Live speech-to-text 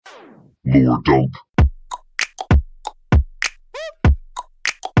Lore dump.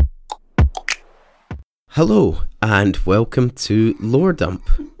 Hello and welcome to Lore Dump.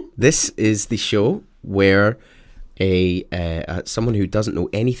 This is the show where someone who doesn't know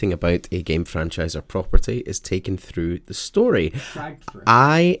anything about a game franchise or property is taken through the story.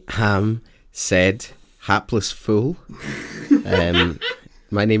 I am said hapless fool.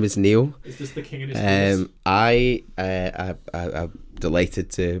 My name is Neil. Is this the king and his fools? I'm delighted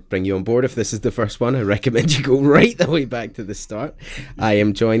to bring you on board. If this is the first one, I recommend you go right the way back to the start. I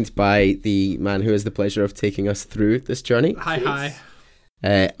am joined by the man who has the pleasure of taking us through this journey. Hi.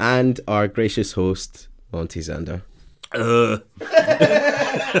 And our gracious host, Monty Zander.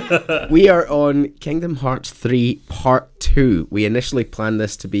 We are on Kingdom Hearts 3 Part 2. We initially planned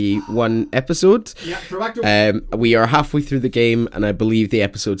this to be one episode. Yeah, throw back to We are halfway through the game, and I believe the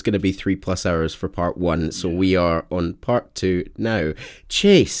episode's going to be 3+ hours for Part 1. So we are on Part 2 now.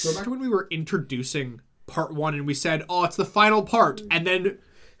 Chase. Throw back to when we were introducing Part 1 and we said, oh, it's the final part. And then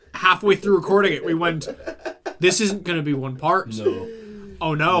halfway through recording it, we went, this isn't going to be one part. No.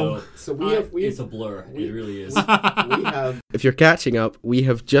 Oh, no. So we have It's a blur. It really is. we have If you're catching up, we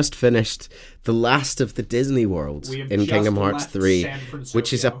have just finished the last of the Disney worlds We have in just Kingdom Hearts left 3, San Francisco.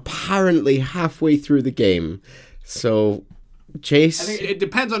 which is apparently halfway through the game. So, Chase, I think it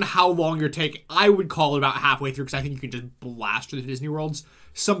depends on how long you're taking. I would call it about halfway through because I think you can just blast through the Disney worlds.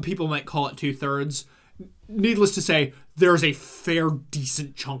 Some people might call it 2/3. Needless to say, there's a fair,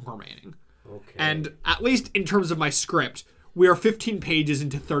 decent chunk remaining. okay. And at least in terms of my script, we are 15 pages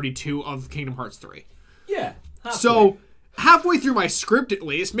into 32 of Kingdom Hearts 3. Yeah. halfway. So, halfway through my script at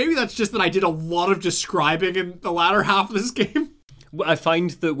least, maybe that's just that I did a lot of describing in the latter half of this game. Well, I find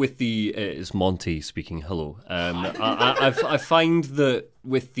that with the it's Monty speaking. Hello. I find that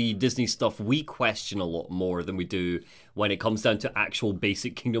with the Disney stuff, we question a lot more than we do when it comes down to actual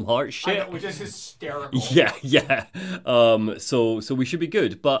basic Kingdom Hearts shit. Which is hysterical. Yeah. So we should be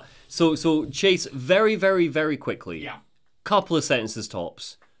good. But so Chase, very, very, very quickly. Yeah. Couple of sentences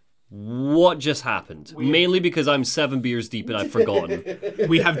tops. What just happened? Mainly because I'm 7 beers deep and I've forgotten.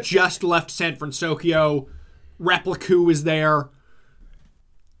 We have just left San Francisco. Repliku is there.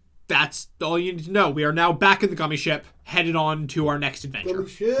 That's all you need to know. We are now back in the gummy ship, headed on to our next adventure.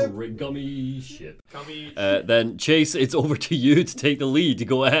 Gummy ship. Gummy. Then Chase, it's over to you to take the lead.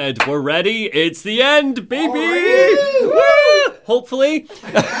 Go ahead. We're ready. It's the end, baby. Woo! Hopefully.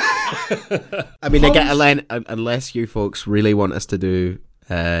 I mean, unless you folks really want us to do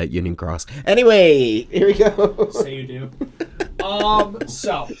Union Cross. Anyway, here we go. Say you do.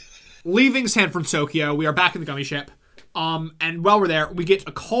 So, leaving San Francisco, we are back in the gummy ship. And while we're there, we get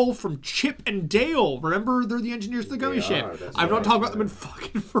a call from Chip and Dale. Remember, they're the engineers of the gummy ship. I've not talked about them in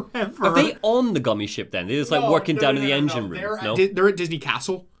fucking forever. Are they on the gummy ship then? They're just like working down in the engine room. They're at Disney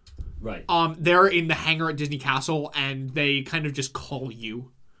Castle. Right. They're in the hangar at Disney Castle, and they kind of just call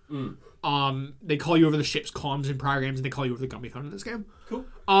you. They call you over the ship's comms and programs, and they call you over the gummy phone in this game. Cool.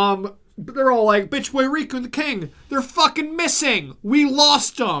 But they're all like, bitch boy Riku and the King, they're fucking missing. We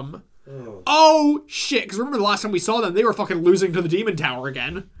lost them. Oh shit, because remember the last time we saw them, they were fucking losing to the Demon Tower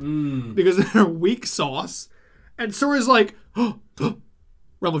again. Because they're weak sauce. And Sora's like, Realm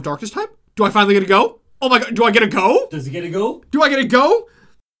of Darkness time? Do I finally get to go? Oh my god, do I get to go? Does he get to go? Do I get to go?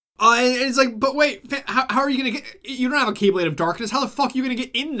 And it's like, but wait, how are you gonna get? You don't have a Keyblade of Darkness. How the fuck are you gonna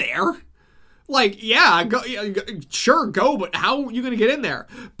get in there? Like, yeah, sure, go, but how are you gonna get in there?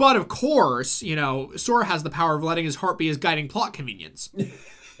 But of course, you know, Sora has the power of letting his heart be his guiding plot convenience.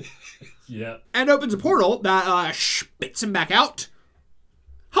 Yeah. And opens a portal that spits him back out.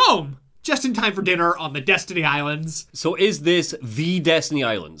 Home! Just in time for dinner on the Destiny Islands. So is this the Destiny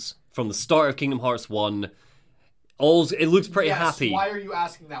Islands from the start of Kingdom Hearts 1? It looks pretty happy. Why are you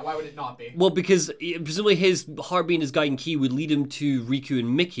asking that? Why would it not be? Well, because presumably his heart being his guiding key would lead him to Riku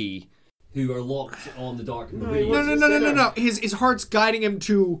and Mickey, who are locked on the Dark Meridian. No. His heart's guiding him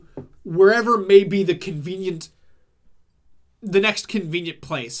to wherever may be the next convenient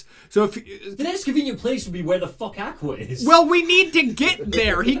place. So if The next convenient place would be where the fuck Aqua is. well, we need to get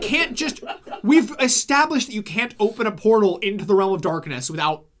there. He can't just. We've established that you can't open a portal into the Realm of Darkness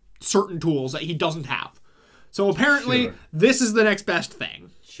without certain tools that he doesn't have. So apparently, Sure. this is the next best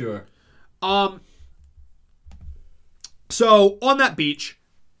thing. Sure. So on that beach,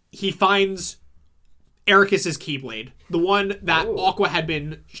 he finds Ericus's Keyblade, the one that Aqua had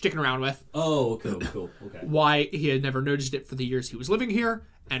been sticking around with. Oh, cool. Okay. Why he had never noticed it for the years he was living here,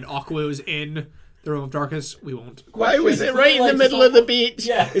 and Aqua was in the Realm of Darkness, we won't. Why was it It's right in like the middle of the beach?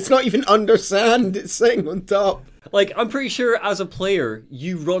 Yeah. It's not even under sand. It's sitting on top. Like, I'm pretty sure as a player,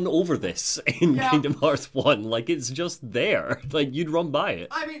 you run over this in Yeah. Kingdom Hearts 1. Like, it's just there. Like, you'd run by it.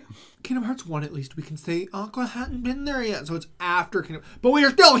 I mean, Kingdom Hearts 1, at least we can say Aqua hadn't been there yet, so it's after Kingdom. But we are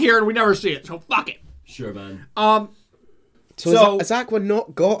still here and we never see it, so fuck it. Sure, man. So has Aqua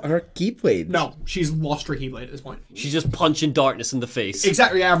not got her Keyblade? No, she's lost her Keyblade at this point. She's just punching darkness in the face.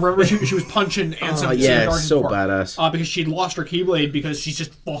 Exactly, yeah. Remember, she was punching Ansem. Oh, yeah, Darkness so before. badass. Because she'd lost her Keyblade because she's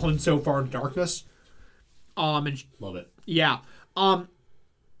just fallen so far into darkness. And Love it. yeah.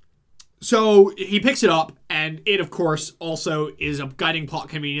 So he picks it up, and it, of course, also is a guiding plot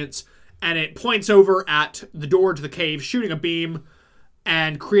convenience, and it points over at the door to the cave, shooting a beam,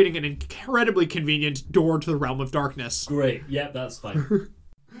 and creating an incredibly convenient door to the Realm of Darkness. Great. Yeah, that's fine.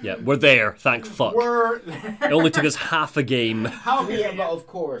 Yeah, we're there. Thank fuck. We're It only took us half a game. Of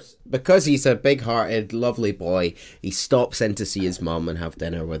course. Because he's a big-hearted, lovely boy, he stops in to see his mum and have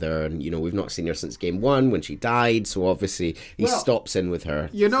dinner with her. And, we've not seen her since game 1 when she died. So obviously he stops in with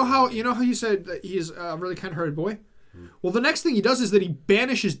her. You know how you said that he's a really kind-hearted boy? Well, the next thing he does is that he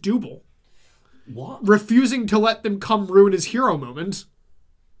banishes Double, What? refusing to let them come ruin his hero moment.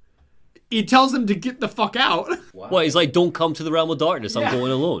 He tells them to get the fuck out. What? He's like, don't come to the Realm of Darkness. I'm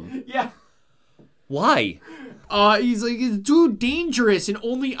going alone. Yeah. Why? He's like, it's too dangerous, and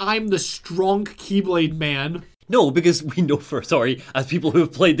only I'm the strong Keyblade man. No, because we know as people who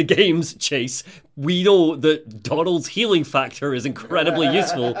have played the games, Chase, we know that Donald's healing factor is incredibly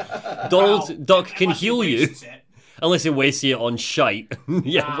useful. Duck can heal you. Unless he wastes it on shite.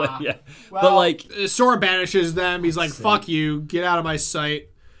 Yeah. But like... Sora banishes them. He's like, fuck you, get out of my sight.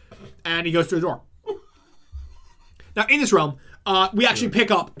 And he goes through the door. Now, in this realm, we actually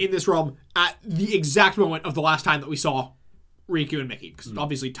pick up in this realm at the exact moment of the last time that we saw Riku and Mickey, because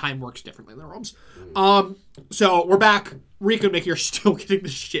obviously time works differently in the realms. So we're back. Riku and Mickey are still getting the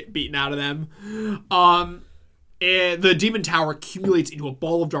shit beaten out of them. The Demon Tower accumulates into a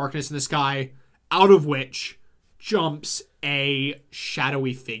ball of darkness in the sky, out of which jumps a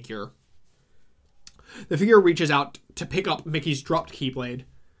shadowy figure. The figure reaches out to pick up Mickey's dropped Keyblade,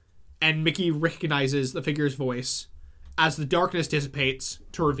 and Mickey recognizes the figure's voice as the darkness dissipates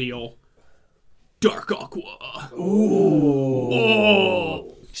to reveal Dark Aqua. Ooh.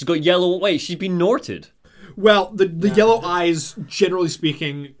 Oh. She's got yellow... Wait, she's been Norted. Well, the yellow eyes, generally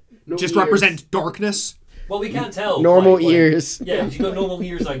speaking, just represent darkness. Well, we can't tell. Normal ears. Yeah, she's got normal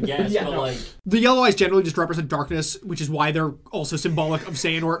ears, I guess, but like... The yellow eyes generally just represent darkness, which is why they're also symbolic of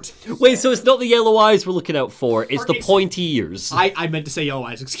Xehanort. Wait, so it's not the yellow eyes we're looking out for, it's the pointy ears. I meant to say yellow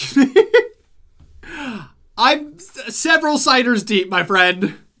eyes, excuse me. I'm several ciders deep, my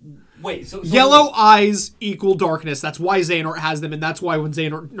friend. Wait, so Yellow eyes equal darkness. That's why Xehanort has them, and that's why when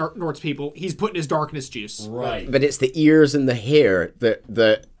Xehanort's people, he's putting his darkness juice. Right. But it's the ears and the hair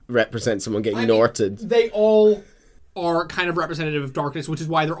that represent someone getting Norted. They all are kind of representative of darkness, which is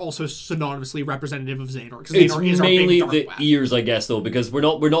why they're also synonymously representative of Xehanort. It's Xehanort is our mainly big dark the web. ears, I guess, though, because we're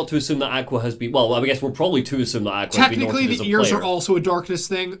not to assume that Aqua has been... Well, I guess we're probably to assume that Aqua has been Technically, Norted as the a ears player. are also a darkness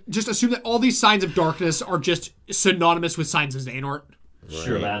thing. Just assume that all these signs of darkness are just synonymous with signs of Xehanort.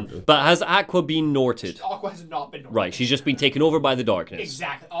 Sure, man. But has Aqua been Norted? Aqua has not been Norted. Right, she's just been taken over by the darkness.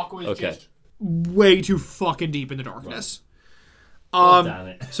 Exactly. Aqua is Okay. just way too fucking deep in the darkness. Damn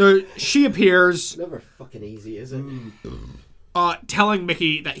it. So she appears, Never fucking easy, is it? telling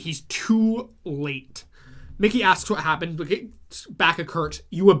Mickey that he's too late. Mickey asks what happened, but gets back at Kurt.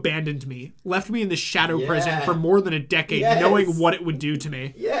 You abandoned me. Left me in this shadow prison for more than a decade, knowing what it would do to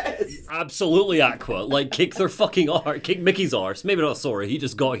me. Yes. Absolutely, Aqua. Like, kick their fucking arse. Kick Mickey's arse. Maybe not Sora, he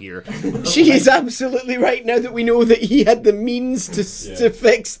just got here. She is absolutely right now that we know that he had the means to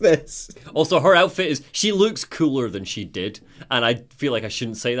fix this. Also, her outfit is... She looks cooler than she did. And I feel like I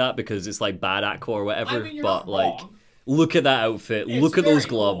shouldn't say that because it's like bad Aqua or whatever. I mean, you're but, not like, wrong. look at that outfit. It's Look at those very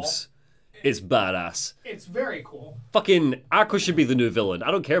gloves. It's badass. It's very cool. Fucking Aqua should be the new villain.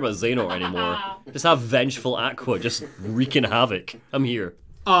 I don't care about Xehanort anymore. Just have vengeful Aqua just wreaking havoc. I'm here.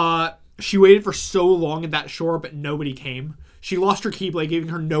 She waited for so long at that shore, but nobody came. She lost her Keyblade, giving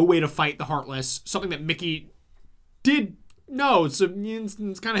her no way to fight the Heartless, something that Mickey did know, so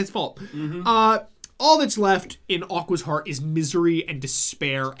it's kind of his fault. All that's left in Aqua's heart is misery and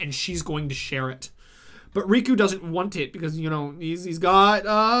despair, and she's going to share it. But Riku doesn't want it because, he's got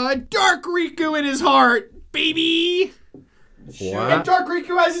Dark Riku in his heart, baby! And Dark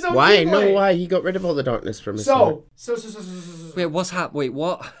Riku has his own Why? Keyblade. No, why? He got rid of all the darkness from his heart. So. Wait, what's happening? Wait,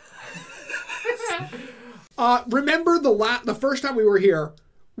 what? Remember the first time we were here,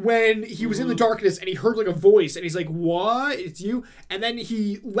 when he was in the darkness and he heard like a voice and he's like, "What? It's you?" And then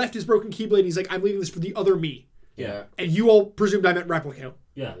he left his broken Keyblade and he's like, "I'm leaving this for the other me." Yeah. And you all presumed I meant Replica.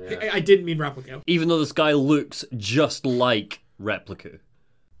 Yeah. I didn't mean Replica. Even though this guy looks just like Replica.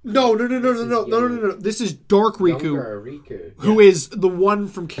 No. This is Dark Riku, Younger Riku. who is the one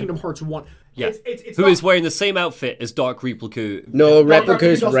from Kingdom Hearts 1. Yeah. It's Who not- is wearing the same outfit as Dark Replica. No,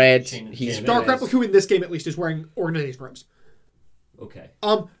 Replica's Replica's red. Chain- He's chain- Dark red. Replica in this game at least is wearing organization robes. Okay.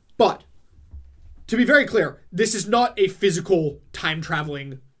 But to be very clear, this is not a physical time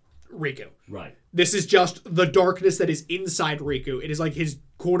traveling Riku. Right. This is just the darkness that is inside Riku. It is like his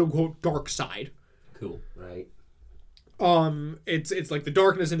quote unquote dark side. Cool. Right. It's like the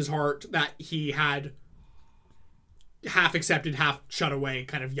darkness in his heart that he had half accepted, half shut away,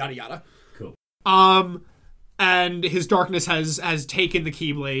 kind of yada yada. Cool. And his darkness has taken the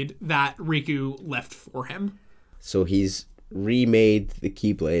Keyblade that Riku left for him. So he's remade the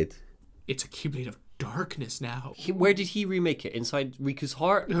Keyblade. It's a Keyblade of darkness now. Where did he remake it? Inside Riku's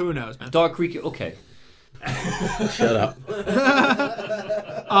heart? Who knows, man? Dark Riku. Okay. Shut up.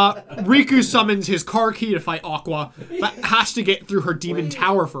 Riku summons his car key to fight Aqua, but has to get through her demon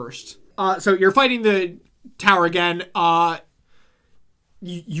tower first. So you're fighting the tower again.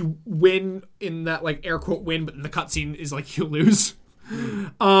 You win in that like air quote win, but in the cutscene is like you lose.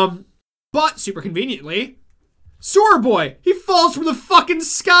 But super conveniently, Sora Boy, he falls from the fucking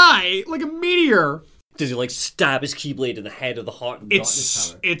sky like a meteor. Does he like stab his Keyblade in the head of the heart? And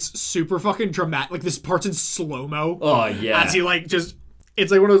It's super fucking dramatic. Like this part's in slow mo. Oh yeah. As he like just,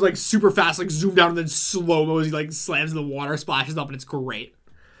 it's like one of those like super fast like zoom down and then slow mo as he like slams in the water, splashes up, and it's great.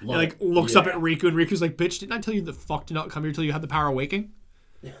 He like looks up at Riku and Riku's like, "Bitch, didn't I tell you the fuck did not come here till you had the power of waking?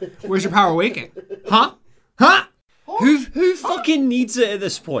 Where's your power of waking? Huh? Huh?" Who fucking needs it at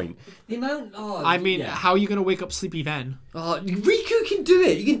this point? The amount. Oh, I mean, yeah. how are you gonna wake up Sleepy Ven? Riku can do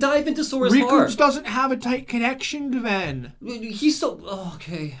it. You can dive into Sora's Riku heart. doesn't have a tight connection to Ven. He's still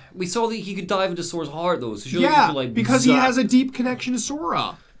okay. We saw that he could dive into Sora's heart though. So surely he Yeah, could, like, because he zap- has a deep connection to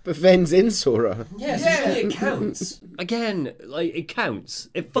Sora. But Ven's in Sora. Yeah, so surely it counts. Again, like it counts.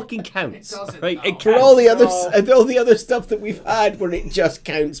 It fucking counts. It doesn't, right? though. It For counts. all the other stuff that we've had where it just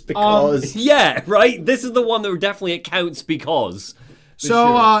counts because Yeah, right. This is the one that definitely it counts because.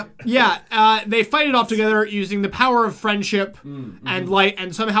 So, they fight it off together using the power of friendship and light,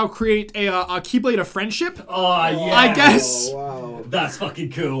 and somehow create a Keyblade of friendship. Oh yeah. I guess. wow. That's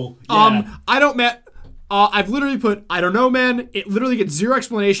fucking cool. Yeah. I've literally put, "I don't know, man." It literally gets zero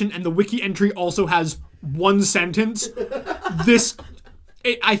explanation, and the wiki entry also has one sentence.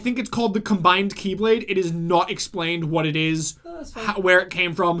 I think it's called the Combined Keyblade. It is not explained what it is, where it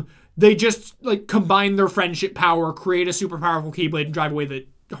came from. They just like combine their friendship power, create a super powerful Keyblade, and drive away the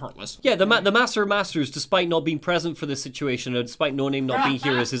Heartless. Yeah, the Master of Masters, despite not being present for this situation, and despite No Name not being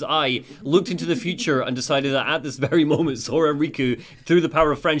here as his eye, looked into the future and decided that at this very moment, Sora and Riku, through the power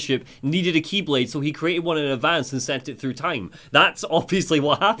of friendship, needed a Keyblade, so he created one in advance and sent it through time. That's obviously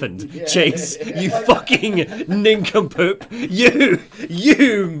what happened. Chase, you fucking nincompoop. You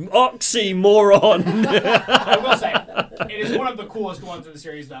oxymoron. I will say, it is one of the coolest ones in the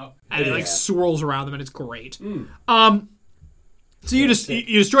series, though. And it like swirls around them, and it's great. So you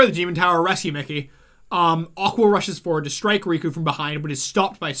destroy the Demon Tower, rescue Mickey. Aqua rushes forward to strike Riku from behind, but is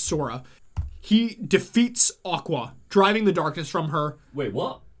stopped by Sora. He defeats Aqua, driving the darkness from her. Wait,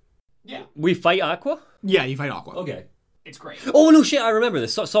 what? Yeah. We fight Aqua? Yeah, you fight Aqua. Okay. It's great. Oh no shit, I remember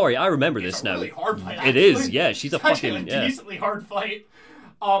this. Sorry, I remember this now. Really hard fight. It is, yeah, she's a fucking yeah. decently hard fight.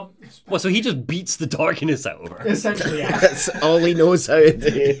 Well, so he just beats the darkness out of her. Essentially, yeah. That's all he knows how to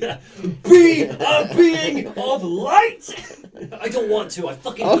do. Be a being of light. I don't want to. I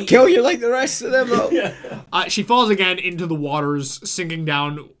fucking. I'll hate kill you like the rest of them. though. She falls again into the waters, sinking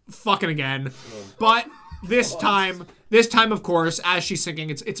down, fucking again. But this time, of course, as she's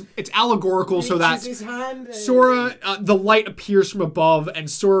sinking, it's allegorical, so that His hand, Sora, the light appears from above, and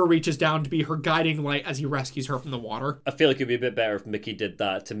Sora reaches down to be her guiding light as he rescues her from the water. I feel like it'd be a bit better if Mickey did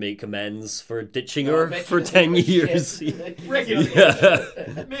that to make amends for ditching her for 10 years. Mickey doesn't give a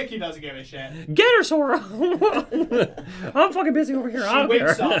shit. Mickey doesn't give a shit. Get her, Sora! I'm fucking busy over here. I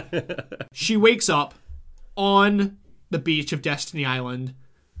don't care. She wakes up on the beach of Destiny Island,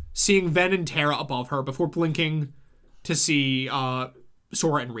 seeing Ven and Terra above her before blinking to see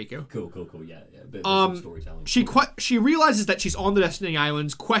Sora and Riku. Cool. Yeah. A bit of storytelling. She realizes that she's on the Destiny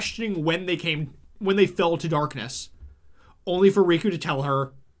Islands, questioning when they fell to darkness, only for Riku to tell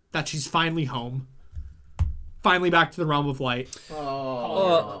her that she's finally home, finally back to the realm of light.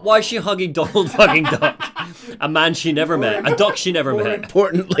 Why is she hugging Donald fucking Duck? A man she never met. A duck she never More met.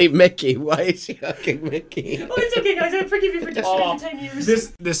 importantly, Mickey. Why is she hugging Mickey? Oh, it's okay, guys. I forgive you for touching me for 10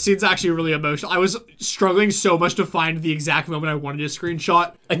 years. This scene's actually really emotional. I was struggling so much to find the exact moment I wanted to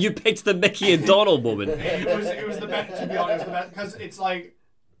screenshot. And you picked the Mickey and Donald moment. It was the best, to be honest, the best, because it's like...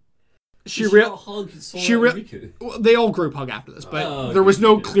 She not hug Sora she and re- Riku? well, they all group hug after this, but Oh, there was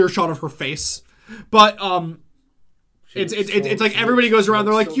no okay. clear shot of her face. But it's like everybody goes around.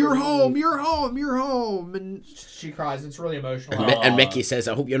 They're like, "You're home, you're home, you're home," and she cries. It's really emotional. And Mickey says,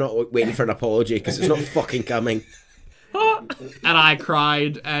 I hope you're not waiting for an apology, because it's not fucking coming. And I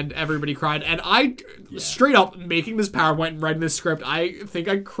cried, and everybody cried, and I straight up making this PowerPoint and writing this script. I think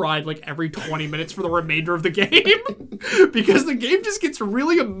I cried like every 20 minutes for the remainder of the game because the game just gets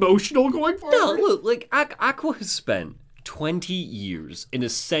really emotional going forward. No, look, like Aqua has spent 20 years in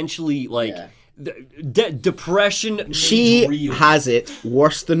essentially like depression. She Real. has it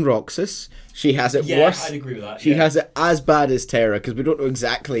worse than Roxas. She has it Yeah, worse. I'd agree with that. She yeah. has it as bad as Terra, because we don't know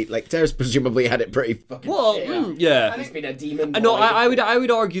exactly. Like, Terra's presumably had it pretty fucking Well, shit. yeah. He's been a demon. No, boy. I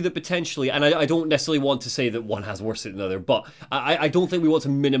would argue that potentially, and I don't necessarily want to say that one has worse than the other, but I don't think we want to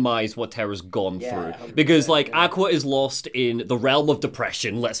minimize what Terra's gone through, 100%, because like Aqua is lost in the realm of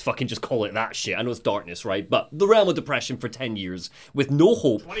depression. Let's fucking just call it that shit. I know it's darkness, right? But the realm of depression for 10 years with no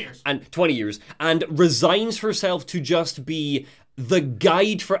hope, 20 years, and resigns herself to just be the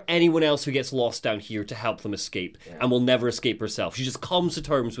guide for anyone else who gets lost down here to help them escape, and will never escape herself. She just comes to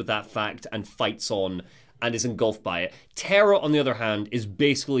terms with that fact and fights on and is engulfed by it. Terra, on the other hand, is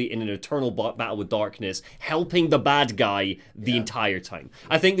basically in an eternal battle with darkness, helping the bad guy the entire time.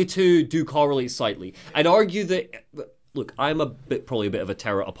 I think the two do correlate slightly. I'd argue that... Look, I'm probably a bit of a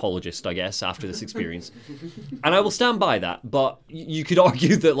Terra apologist, I guess, after this experience. And I will stand by that, but you could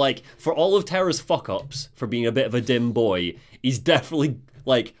argue that, like, for all of Terra's fuck-ups, for being a bit of a dim boy, he's definitely,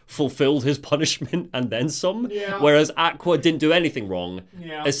 like, fulfilled his punishment and then some. Yeah. Whereas Aqua didn't do anything wrong,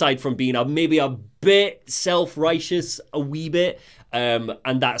 Yeah. aside from being maybe a bit self-righteous, a wee bit. And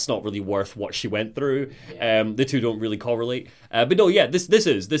that's not really worth what she went through. The two don't really correlate. But no, yeah, this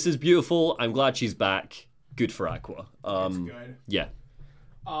is beautiful. I'm glad she's back. Good for Aqua. good. Yeah.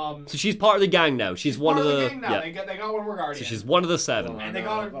 So she's part of the gang now. She's one of the gang now. yeah. They got one more guardian. So she's one of the 7. and they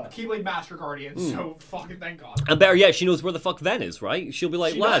got a Keyblade Master Guardian. So fucking thank God. And better yet, she knows where the fuck Ven is, right? She'll be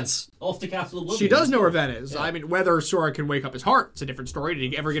like, She lads. does. Off to Castle Oblivion. She does know where Ven is. I mean, whether Sora can wake up his heart, it's a different story.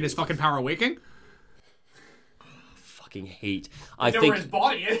 Did he ever get his fucking power awakening? Fucking hate. I know where his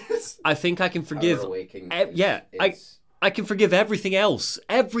body is. I think I can forgive. Power Awakening Yeah, is- I can forgive everything else.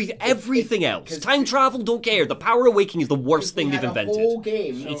 Everything else. Time travel, don't care. The Power Awakening is the worst thing they've invented. Whole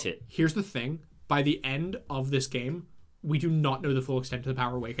game. Hate it. Here's the thing. By the end of this game, we do not know the full extent of the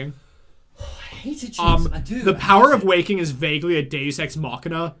power awakening. I hate it, James. I do. The power of waking is vaguely a Deus Ex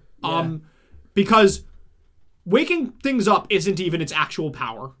Machina. Because waking things up isn't even its actual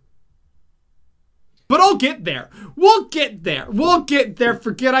power. But I'll get there. We'll get there. We'll get there.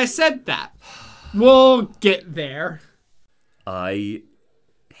 Forget I said that. We'll get there. I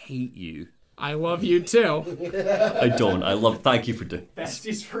hate you. I love you too. I don't. Thank you for doing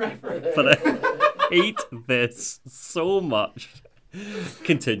Besties forever. but I hate this so much.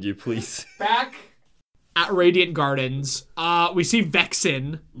 Continue, please. Back at Radiant Gardens, we see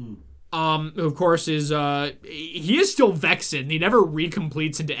Vexen. Who of course is he is still Vexen. He never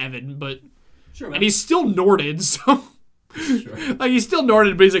recompletes into Evan, but Sure, man. and he's still Norded, so like he's still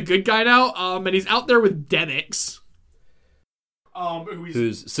Norded, but he's a good guy now. And he's out there with Demix.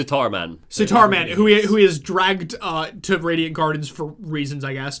 Who's Sitarman? Sitarman, who is dragged to Radiant Gardens for reasons,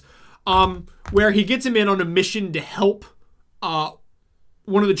 I guess. Where he gets him in on a mission to help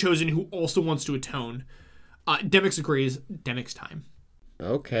one of the Chosen who also wants to atone. Demix agrees. Demix time.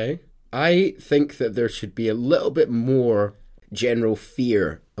 Okay. I think that there should be a little bit more general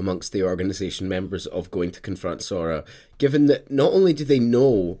fear amongst the organization members of going to confront Sora, given that not only do they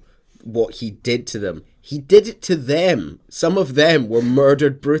know what he did to them, he did it to them. Some of them were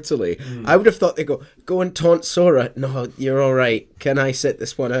murdered brutally. I would have thought they'd go and taunt Sora. No, you're all right. Can I sit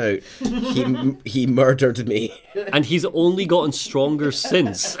this one out? He murdered me. And he's only gotten stronger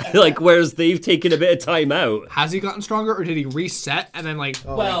since. Like, whereas they've taken a bit of time out. Has he gotten stronger, or did he reset and then like?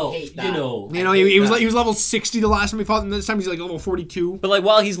 Well, hate you that. know. He was level 60 the last time we fought, and this time he's like level 42. But like,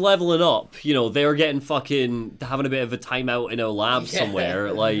 while he's leveling up, you know, they're getting fucking having a bit of a timeout in a lab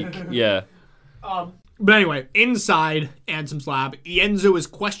somewhere. Like, yeah. But anyway, inside Ansem's lab, Ienzo is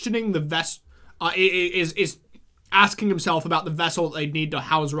questioning the vessel. Is asking himself about the vessel they need to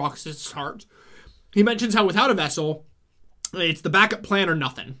house Roxas' heart. He mentions how without a vessel, it's the backup plan or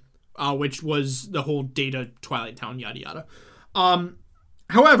nothing, which was the whole Data Twilight Town yada yada.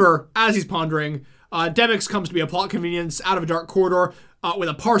 However, as he's pondering, Demix comes to be a plot convenience out of a dark corridor with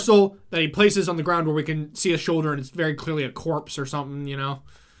a parcel that he places on the ground where we can see a shoulder, and it's very clearly a corpse or something, you know?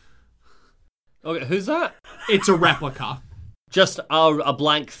 Okay, who's that? It's a replica. Just a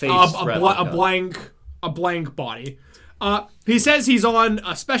blank face replica. A blank body. He says he's on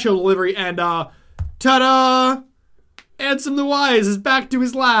a special delivery, and ta-da! Ansem the Wise is back to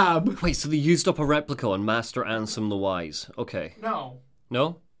his lab. Wait, so they used up a replica on Master Ansem the Wise. Okay. No.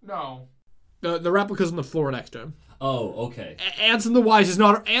 No? The replica's on the floor next to him. Oh, okay. Ansem the Wise is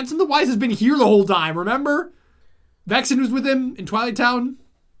not. Ansem the Wise has been here the whole time. Remember? Vexen was with him in Twilight Town.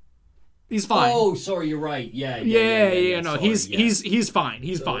 He's fine. Oh, sorry, you're right. Yeah. No, sorry, he's fine.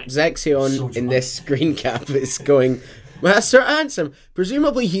 He's fine. Zexion in this screen cap is going, Master Ansem.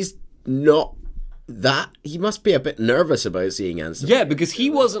 Presumably he's not that. He must be a bit nervous about seeing Ansem. Yeah, because he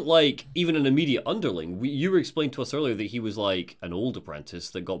wasn't like even an immediate underling. You were explained to us earlier that he was like an old apprentice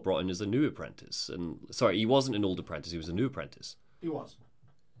that got brought in as a new apprentice. And sorry, he wasn't an old apprentice. He was a new apprentice. He was.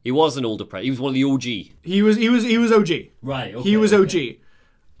 He was an old apprentice. He was one of the OG. He was OG. Right. Okay, he was OG.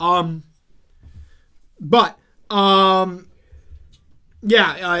 But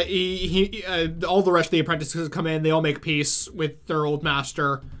yeah, he all the rest of the apprentices come in. They all make peace with their old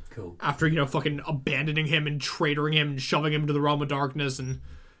master. Cool. After, fucking abandoning him and traitoring him and shoving him to the realm of darkness and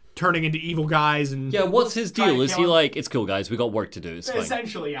turning into evil guys and... Yeah, what's his deal? Is he like, it's cool, guys, we got work to do, it's fine.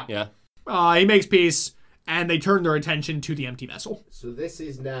 Essentially, yeah. Yeah? He makes peace, and they turn their attention to the empty vessel. So this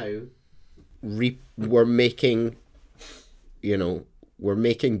is now... we're making... we're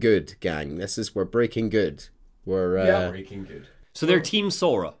making good, gang. We're breaking good. We're... Breaking good. So they're Team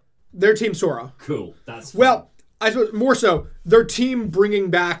Sora. They're Team Sora. Cool. That's fun. Well, I suppose more so, their team bringing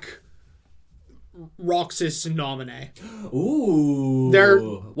back Roxas and Naminé. Ooh.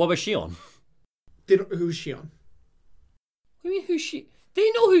 What about Shion? Who's Shion? What do you mean, who's she? They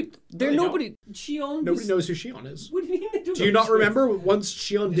know who... They're nobody... Shion? Nobody knows who Shion is. What do you mean they don't Do you not remember once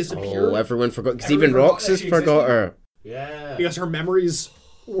Shion disappeared? Oh, everyone forgot. Because even Roxas forgot her. Yeah. Because her memories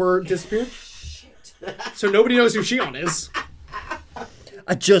were disappeared? So nobody knows who Shion is.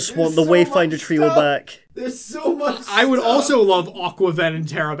 I just want the Wayfinder trio back. There's so much I would also love Aquaven and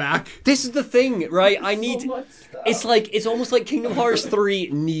Terra back. This is the thing, right? It's almost like Kingdom Hearts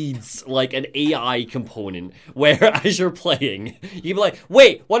 3 needs like an AI component where as you're playing, you be like,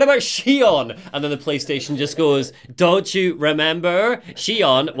 wait, what about Shion? And then the PlayStation just goes, don't you remember?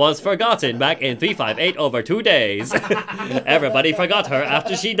 Shion was forgotten back in 358 over 2 days. Everybody forgot her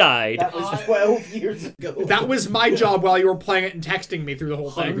after she died. That was 12 years ago. That was my job while you were playing it and texting me through the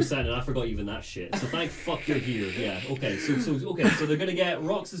whole thing. 100%, and I forgot even that shit. So thank fuck you're here. Yeah, okay. So they're gonna get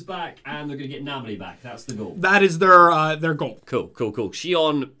Roxas back and they're gonna get Naminé back. That's the goal. That is their goal. Cool.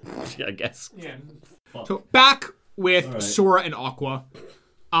 Shion, I guess. Yeah. Fuck. So back with Alright. Sora and Aqua.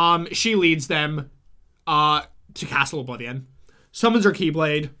 She leads them to Castle Oblivion, summons her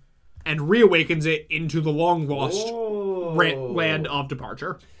Keyblade, and reawakens it into the long lost land of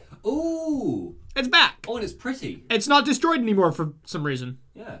departure. Ooh. It's back. Oh, and it's pretty. It's not destroyed anymore for some reason.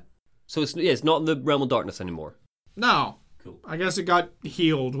 Yeah. So it's not in the realm of darkness anymore. No. Cool. I guess it got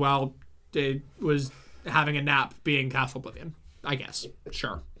healed while it was having a nap being Castle Oblivion. I guess.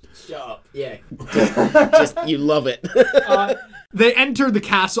 Sure. Shut up. Yeah. Just, you love it. They enter the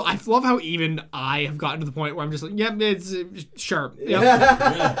castle. I love how even I have gotten to the point where I'm just like, yep, it's sure. Yep.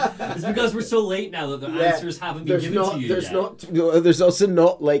 Yeah. It's because we're so late now that the answers haven't been given to you yet. There's also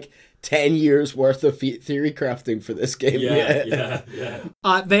not like 10 years worth of theory crafting for this game yet.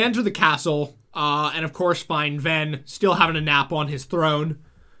 Yeah. They enter the castle, and of course find Ven still having a nap on his throne.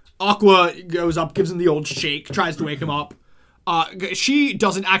 Aqua goes up, gives him the old shake, tries to wake him up. She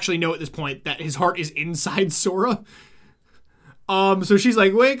doesn't actually know at this point that his heart is inside Sora. So she's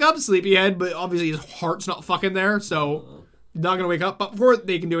like, wake up, sleepyhead, but obviously his heart's not fucking there, so he's not gonna wake up. But before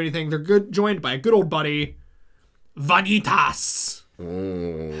they can do anything, they're joined by a good old buddy, Vanitas.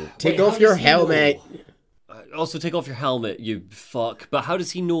 Take off your helmet. Also, take off your helmet, you fuck. But how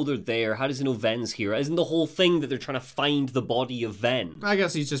does he know they're there? How does he know Ven's here? Isn't the whole thing that they're trying to find the body of Ven? I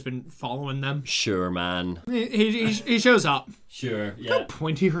guess he's just been following them. Sure, man. He shows up. Sure. Look how Yeah.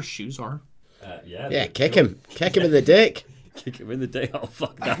 pointy her shoes are. Yeah, kick him. Kick him in the dick. Kick him in the day. Oh,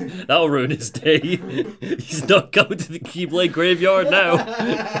 fuck that. That'll ruin his day. He's not coming to the Keyblade graveyard now.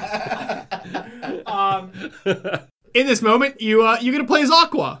 In this moment, you get to play as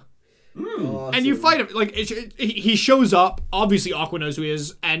Aqua. Awesome. And you fight him. Like, he shows up. Obviously, Aqua knows who he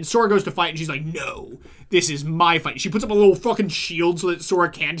is. And Sora goes to fight, and she's like, no, this is my fight. She puts up a little fucking shield so that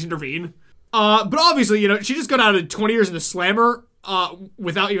Sora can't intervene. But obviously, she just got out of 20 years in the Slammer.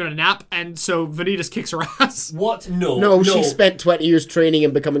 without even a nap, and so Vanitas kicks her ass. What? No. No, she spent 20 years training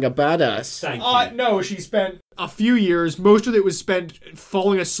and becoming a badass. Thank you. No, she spent a few years. Most of it was spent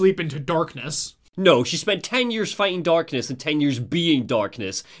falling asleep into darkness. No, she spent 10 years fighting darkness and 10 years being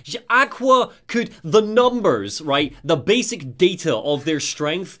darkness. Aqua the numbers, right? The basic data of their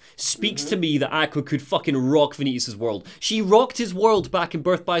strength speaks to me that Aqua could fucking rock Vanitas' world. She rocked his world back in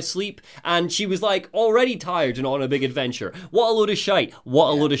Birth by Sleep, and she was like already tired and on a big adventure. What a load of shite. What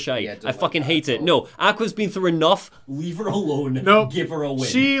a load of shite. I fucking hate it. No, Aqua's been through enough. Leave her alone. Nope. Give her a win.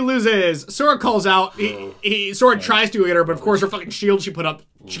 She loses. Sora calls out. Sora tries to get her, but of course her fucking shield she put up,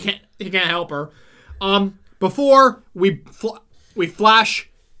 he can't help her. Before we flash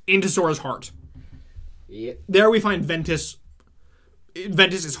into Sora's heart. Yep. There we find Ventus's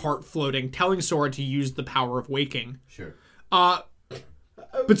heart floating, telling Sora to use the power of waking. Sure. But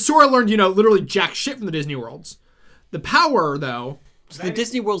Sora learned, literally jack shit from the Disney Worlds. The power, though. So the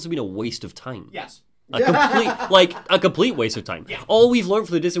Disney Worlds have been a waste of time. Yes. A complete waste of time. Yeah. All we've learned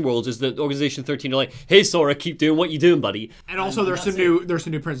from the Disney Worlds is that Organization 13 are like, hey Sora, keep doing what you're doing, buddy. And also there's some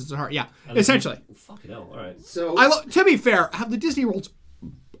new Princess of Heart. Yeah, essentially. Fucking hell, alright. So, To be fair, have the Disney Worlds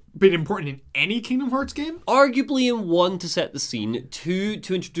been important in any Kingdom Hearts game? Arguably in 1 to set the scene, 2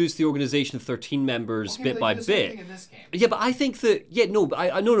 to introduce the Organization of 13 members bit by bit. Yeah, but I think that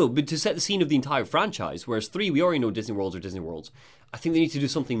but to set the scene of the entire franchise, whereas 3 we already know Disney Worlds are Disney Worlds. I think they need to do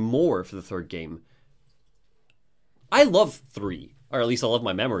something more for the third game. I love 3, or at least I love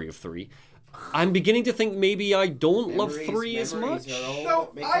my memory of 3. I'm beginning to think maybe I don't love 3 as much.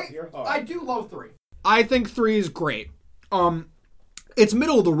 No, I do love 3. I think 3 is great. It's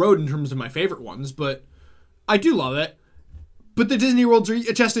middle of the road in terms of my favorite ones, but I do love it. But the Disney Worlds are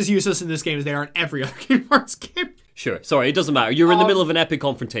just as useless in this game as they are in every other Kingdom Hearts game. Sure, sorry, it doesn't matter. You're in the middle of an epic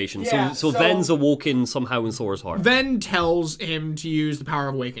confrontation, so Ven's awoken somehow in Sora's heart. Ven tells him to use the power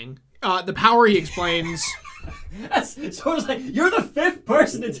of waking. The power, he explains... Sora's like, you're the 5th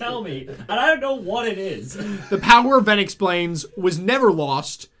person to tell me, and I don't know what it is. The power, Ven explains, was never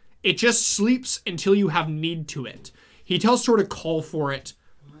lost. It just sleeps until you have need to it. He tells Sora to call for it,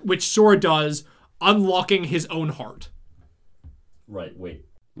 which Sora does, unlocking his own heart. Right, wait.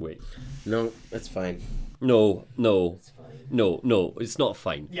 no, that's fine. No, it's not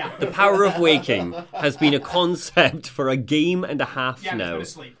fine. Yeah. The power of waking has been a concept for a game and a half now.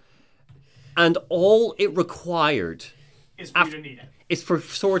 Sleep. And all it required Is for you to need it. is for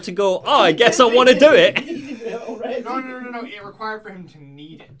Sora to go, I guess I want to do it. No. It required for him to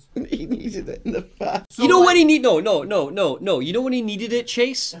need it. He needed it in the past. You know when he need no. You know when he needed it,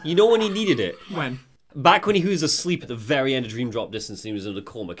 Chase? You know when he needed it? When? Back when he was asleep at the very end of Dream Drop Distance and he was in a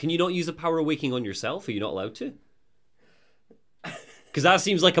coma. Can you not use the power of waking on yourself? Are you not allowed to? Because that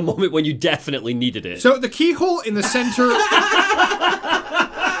seems like a moment when you definitely needed it. So the keyhole in the center...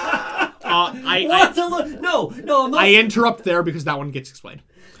 No, I'm not. I interrupt there because that one gets explained.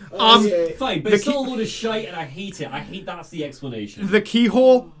 Fine, but it's still a load of shite and I hate it. I hate that's the explanation. The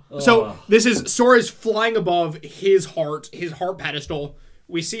keyhole. So this is Sora's flying above his heart pedestal.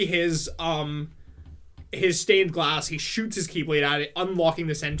 We see his stained glass. He shoots his keyblade at it, unlocking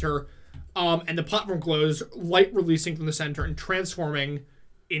the center. And the platform glows, light releasing from the center and transforming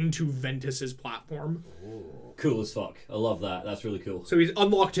into Ventus's platform. Cool as fuck. I love that. That's really cool. So he's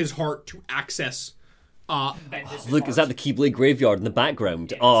unlocked his heart to access Ventus's Look, heart. is that the Keyblade graveyard in the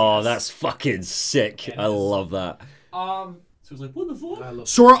background? Yes. That's fucking sick. I love that. So it's like, what the fuck?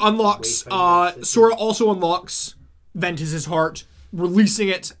 Sora unlocks. Sora also unlocks Ventus's heart, releasing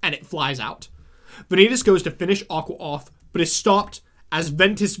it, and it flies out. Vanitas goes to finish Aqua off, but is stopped as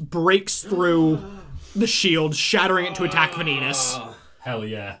Ventus breaks through the shield, shattering it to attack Vanitas. Hell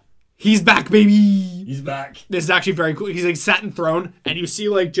yeah. He's back, baby. He's back. This is actually very cool. He's like sat enthroned, and you see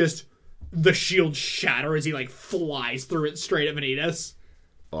like just the shield shatter as he like flies through it straight at Vanitas.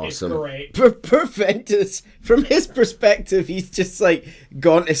 Awesome. It's great. Poor Ventus, from his perspective, he's just like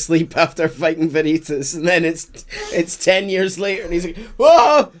gone to sleep after fighting Vanitas, and then it's 10 years later, and he's like,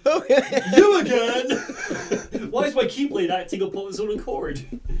 whoa! You again? Why is my Keyblade acting up on its own accord?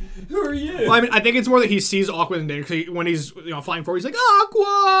 Who are you? Well, I mean, I think it's more that he sees Aqua in there, because when he's flying forward, he's like,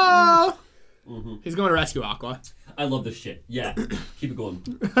 Aqua! Mm-hmm. He's going to rescue Aqua. I love this shit. Yeah. Keep it going.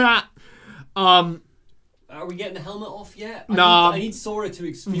 Are we getting the helmet off yet? Nah. I need Sora to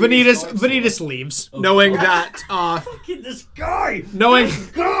experience Vanitas leaves, knowing that fucking this guy.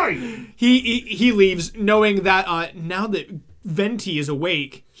 He leaves, knowing that now that Venti is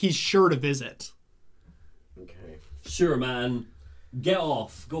awake, he's sure to visit. Okay. Sure, man. Get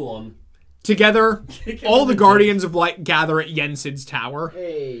off. Go on. Together, all the Guardians of Light gather at Yensid's tower.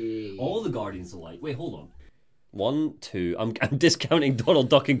 Hey. All the Guardians of Light. Wait, hold on. 1, 2. I'm discounting Donald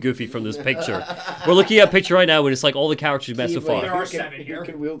Duck and Goofy from this picture. We're looking at a picture right now, and it's like all the characters met so far. There are 7 here.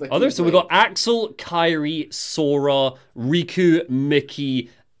 So we got Axel, Kyrie, Sora, Riku, Mickey,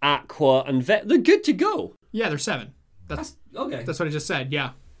 Aqua, and Vet. They're good to go. Yeah, they're 7. Okay. That's what I just said.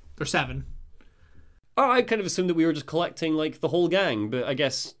 Yeah, they're 7. Oh, I kind of assumed that we were just collecting like the whole gang, but I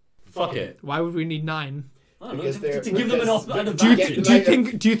guess fuck it. Why would we need 9? I don't know, Because they're- to give them an because-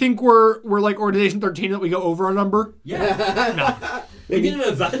 advantage. Do you think we're like Organization 13 that we go over a number? Yeah. We need an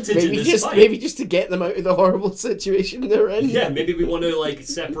advantage in this fight. Maybe just to get them out of the horrible situation they're in. Yeah, maybe we want to like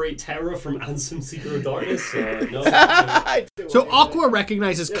separate Terra from Ansem Seeker of Darkness. No. So Aqua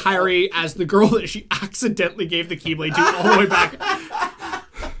recognizes Kyrie as the girl that she accidentally gave the Keyblade to all the way back.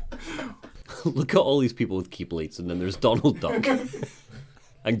 Look at all these people with Keyblades, and then there's Donald Duck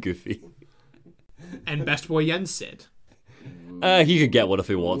and Goofy. And best boy Yen Sid. He could get one if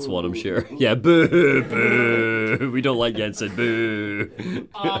he wants one, I'm sure. Yeah, boo, boo. We don't like Jensen, boo.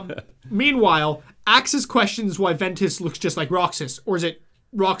 Meanwhile, Axis questions why Ventus looks just like Roxas, or is it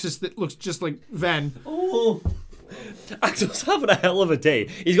Roxas that looks just like Ven? Oh. Axel's having a hell of a day.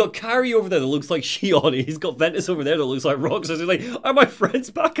 He's got Carrie over there that looks like Shion. He's got Ventus over there that looks like Roxas. He's like, are my friends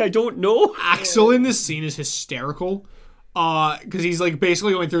back? I don't know. Axel in this scene is hysterical. Because he's like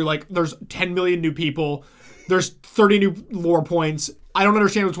basically going through like there's 10 million new people, there's 30 new lore points. I don't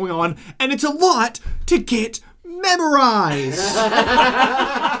understand what's going on, and it's a lot to get memorized.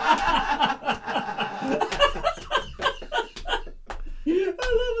 I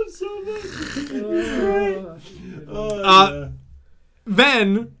love him so much.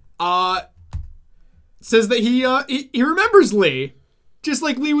 Ven says that he remembers Lee. Just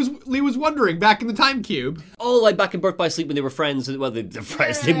like Lee was wondering back in the time cube. Oh, like back in Birth by Sleep when they were friends. Well, they're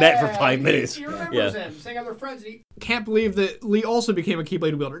friends. They met for 5 minutes. He remembers him, saying how they're friends. And he can't believe that Lee also became a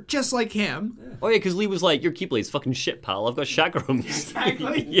Keyblade wielder, just like him. Oh, yeah, because Lee was like, your Keyblade's fucking shit, pal. I've got chakrams.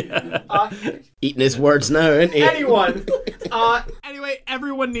 Exactly. Yeah. Eating his words now, isn't he? Anyone. Anyway,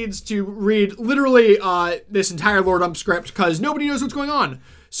 everyone needs to read literally this entire Lord Ump script because nobody knows what's going on.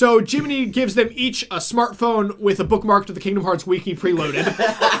 So Jiminy gives them each a smartphone with a bookmark to the Kingdom Hearts wiki preloaded.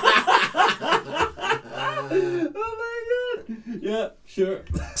 Yeah, sure.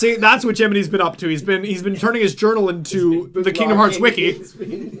 See, that's what Jiminy's been up to. He's been turning his journal into the Kingdom Hearts wiki. He's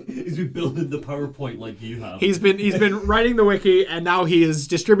been building the PowerPoint like you have. He's been writing the wiki, and now he has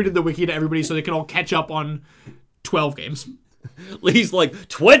distributed the wiki to everybody so they can all catch up on 12 games. Lee's like,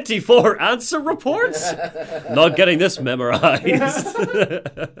 24 answer reports? Not getting this memorized.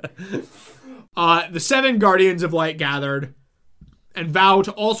 The 7 Guardians of Light gathered and vow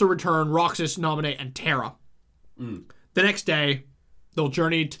to also return Roxas, Nominate, and Terra. The next day, they'll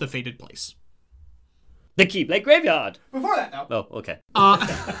journey to the fated place. The Keyblade Graveyard. Before that, though. Oh, okay.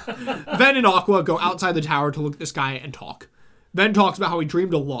 Ven and Aqua go outside the tower to look at the sky and talk. Ven talks about how he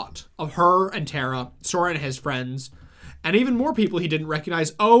dreamed a lot of her and Terra, Sora and his friends, and even more people he didn't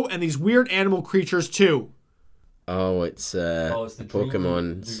recognize. Oh, and these weird animal creatures, too. Oh, it's the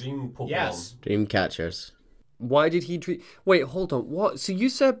Pokemon. Dream Pokemon. Yes. Dream catchers. Why did he dream? Wait, hold on. What? So you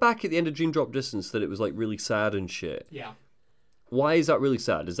said back at the end of Dream Drop Distance that it was like really sad and shit. Yeah. Why is that really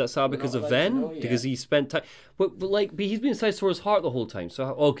sad? Is that sad because of Ven? Because he spent time... But he's been inside Sora's heart the whole time.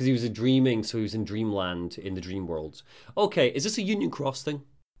 So because he was dreaming, so he was in Dreamland, in the dream worlds. Okay, is this a Union Cross thing?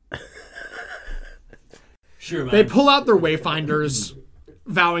 Sure, man. They pull out their wayfinders,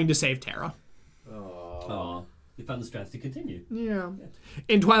 vowing to save Terra. Aw. You found the strength to continue. Yeah.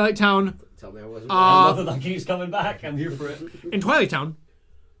 In Twilight Town, Tell me I wasn't. I love that keeps coming back. I'm here for it. in Twilight Town,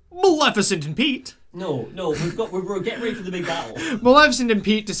 Maleficent and Pete. No, we're getting ready for the big battle. Maleficent and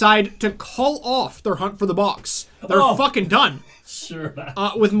Pete decide to call off their hunt for the box. They're Oh. fucking done. Sure, man.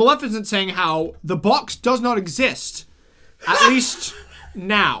 With Maleficent saying how the box does not exist, at least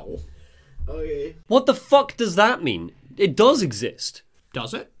now. Okay. What the fuck does that mean? It does exist.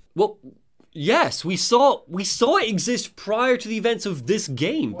 Does it? Well, yes, we saw it exist prior to the events of this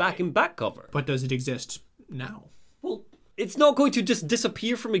game back in back cover. But does it exist now? Well, it's not going to just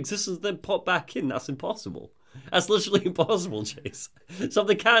disappear from existence and then pop back in. That's impossible. That's literally impossible, Chase.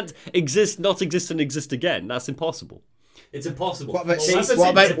 Something can't exist, not exist, and exist again. That's impossible. It's impossible. What about Maleficent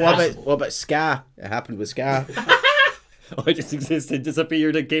what is impossible. about Ska? It happened with Ska. Oh, it just existed,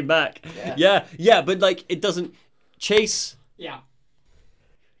 disappeared, and came back. Yeah, but like it doesn't. Chase, Yeah.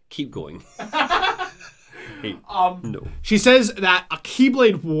 keep going. Hey, no. She says that a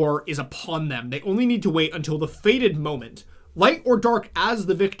Keyblade war is upon them. They only need to wait until the fated moment. Light or dark as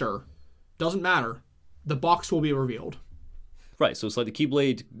the victor, doesn't matter. The box will be revealed. Right, so it's like the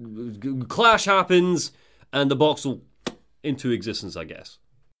Keyblade clash happens, and the box will into existence, I guess.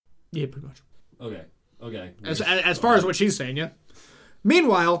 Yeah, pretty much. Okay. Okay. As far as what she's saying, yeah.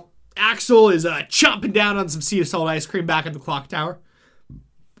 Meanwhile, Axel is chomping down on some sea salt ice cream back at the clock tower.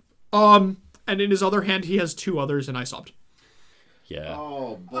 And in his other hand, he has 2 others in Isopt. Yeah.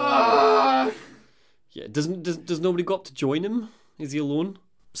 Oh, boy. Yeah. Does nobody go up to join him? Is he alone?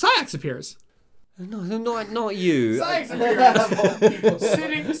 Sayax appears. No, not you.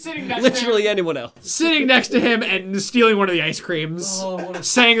 Sitting next Literally anyone else. sitting next to him and stealing one of the ice creams,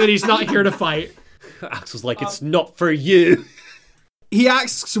 saying that he's not here to fight. Axel's like, it's not for you. He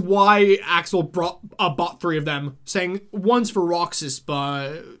asks why Axel bought 3 of them, saying one's for Roxas,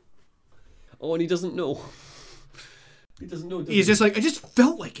 but Oh, and he doesn't know. He doesn't know. he's just like, I just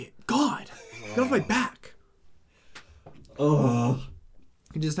felt like it. God, get off my back. Oh.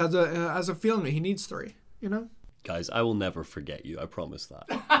 He just has a feeling that he needs 3. You know. Guys, I will never forget you. I promise that.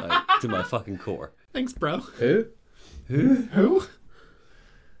 Like, to my fucking core. Thanks, bro. Who? Who?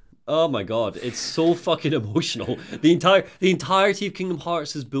 Oh my god, it's so fucking emotional. The entirety of Kingdom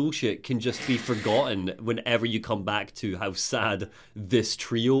Hearts' bullshit can just be forgotten whenever you come back to how sad this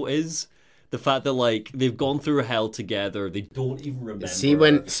trio is. The fact that like they've gone through hell together, they Don't even remember. See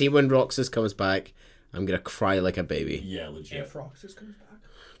when Roxas comes back, I'm gonna cry like a baby. Yeah, legit. If Roxas comes back.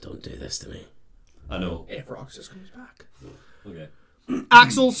 Don't do this to me. I know. If Roxas comes back. Okay.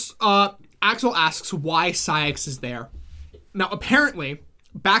 Axel asks why Sayax is there. Now, apparently,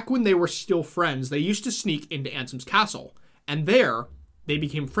 back when they were still friends, they used to sneak into Ansem's castle, and there they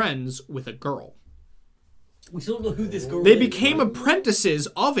became friends with a girl. We still don't know who this girl They is. became right? apprentices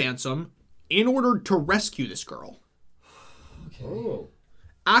of Ansem in order to rescue this girl. Oh.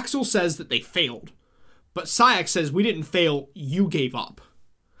 Axel says that they failed, but Sayax says we didn't fail, you gave up.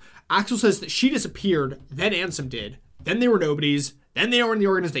 Axel says that she disappeared, then Ansem did, then they were nobodies, then they were in the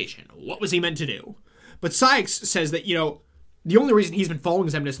organization. What was he meant to do? But Sayax says that, the only reason he's been following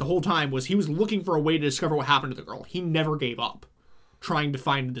Xemnas the whole time was he was looking for a way to discover what happened to the girl. He never gave up trying to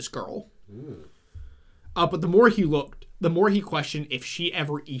find this girl. But the more he looked, the more he questioned if she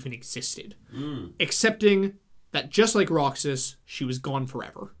ever even existed. Accepting that just like Roxas, she was gone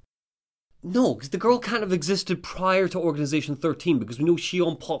forever. No, because the girl can't have existed prior to Organization 13, because we know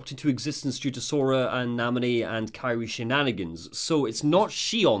Shion popped into existence due to Sora and Namine and Kairi shenanigans. So it's not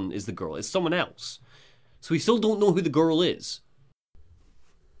Shion is the girl, it's someone else. So we still don't know who the girl is.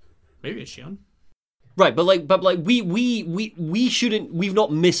 Maybe it's Shion. Right, but we shouldn't. We've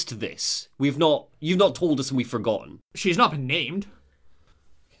not missed this. You've not told us and we've forgotten. She's not been named.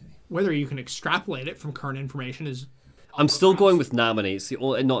 Whether you can extrapolate it from current information is. I'm still going with Namine. It's the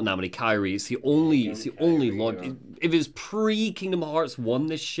only, not Namine, Kairi. It's the only logic. If it's pre Kingdom Hearts 1,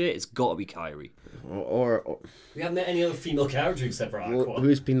 this shit, it's got to be Kairi. Or We haven't met any other female character except for Aqua.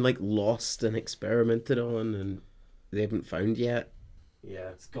 who's been like lost and experimented on and they haven't found yet. Yeah,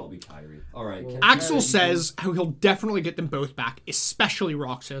 it's got to be Kyrie. All right. Axel says how he'll definitely get them both back, especially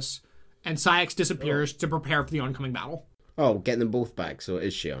Roxas, and Sayax disappears to prepare for the oncoming battle. Oh, getting them both back, so it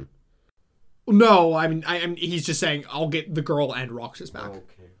is Shion. No, he's just saying I'll get the girl and Roxas back.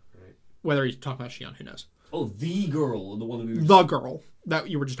 Okay, right. Whether he's talking about Shion, who knows? Oh, the girl, the one that we were. The girl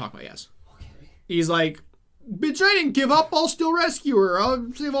that you were just talking about, yes. Okay. He's like, bitch, I didn't give up. I'll still rescue her.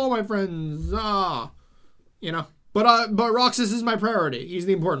 I'll save all my friends. But Roxas is my priority. He's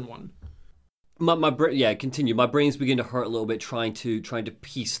the important one. Continue. My brain's beginning to hurt a little bit trying to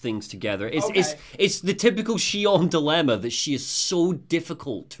piece things together. It's the typical Shion dilemma that she is so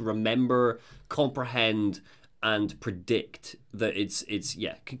difficult to remember, comprehend, and predict that it's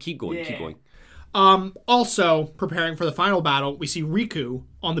keep going. Also, preparing for the final battle, we see Riku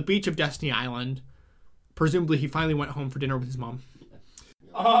on the beach of Destiny Island. Presumably, he finally went home for dinner with his mom.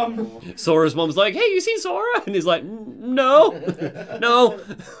 Sora's mom's like, hey, you seen Sora? And he's like, no.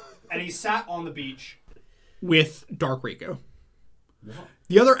 And he sat on the beach with Dark Riku.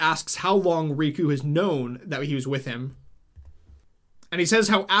 The other asks how long Riku has known that he was with him. And he says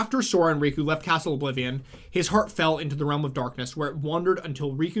how after Sora and Riku left Castle Oblivion, his heart fell into the realm of darkness, where it wandered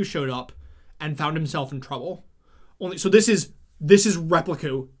until Riku showed up and found himself in trouble. So this is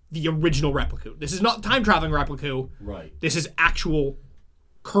Repliku, the original Repliku. This is not time-traveling Repliku. Right. This is actual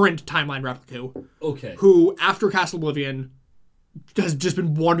current timeline Repliku. Okay. Who, after Castle Oblivion, has just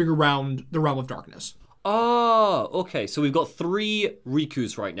been wandering around the realm of darkness. Oh, okay. So we've got 3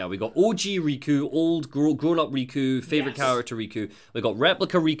 Rikus right now. We've got OG Riku, old grown-up Riku, favorite character Riku. We've got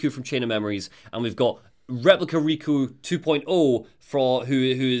Replica Riku from Chain of Memories, and we've got Replica Riku 2.0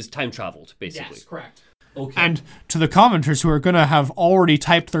 who is time-traveled, basically. Yes, correct. Okay. And to the commenters who are going to have already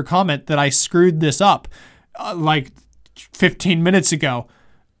typed their comment that I screwed this up like 15 minutes ago,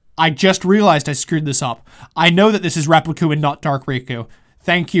 I just realized I screwed this up. I know that this is Repliku and not Dark Riku.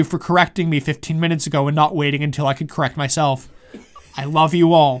 Thank you for correcting me 15 minutes ago and not waiting until I could correct myself. I love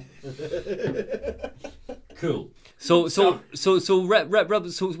you all. Cool. So hold on. So Replica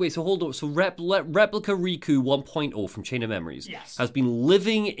Riku 1.0 from Chain of Memories has been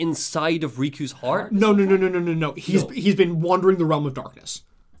living inside of Riku's heart. No. He's been wandering the realm of darkness.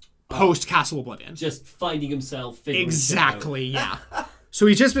 Post Castle Oblivion. Just finding himself. Figuring Exactly, yeah. So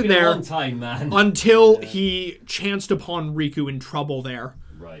he's just been shit out. there A long time, man. until he chanced upon Riku in trouble there.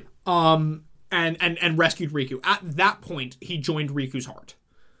 Right. And rescued Riku. At that point, he joined Riku's heart,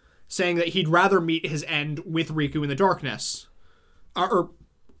 saying that he'd rather meet his end with Riku in the darkness, or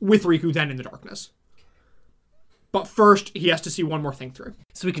with Riku than in the darkness. But first, he has to see one more thing through.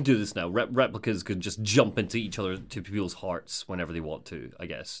 So we can do this now. Replicas can just jump into to people's hearts whenever they want to. I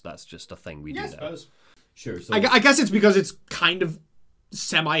guess that's just a thing we do now. Sure. So. I guess it's because it's kind of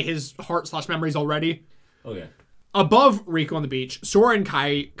semi his heart / memories already. Okay. Above Riku on the beach, Sora and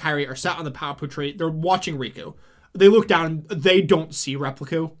Kairi are sat on the Paopu tree. They're watching Riku. They look down. They don't see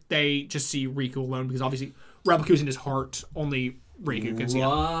Replica. They just see Riku alone because obviously Replica's in his heart. Only Riku can see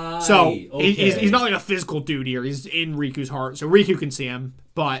him. So he's not like a physical dude here. He's in Riku's heart, so Riku can see him.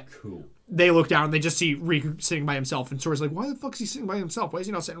 But they look down and they just see Riku sitting by himself. And Sora's like, "Why the fuck is he sitting by himself? Why is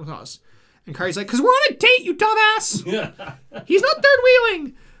he not sitting with us?" And Kairi's like, "Because we're on a date, you dumbass. He's not third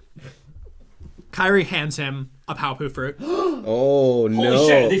wheeling." Kairi hands him a Paopu fruit. Oh no! Holy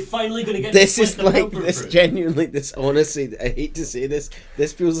shit! Are they finally gonna get This to is split the like Paopu this fruit? genuinely. This honestly, I hate to say this.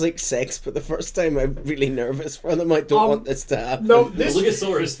 This feels like sex, but the first time I'm really nervous for them. I don't want this to happen. No, Look at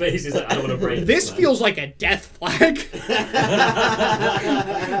Sora's face. He's like, I don't want to break this man. feels like a death flag.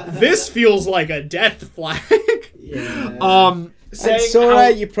 This feels like a death flag. Yeah. Saying And Sora, how-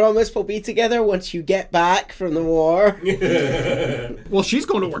 you promise we'll be together once you get back from the war. Well, she's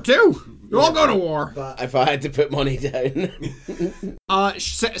going to war too. You're all going to war. But if I had to put money down,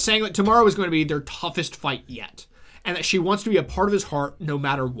 Saying that tomorrow is going to be their toughest fight yet, and that she wants to be a part of his heart no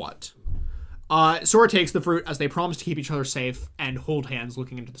matter what. Sora takes the fruit as they promise to keep each other safe and hold hands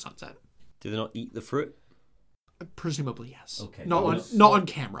looking into the sunset. Do they not eat the fruit? Presumably, yes. Okay. Not on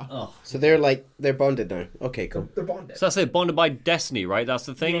camera. so they're bonded now. Okay, cool. They're bonded. So that's it. Bonded by destiny, right? That's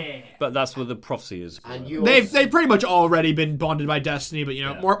the thing. Yeah. But that's what the prophecy is. And you They've pretty much already been bonded by destiny, but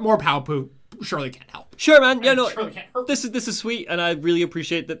more Paopu surely can't help. Sure, man. Yeah, no. Surely can't hurt. This is sweet, and I really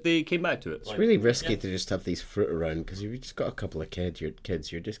appreciate that they came back to it. It's really risky to just have these fruit around because if you've just got a couple of kids, you're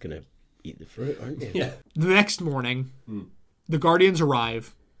just gonna eat the fruit, aren't you? Yeah. The next morning, the Guardians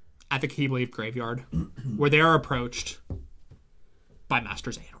arrive at the Keyblade graveyard, where they are approached by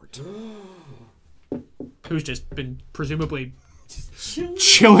Master Xehanort, who's just been presumably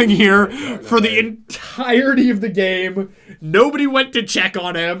chilling here for the entirety of the game. Nobody went to check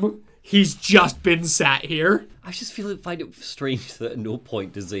on him. He's just been sat here. I just find it strange that at no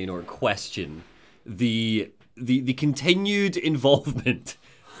point does Xehanort question the continued involvement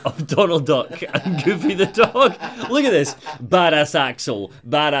of Donald Duck and Goofy the dog. Look at this. Badass Axel,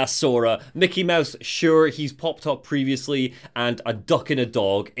 badass Sora, Mickey Mouse, sure, he's popped up previously, and a duck and a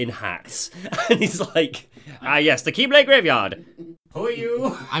dog in hats. And he's like, yes, the Keyblade Graveyard. Who are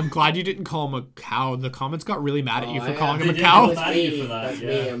you? I'm glad you didn't call him a cow. The comments got really mad at you for I calling am. him a They did. cow. That's mad at you for that, That's yeah.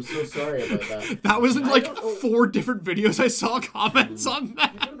 me. I'm so sorry about that. That was in like 4 different videos I saw comments on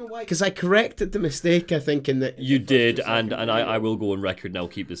that. I don't know why. Because I corrected the mistake, I think, in the You did, and I will go on record now,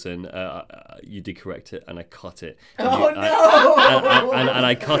 keep this in. You did correct it, and I cut it. And and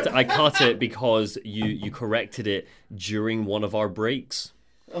I cut it because you corrected it during one of our breaks.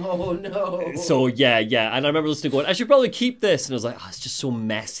 Oh no. So yeah, and I remember listening going, I should probably keep this, and I was like, it's just so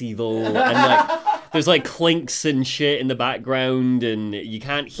messy though, and like there's like clinks and shit in the background, and you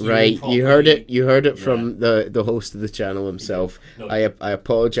can't hear. Right, properly. you heard it from the host of the channel himself. No. I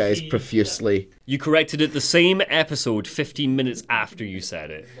apologize profusely. You corrected it the same episode 15 minutes after you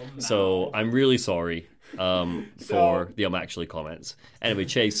said it, so I'm really sorry. For the actually comments. Anyway,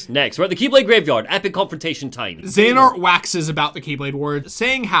 Chase, next. We're at the Keyblade Graveyard. Epic confrontation time. Xehanort waxes about the Keyblade Ward,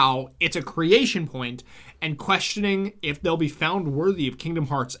 saying how it's a creation point and questioning if they'll be found worthy of Kingdom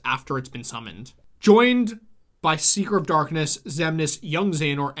Hearts after it's been summoned. Joined by Seeker of Darkness, Xemnas, Young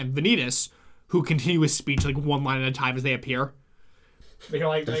Xehanort, and Vanitas, who continue his speech like one line at a time as they appear. They're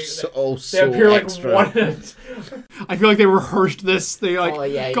like they appear extra. like one. I feel like they rehearsed this. They like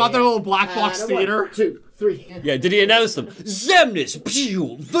Oh, got their little black box theater. 1, 2, 3. Yeah, did he announce them? Xemnas,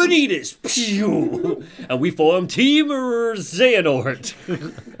 pew, Vanitas, pew, and we form Team Xehanort.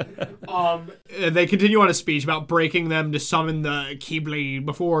 They continue on a speech about breaking them to summon the Keyblade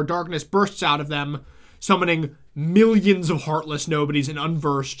before darkness bursts out of them, summoning millions of heartless nobodies and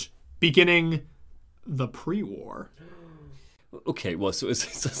unversed, beginning the pre-war. Okay, well, so it's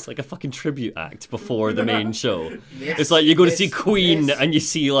just like a fucking tribute act before the main show. It's like you go to see Queen and you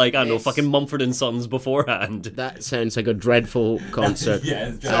see, like, I don't know, fucking Mumford and Sons beforehand. That sounds like a dreadful concert. Yeah,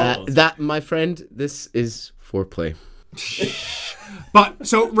 it's dreadful. That, my friend, this is foreplay. But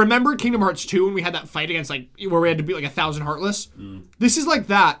so remember Kingdom Hearts 2 when we had that fight against like where we had to beat like 1,000 Heartless? This is like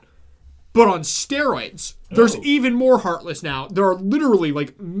that, but on steroids. There's even more Heartless now. There are literally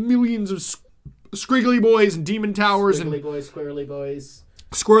like millions of Squiggly Boys and Demon Towers and Squirrely boys.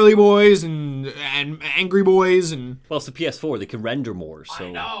 Squirrely Boys and Angry Boys and Well, it's the PS4, they can render more, so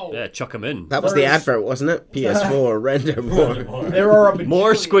know. yeah, chuck them in. That was the advert, wasn't it? PS4, render more. there are a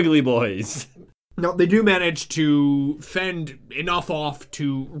More squiggly boys. No, they do manage to fend enough off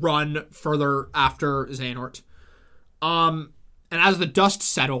to run further after Xehanort. And as the dust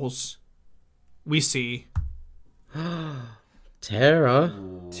settles, we see Terra.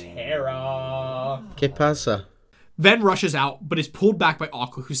 Terra. ¿Qué pasa? Ven rushes out, but is pulled back by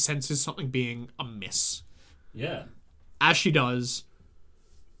Aqua, who senses something being amiss. Yeah. As she does,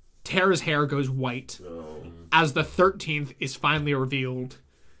 Terra's hair goes white as the 13th is finally revealed.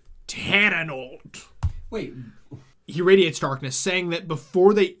 Terranold. Wait. He radiates darkness, saying that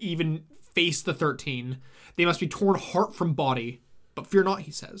before they even face the 13, they must be torn heart from body. But fear not,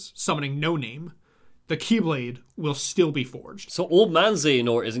 he says, summoning No Name. The Keyblade will still be forged. So old man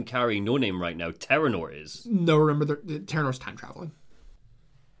Xehanort isn't carrying No Name right now, Terranort is. No, remember, the Terranor's time traveling.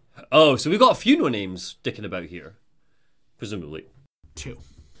 Oh, so we've got a few No Names sticking about here. Presumably. 2.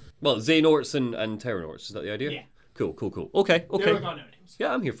 Well, Xehanorts and Terranorts, is that the idea? Yeah. Cool. Okay. They're like on No Names.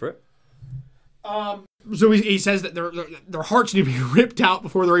 Yeah, I'm here for it. So he says that their hearts need to be ripped out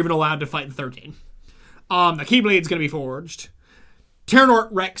before they're even allowed to fight the 13. The Keyblade's going to be forged. Terranort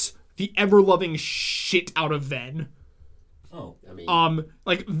wrecks the ever-loving shit out of Ven. Oh.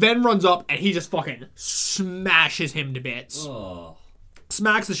 Like, Ven runs up and he just fucking smashes him to bits. Oh.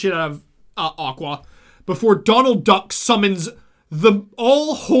 Smacks the shit out of Aqua before Donald Duck summons the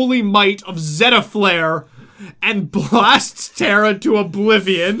all-holy might of Zeta Flare and blasts Terra to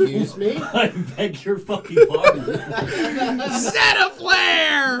oblivion. Excuse me? I beg your fucking pardon. Zeta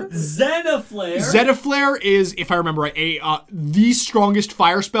Flare! Zenaflare? Zeta Flare is, if I remember right, the strongest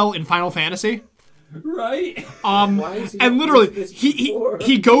fire spell in Final Fantasy. Right? Why is he And not literally, used this he before?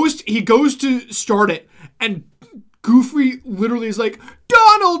 goes to start it, and Goofy literally is like,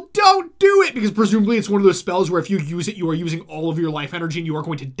 Donald, don't do it! Because presumably it's one of those spells where if you use it, you are using all of your life energy and you are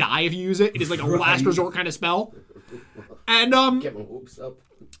going to die if you use it. It is like a last resort kind of spell. And, Get my hopes up.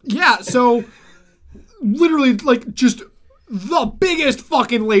 yeah, so literally, like, just the biggest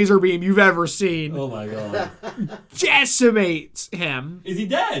fucking laser beam you've ever seen Oh my god. decimates him. Is he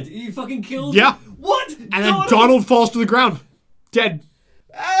dead? He fucking killed Yeah. him? What? And then Donald falls to the ground. Dead.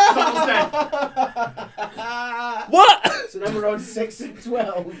 Donald's dead. What? So now we're on 6 and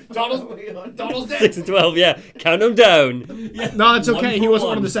 12. Donald's dead. 6 and 12, yeah. Count them down. No, it's One okay. He for wasn't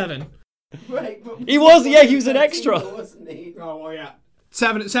one of one. the 7. Right, but He was an extra. Wasn't he? Oh, well, yeah.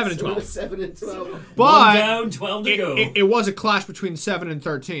 7 and 12. 7 and 12. One But down, 12 to go. it was a clash between 7 and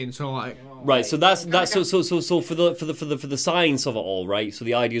 13, so like Right, so that's so for the science of it all, right? So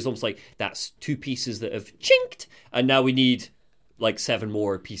the idea is almost like that's 2 pieces that have chinked, and now we need like 7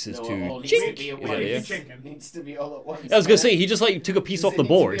 more pieces to chink. Is that it? Needs to be all at once. I was gonna say he just like took a piece off the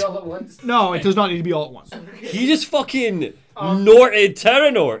board. All at once? no, it does not need to be all at once. He just fucking Norted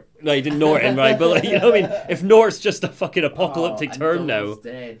Terranort. No, he didn't Norton, right? But like, you know what I mean? If Nort's just a fucking apocalyptic term now.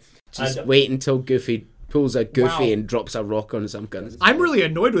 Just wait until Goofy pulls a Goofy Wow. and drops a rock on some guns. I'm really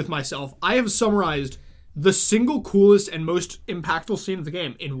annoyed with myself. I have summarized the single coolest and most impactful scene of the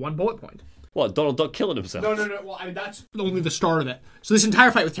game in one bullet point. What, Donald Duck killing himself? No. Well, I mean, that's only the start of it. So this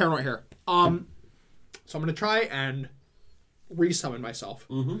entire fight with Terranort here. So I'm going to try and resummon myself.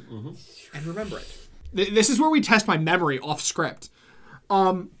 And remember it. This is where we test my memory off script.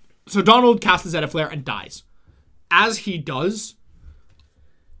 So Donald casts the Zeta Flare and dies. As he does,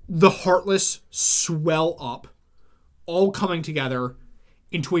 the Heartless swell up, all coming together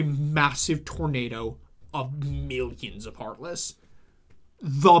into a massive tornado of millions of Heartless.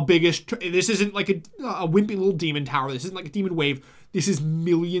 The biggest. This isn't like a wimpy little demon tower. This isn't like a demon wave. This is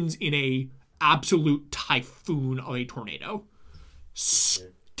millions in a absolute typhoon of a tornado,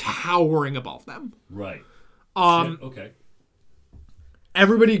 towering above them. Right. Um, Okay.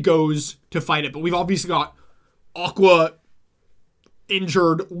 Everybody goes to fight it, but we've obviously got Aqua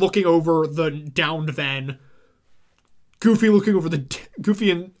injured, looking over the downed Ven. Goofy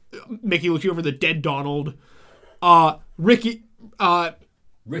and Mickey looking over the dead Donald. Riku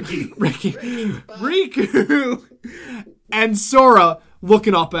and Sora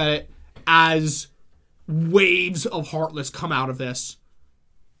looking up at it as waves of Heartless come out of this,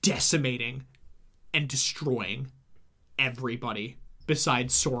 decimating and destroying everybody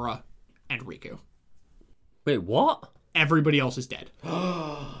besides Sora and Riku. Wait, what? Everybody else is dead. And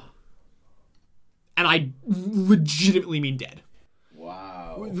I legitimately mean dead.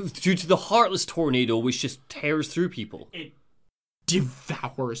 Wow. Due to the Heartless tornado, which just tears through people. It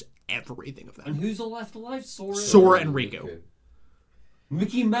devours everything of And them. who's all left alive? Sora and Riku.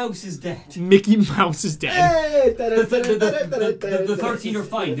 Mickey Mouse is dead. Mickey Mouse is dead. The 13 are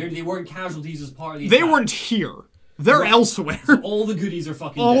fine. They weren't casualties as part of the They attack. weren't here. They're elsewhere. All the goodies are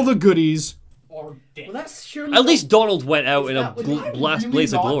fucking All dead. the goodies are dead. Well, that's surely At least Donald went out in a that- would blast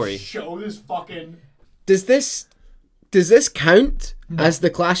blaze of glory. Show this fucking. Does this count as the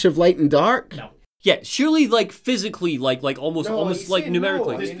Clash of Light and Dark? No. Yeah, surely like physically, like almost No, almost he's like saying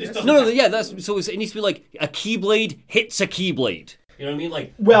numerically. no. I mean, This that's- doesn't Yeah, that's so. It needs to be like a Keyblade hits a Keyblade. You know what I mean?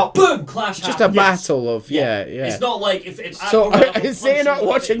 Like, Well, boom, clash Just a happens. battle of yeah. It's not like if it's. So Aquaman is Zay punching not the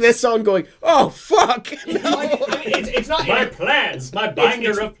watching face. this song going, "Oh fuck"? it's not. My plans, my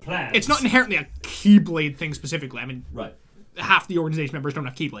binder of plans. It's not inherently a Keyblade thing specifically. I mean, right. half the organization members don't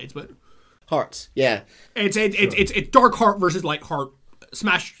have Keyblades, but Hearts, yeah. it's Dark Heart versus Light Heart.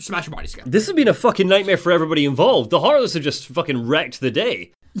 Smash your bodies together. This has been a fucking nightmare for everybody involved. The Heartless have just fucking wrecked the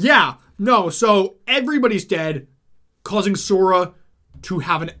day. Yeah, no. So everybody's dead, causing Sora to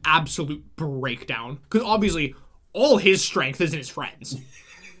have an absolute breakdown because obviously all his strength is in his friends.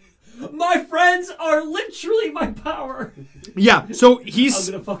 My friends are literally my power. Yeah, so I'm he's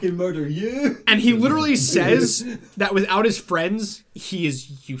gonna fucking murder you. and he literally says that without his friends, he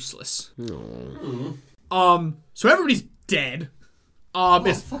is useless. So everybody's dead.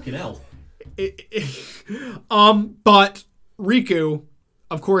 It's Fucking hell. But Riku,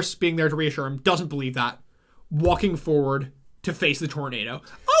 of course, being there to reassure him, doesn't believe that. Walking forward to face the tornado.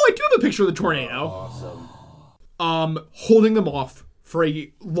 Oh, I do have a picture of the tornado. Awesome. Holding them off for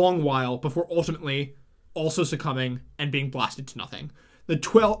a long while before ultimately also succumbing and being blasted to nothing. The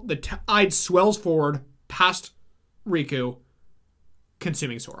tide swells forward past Riku,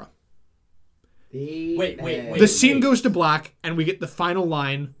 consuming Sora. Wait. The scene goes to black, and we get the final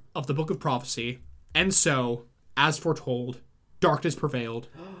line of the Book of Prophecy. And so, as foretold, darkness prevailed,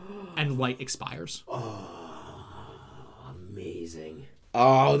 and light expires. Amazing.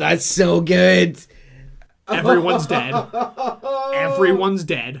 Oh, that's so good. Everyone's dead. Everyone's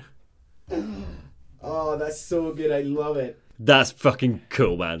dead. Oh, that's so good. I love it. That's fucking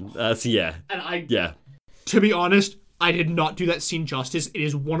cool, man. That's yeah. And Yeah. to be honest, I did not do that scene justice. It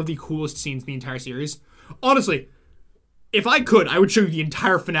is one of the coolest scenes in the entire series. Honestly, if I could, I would show you the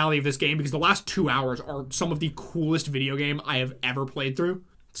entire finale of this game because the last 2 hours are some of the coolest video game I have ever played through.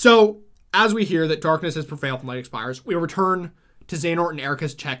 So, as we hear that darkness has prevailed and light expires, we return to Xehanort and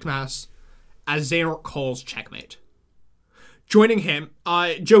Erika's checkmate as Xehanort calls checkmate. Joining him,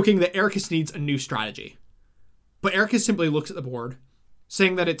 joking that Ericus needs a new strategy. But Ericus simply looks at the board,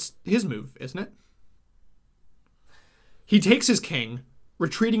 saying that it's his move, isn't it? He takes his king,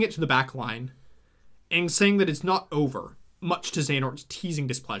 retreating it to the back line, and saying that it's not over, much to Xehanort's teasing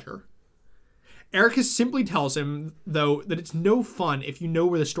displeasure. Ericus simply tells him, though, that it's no fun if you know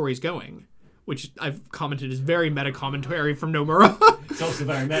where the story's going, which I've commented is very meta commentary from Nomura. It's also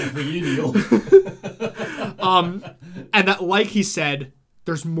very meta for you, Neil. And that, like he said,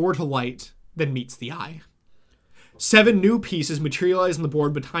 there's more to light than meets the eye. 7 new pieces materialize on the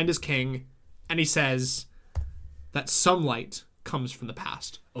board behind his king, and he says that some light comes from the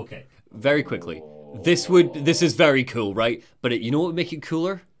past. Okay. Very quickly. This is very cool, right? But you know what would make it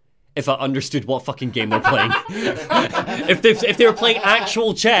cooler? If I understood what fucking game they're playing. if they were playing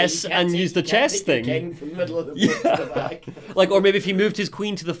actual chess and used the chess thing. King from the middle of the book to the back. Like, or maybe if he moved his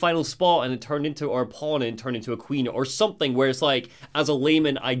queen to the final spot and it turned into, or a pawn and turned into a queen or something where it's like, as a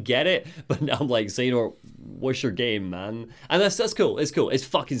layman, I get it, but now I'm like, Xehanort, what's your game, man? And that's cool. It's cool. It's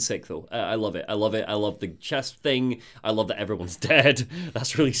fucking sick, though. I love it. I love it. I love the chess thing. I love that everyone's dead.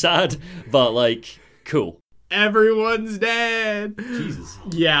 That's really sad, but like, cool. Everyone's dead. Jesus.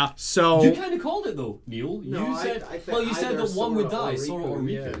 Yeah, so... You kind of called it though, Neil. No, You said. I think Well, you said either that one would Sora die, Sora or Riku.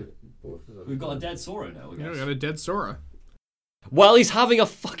 yeah, both of them. We've got a dead Sora now. I We guess. got a dead Sora. While he's having a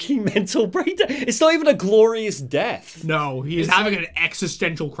fucking mental breakdown. It's not even a glorious death. No, he is having an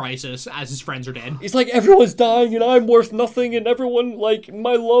existential crisis as his friends are dead. It's like everyone's dying and I'm worth nothing and everyone, like,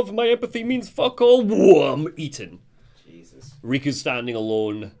 my love, my empathy means fuck all. Whoa, I'm eaten. Jesus. Riku's standing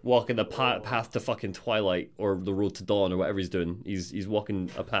alone, walking the path to fucking twilight or the road to dawn or whatever he's doing. He's walking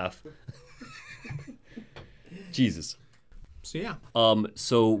a path. Jesus. So yeah.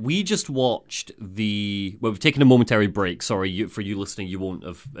 So we just watched we've taken a momentary break. Sorry, for you listening, you won't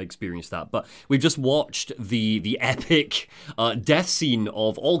have experienced that. But we've just watched the epic death scene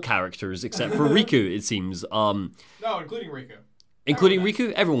of all characters except for Riku, it seems. No, including Riku. Including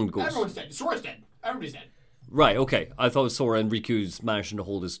Riku? Everyone goes. Everyone's dead. Sora's dead. Everybody's dead. Right, okay. I thought Sora and Riku's managing to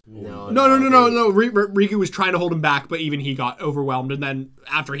hold his... No. Riku was trying to hold him back, but even he got overwhelmed, and then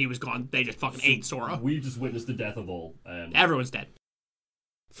after he was gone, they just fucking ate Sora. We just witnessed the death of all. Everyone's dead.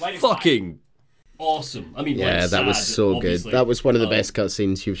 Fucking... Awesome. I mean, Yeah, like, that was sad, so obviously. good. That was one of the best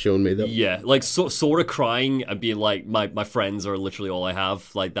cutscenes you've shown me. Yeah, like Sora crying and being like, my friends are literally all I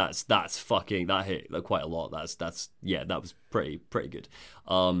have. Like that's fucking... That hit quite a lot. That was pretty good.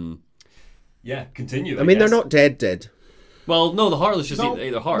 Yeah, continue. I mean, they're guess. not dead. Well, no, the Heartless just No, eat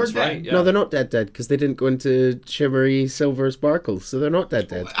their hearts, they're dead. right? Yeah. No, they're not dead because they didn't go into shimmery silver sparkles, so they're not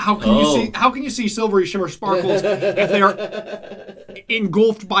dead. How can you see silvery shimmer sparkles if they are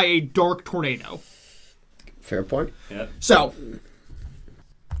engulfed by a dark tornado? Fair point. Yeah. So,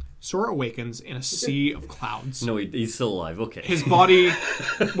 Sora awakens in a sea of clouds. No, he's still alive. Okay. His body,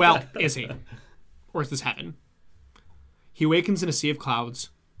 well, is he? Or is this heaven? He awakens in a sea of clouds,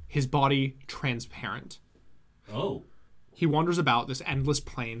 his body transparent. Oh. He wanders about this endless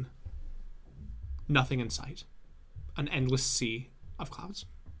plain, nothing in sight. An endless sea of clouds.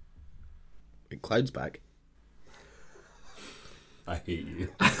 Cloud's back. I hate you.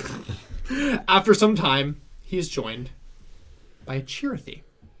 After some time, he is joined by a Chirithy,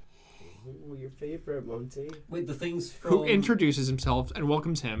 Oh, your favorite, Monty. Wait, the things from... who introduces himself and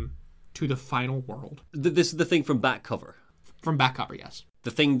welcomes him to the final world. This is the thing from back cover. From back cover, yes.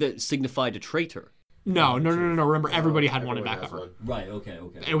 The thing that signified a traitor. No. Remember, everybody had one in back cover. Right, okay.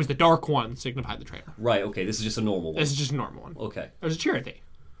 It was the dark one signified the traitor. Right, okay, this is just a normal one. This is just a normal one. Okay. There's a Chirithy.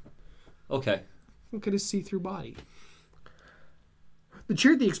 Okay. Look at his see-through body. The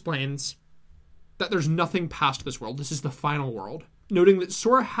Chirithy explains that there's nothing past this world. This is the final world, noting that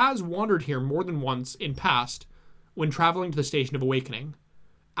Sora has wandered here more than once in past when traveling to the Station of Awakening.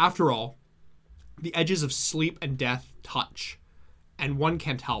 After all, the edges of sleep and death touch, and one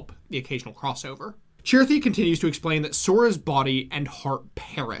can't help the occasional crossover. Chirithy continues to explain that Sora's body and heart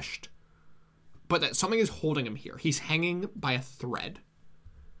perished, but that something is holding him here. He's hanging by a thread.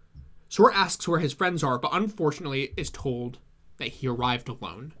 Sora asks where his friends are, but unfortunately is told that he arrived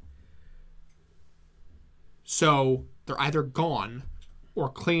alone. So they're either gone or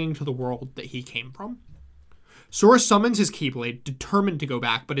clinging to the world that he came from. Sora summons his Keyblade, determined to go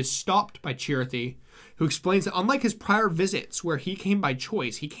back, but is stopped by Chirithy, who explains that unlike his prior visits where he came by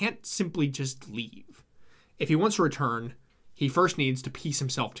choice, he can't simply just leave. If he wants to return, he first needs to piece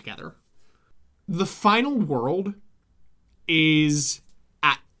himself together. The final world is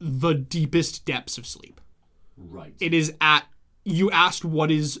at the deepest depths of sleep. Right. It is at... You asked what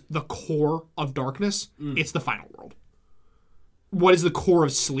is the core of darkness? It's the final world. What is the core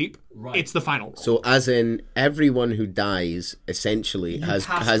of sleep? Right. It's the final world. So, as in, everyone who dies essentially has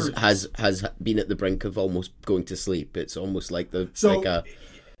been at the brink of almost going to sleep. It's almost like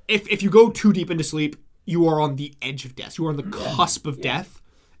If you go too deep into sleep, you are on the edge of death. You are on the cusp of death.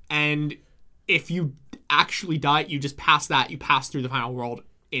 And if you actually die, you just pass that. You pass through the final world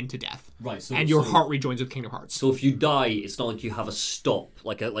into death. Right. And your heart rejoins with Kingdom Hearts. So if you die, it's not like you have a stop,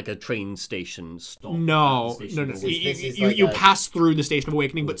 like a train station stop. No. This is You pass through the Station of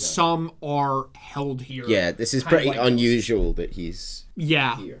Awakening, but some are held here. Yeah, this is Kind of pretty like unusual that he's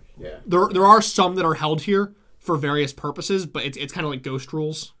Yeah. here. Yeah. There are some that are held here for various purposes, but it's kind of like ghost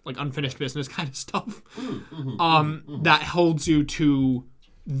rules, like unfinished business kind of stuff. That holds you to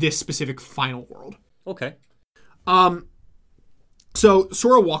this specific final world. Okay. So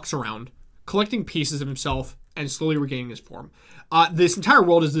Sora walks around, collecting pieces of himself and slowly regaining his form. This entire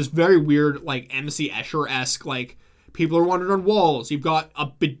world is this very weird, like MC Escher-esque, like people are wandering on walls. You've got a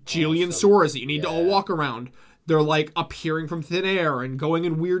bajillion Soras that you need to all walk around. They're like appearing from thin air and going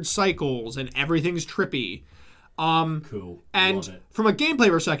in weird cycles, and everything's trippy. Cool. And Love it. from a gameplay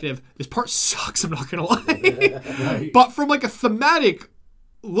perspective, this part sucks, I'm not gonna lie. But from like a thematic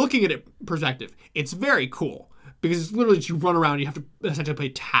looking at it perspective, it's very cool. Because it's literally just you run around, you have to essentially play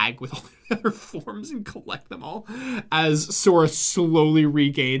tag with all the other forms and collect them all as Sora slowly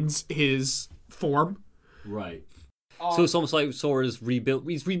regains his form. Right. So it's almost like Sora's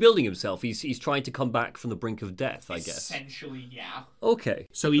he's rebuilding himself. He's trying to come back from the brink of death, I guess. Essentially, yeah. Okay.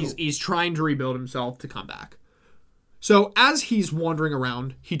 So he's trying to rebuild himself to come back. So as he's wandering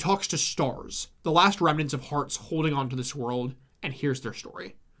around, he talks to stars, the last remnants of hearts holding on to this world, and hears their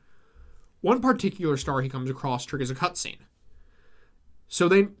story. One particular star he comes across triggers a cutscene. So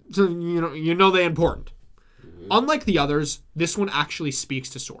you know they're important. Unlike the others, this one actually speaks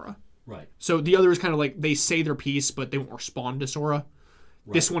to Sora. Right. So the others kind of like, they say their piece, but they won't respond to Sora.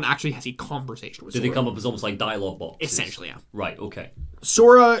 Right. This one actually has a conversation with Do Sora. they come up as almost like dialogue boxes? Essentially, yeah. Right, okay.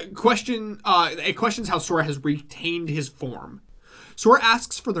 Sora it questions how Sora has retained his form. Sora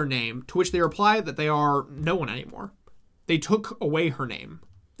asks for their name, to which they reply that they are no one anymore. They took away her name.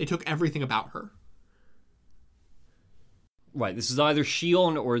 They took everything about her. Right, this is either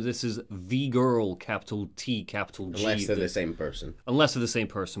Shion or this is the girl, capital T, capital G. Unless they're the same person. Unless they're the same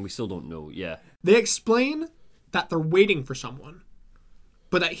person, we still don't know, yeah. They explain that they're waiting for someone,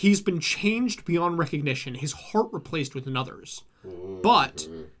 but that he's been changed beyond recognition, his heart replaced with another's. But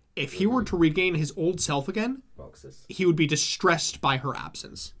if he were to regain his old self again, he would be distressed by her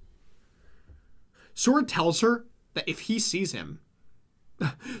absence. Sora tells her that if he sees him,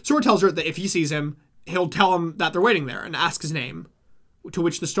 he'll tell him that they're waiting there and ask his name, to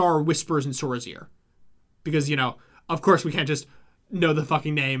which the star whispers in Sora's ear. Because, of course we can't just know the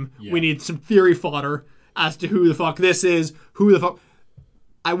fucking name. Yeah. We need some theory fodder as to who the fuck this is,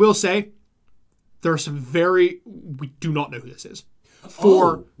 I will say, there are some we do not know who this is.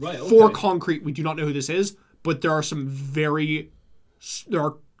 For concrete, we do not know who this is, but there are there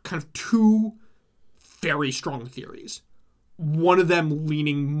are kind of two very strong theories. One of them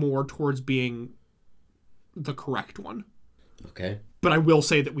leaning more towards being the correct one. Okay. But I will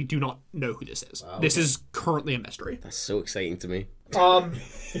say that we do not know who this is. Wow, this is currently a mystery. That's so exciting to me.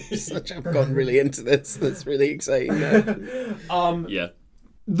 I've gotten really into this. That's really exciting now. Yeah.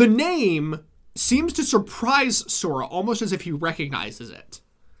 The name seems to surprise Sora, almost as if he recognizes it.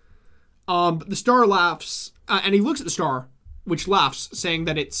 But the star laughs, and he looks at the star, which laughs, saying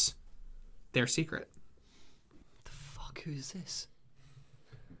that it's their secret. The fuck? Who is this?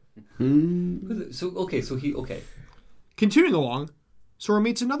 Okay. Continuing along, Sora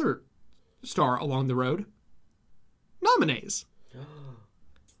meets another star along the road. Naminé's.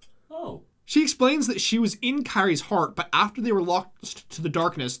 Oh. She explains that she was in Kairi's heart, but after they were lost to the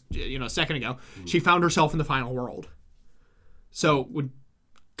darkness, a second ago, she found herself in the final world. So, when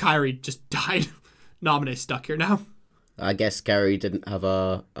Kairi just died, Naminé's stuck here now. I guess Kairi didn't have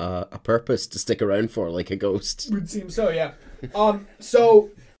a purpose to stick around for, like a ghost. It would seem so, yeah. So...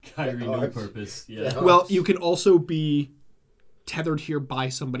 Kairi, no purpose, yeah. Well, you can also be tethered here by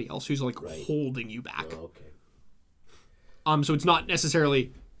somebody else who's, holding you back. Oh, okay. So it's not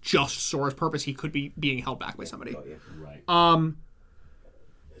necessarily just Sora's purpose. He could be being held back by somebody. Oh, yeah. Right.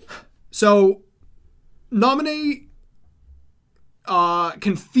 So Naminé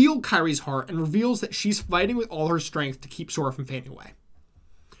can feel Kairi's heart and reveals that she's fighting with all her strength to keep Sora from fading away.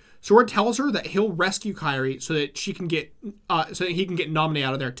 Sora tells her that he'll rescue Kairi so that he can get Naminé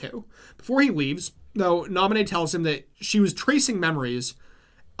out of there too. Before he leaves, though, Naminé tells him that she was tracing memories,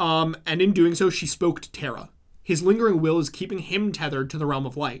 and in doing so, she spoke to Terra. His lingering will is keeping him tethered to the realm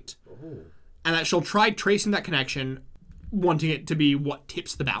of light, and that she'll try tracing that connection, wanting it to be what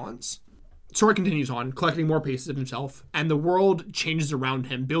tips the balance. Sora continues on, collecting more pieces of himself, and the world changes around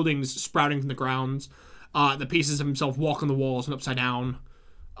him, buildings sprouting from the grounds, the pieces of himself walk on the walls and upside down.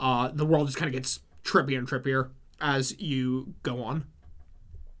 The world just kind of gets trippier and trippier as you go on.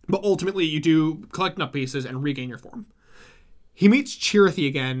 But ultimately, you do collect enough pieces and regain your form. He meets Chirithy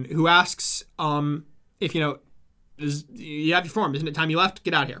again, who asks if, you have your form. Isn't it time you left?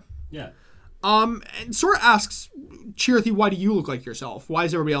 Get out of here. Yeah. And Sora asks Chirithy, why do you look like yourself? Why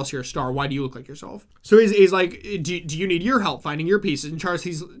is everybody else here a star? Why do you look like yourself? So he's like, do you need your help finding your pieces? And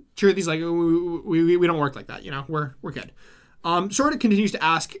Chirithy's like, we don't work like that. We're good. Sora continues to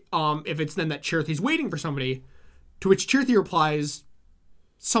ask if it's then that Chirithy's waiting for somebody, to which Chirithy replies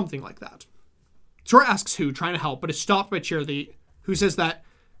something like that. Sora asks who, trying to help, but is stopped by Chirithy, who says that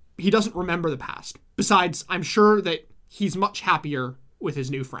he doesn't remember the past. Besides, I'm sure that he's much happier with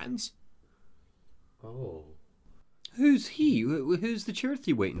his new friends. Oh. Who's he? Who's the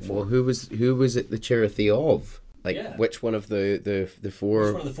Chirithy waiting for? Well, who was it the Chirithy of? Which one of the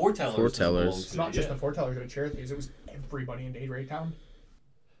four? Which one of the foretellers? It's not just the foretellers of Chirithy's, it was everybody in Daybreak Town.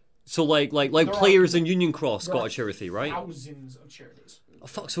 So like players in Union Cross got a Chirithy, right? Thousands of Chirithys. Oh,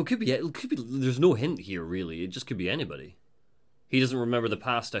 fuck, so it could be. There's no hint here, really. It just could be anybody. He doesn't remember the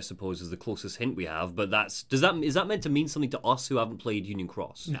past, I suppose, is the closest hint we have. But is that meant to mean something to us who haven't played Union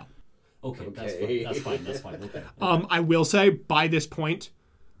Cross? No. Okay. That's fine. Okay. I will say, by this point,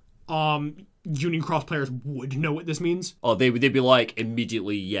 Union Cross players would know what this means. Oh, they'd be like,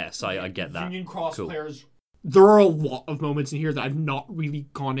 immediately, yes, I get that. Union Cross players, there are a lot of moments in here that I've not really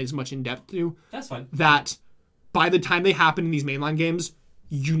gone as much in depth to. That's fine. That by the time they happen in these mainline games,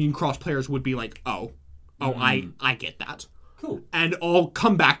 Union Cross players would be like, I get that. Cool. And I'll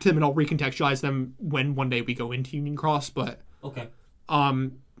come back to them and I'll recontextualize them when one day we go into Union Cross. But Okay.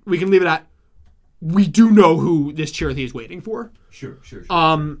 we can leave it at, we do know who this Chirithy is waiting for. Sure.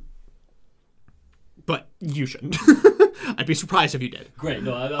 But you shouldn't. I'd be surprised if you did. Great.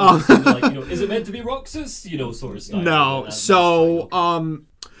 No, I'm just thinking, like, is it meant to be Roxas? Sort of style. No. That's So, fine.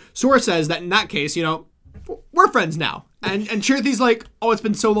 Okay. Sora says that in that case, we're friends now. And Chirithy's like, oh, it's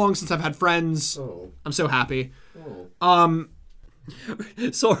been so long since I've had friends. Oh. I'm so happy.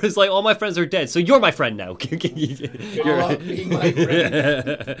 Sora's like, all my friends are dead, so you're my friend now. Being my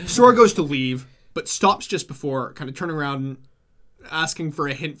friend. Sora goes to leave, but stops just before, kind of turning around and asking for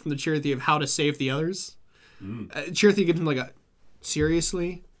a hint from the Chirithy of how to save the others. Chirithy gives him like a,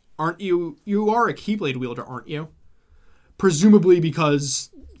 seriously? Aren't you? You are a Keyblade wielder, aren't you? Presumably because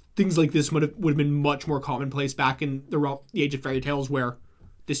things like this would have been much more commonplace back in the Age of Fairy Tales where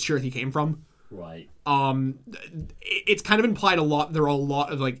this Chirithy came from. Right. It's kind of implied a lot. There are a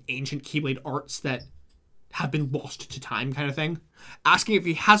lot of like ancient Keyblade arts that have been lost to time, kind of thing. Asking if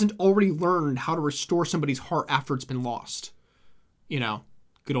he hasn't already learned how to restore somebody's heart after it's been lost.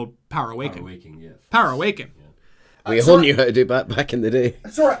 Good old Power Awaken. Power Awakening, yeah. Power Awaken. We all knew how to do that back in the day.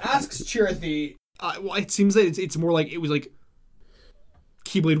 Sora asks Chirithy. Well, it seems that it's more like it was like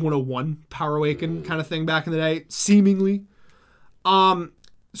Keyblade 101 Power Awaken kind of thing back in the day, seemingly.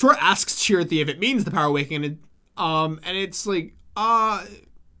 Sora asks Chirithy if it means the Power Awakening, and it's like,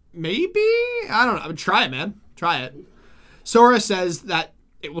 maybe? I don't know. Try it, man. Try it. Sora says that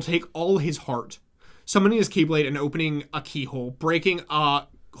it will take all his heart, summoning his Keyblade and opening a keyhole, breaking a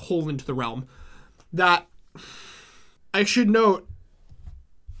hole into the realm. That, I should note,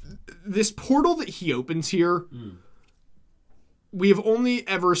 this portal that he opens here, we have only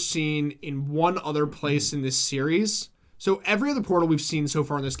ever seen in one other place in this series. So every other portal we've seen so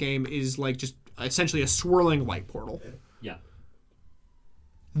far in this game is like just essentially a swirling light portal. Yeah.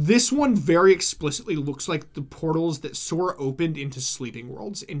 This one very explicitly looks like the portals that Sora opened into Sleeping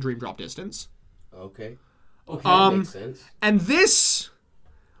Worlds in Dream Drop Distance. Okay. Okay. Makes sense. And this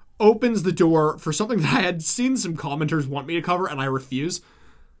opens the door for something that I had seen some commenters want me to cover, and I refuse.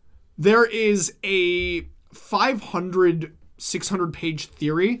 There is a 500, 600-page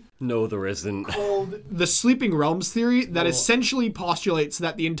theory No, there isn't. called the Sleeping Realms theory that essentially postulates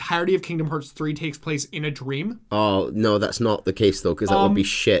that the entirety of Kingdom Hearts 3 takes place in a dream. Oh, no, that's not the case, though, because that would be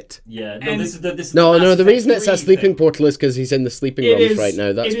shit. Yeah. No, And- this is this is No, Mass the Effect reason it's a 3 sleeping thing. portal is because he's in the sleeping It realms is- right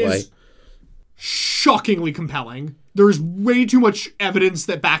now, that's it why. is shockingly compelling. There's way too much evidence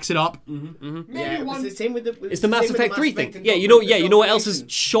that backs it up. Maybe one. same with the. It's the Mass Effect 3 thing. Yeah, you know what else is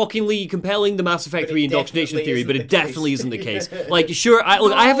shockingly compelling? The Mass Effect 3 indoctrination definitely theory, but isn't it the definitely case. isn't the case. Like, sure,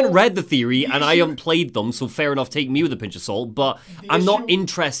 I haven't read the theory and I haven't played them, so fair enough, take me with a pinch of salt, but I'm not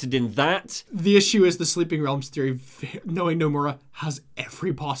interested in that. The issue is the Sleeping Realms theory, knowing Nomura, has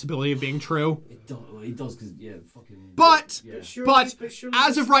every possibility of being true. It does because fucking. But, Yeah. but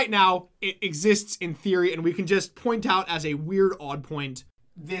as of right now, it exists in theory, and we can just point out as a weird odd point.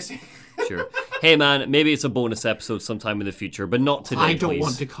 This Sure. Hey man, maybe it's a bonus episode sometime in the future, but not today, I don't please.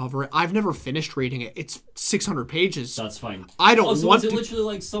 want to cover it. I've never finished reading it. It's 600 pages. That's fine. I don't so want is it to- literally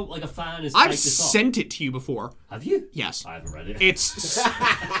like a fan is. I've typed this up? sent it to you before. Have you? Yes. I haven't read it. It's.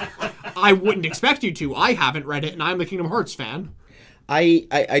 I wouldn't expect you to. I haven't read it, and I'm a Kingdom Hearts fan.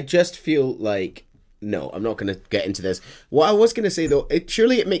 I just feel like no, I'm not going to get into this. What I was going to say though,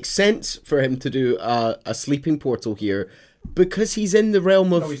 surely it makes sense for him to do a sleeping portal here because he's in the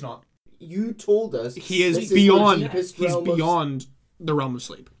realm of. No, he's not. You told us He is this the beyond. deepest He's realm of beyond the realm of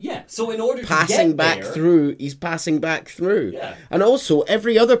sleep. Yeah. So in order to passing get back there, through. He's passing back through. Yeah. And also,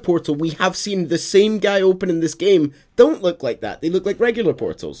 every other portal we have seen the same guy open in this game don't look like that. They look like regular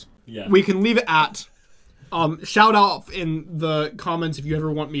portals. Yeah. We can leave it at. Shout out in the comments if you ever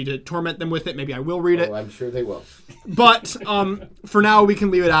want me to torment them with it. Maybe I will read it. I'm sure they will. But for now, we can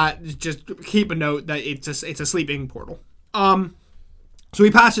leave it at just keep a note that it's a sleeping portal. So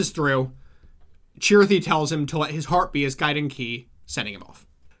he passes through. Chirithy tells him to let his heart be his guiding key, sending him off.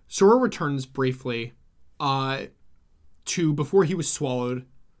 Sora returns briefly to before he was swallowed,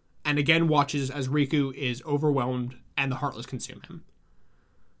 and again watches as Riku is overwhelmed and the Heartless consume him.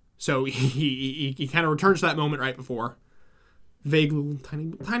 So he kind of returns to that moment right before. Vague little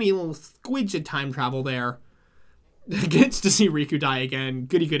tiny little squidge of time travel there. Gets to see Riku die again.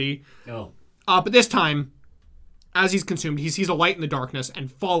 Goody goody. Oh. But this time, as he's consumed, he sees a light in the darkness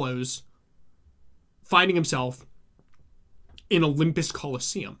and follows, finding himself in Olympus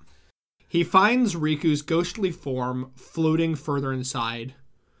Coliseum. He finds Riku's ghostly form floating further inside,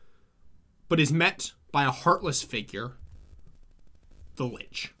 but is met by a heartless figure, the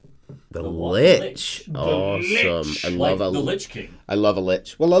Lich. The what? Lich. The Awesome. Lich. I Like love the a Lich King. I love a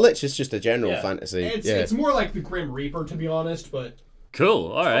Lich. Well, a Lich is just a general Yeah. fantasy. It's more like the Grim Reaper, to be honest, but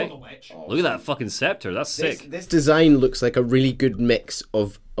Cool. All right. the Lich. Look at that fucking scepter. That's sick. This design looks like a really good mix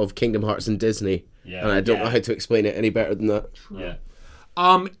of Kingdom Hearts and Disney. Yeah. And I don't Yeah. know how to explain it any better than that. Yeah.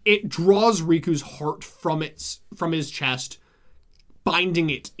 It draws Riku's heart from his chest, binding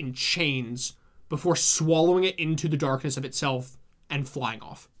it in chains before swallowing it into the darkness of itself and flying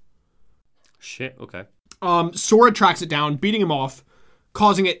off. Shit. Okay. Sora tracks it down, beating him off,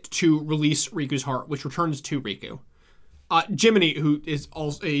 causing it to release Riku's heart, which returns to Riku. Jiminy, who is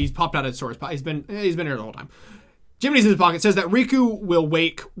also he's popped out of Sora's pocket. He's been here the whole time. Jiminy's in his pocket, says that Riku will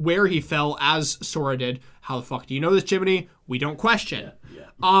wake where he fell as Sora did. How the fuck do you know this, Jiminy? We don't question.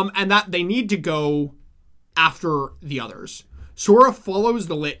 Yeah. And that they need to go after the others. Sora follows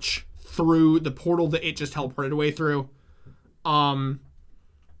the Lich through the portal that it just teleported away through. And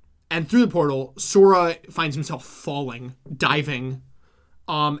through the portal, Sora finds himself falling, diving,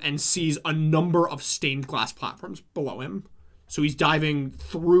 and sees a number of stained glass platforms below him. So he's diving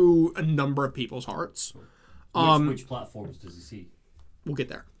through a number of people's hearts. Which platforms does he see? We'll get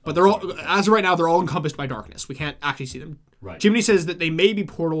there. But they're all, as of right now, they're all encompassed by darkness. We can't actually see them. Right. Jiminy says that they may be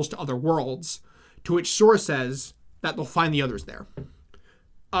portals to other worlds, to which Sora says that they'll find the others there.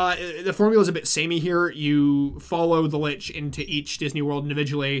 The formula is a bit samey here. You follow the Lich into each Disney world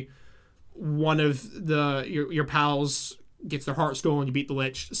individually. One of your pals gets their heart stolen. You beat the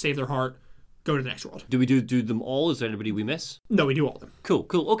Lich, save their heart, go to the next world. Do we do them all? Is there anybody we miss? No, we do all of them. Cool.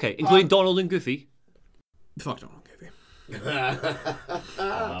 Okay. Including Donald and Goofy. Fuck Donald Goofy.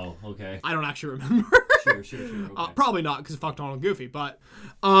 Wow. Okay. I don't actually remember. Sure. Okay. Probably not, because fuck Donald Goofy, but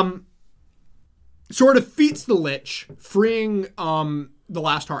Sora defeats the Lich, freeing the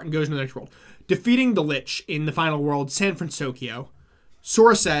last heart, and goes into the next world. Defeating the Lich in the final world, San Francisco,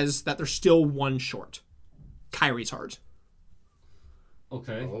 Sora says that there's still one short. Kyrie's heart.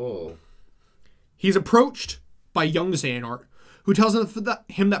 Okay. Oh. He's approached by young Xehanort, who tells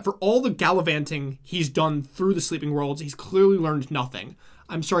him that for all the gallivanting he's done through the sleeping worlds, he's clearly learned nothing.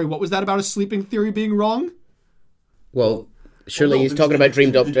 I'm sorry, what was that about his sleeping theory being wrong? Well, surely no, he's there's talking the- about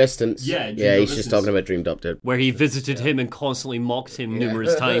Dreamed Up Distance. Yeah, Dreamed yeah, Up he's just Distance. talking about Dreamed Up Distance. Where he visited him and constantly mocked him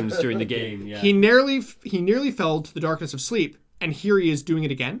numerous times during the game. Yeah. He nearly fell to the darkness of sleep, and here he is doing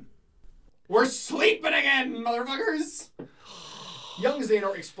it again. We're sleeping again, motherfuckers! Young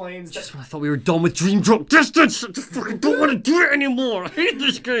Xehanort explains that Just when I thought we were done with Dream Drop Distance, I just fucking don't want to do it anymore. I hate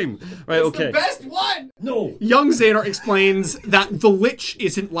this game. Right, okay. best one! No. Young Xehanort explains that the Lich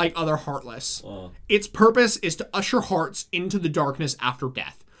isn't like other Heartless. Its purpose is to usher hearts into the darkness after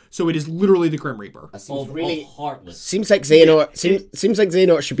death. So it is literally the Grim Reaper. Of heartless. Seems like Xehanort. Seems like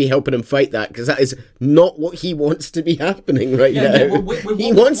Xehanort should be helping him fight that, because that is not what he wants to be happening right Yeah, now. no, we he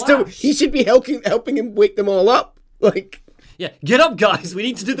want wants to. Clash. He should be helping him wake them all up. Like, Yeah, get up, guys. We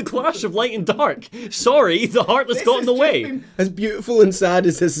need to do the clash of light and dark. Sorry, the Heartless got in the way. as beautiful and sad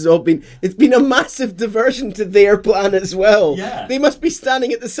as this has all been, it's been a massive diversion to their plan as well. Yeah. They must be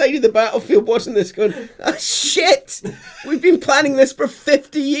standing at the side of the battlefield watching this going, ah, shit! We've been planning this for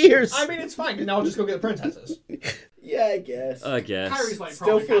 50 years! I mean, it's fine, because now I'll just go get the princesses. Yeah, I guess. I guess. Kyrie's like Still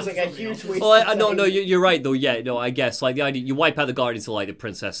probably feels got like a somebody huge else. waste. Well, no, you're right though. Yeah, no, I guess like the idea you wipe out the Guardians of Light, the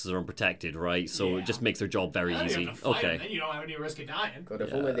princesses are unprotected, right? So it just makes their job very Then you easy. have to fight Okay. them, then you don't have any risk of dying. God,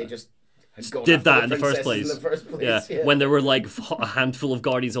 if only they just had gone Did after that in the first princesses place. in the first place. Yeah, when there were like a handful of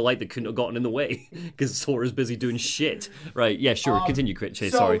Guardians of Light that couldn't have gotten in the way because Sora's busy doing shit. Right? Yeah, sure. Continue,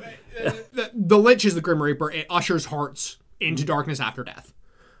 Chase. Sorry. The Lich is the Grim Reaper. It ushers hearts into darkness after death.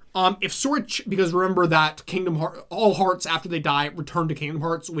 If Sora, because remember that all hearts after they die return to Kingdom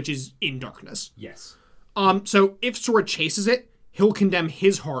Hearts, which is in darkness. Yes. So if Sora chases it, he'll condemn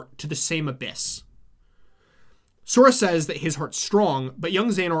his heart to the same abyss. Sora says that his heart's strong, but young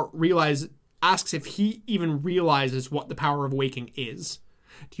Xehanort asks if he even realizes what the power of waking is.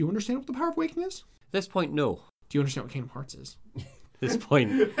 Do you understand what the power of waking is? At this point, no. Do you understand what Kingdom Hearts is? This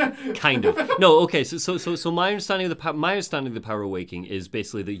point, kind of. No, okay. So my understanding of the power of waking is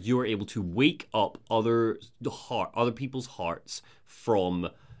basically that you are able to wake up other people's hearts from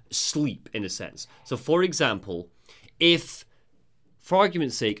sleep, in a sense. So, for example, if, for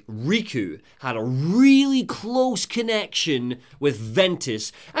argument's sake, Riku had a really close connection with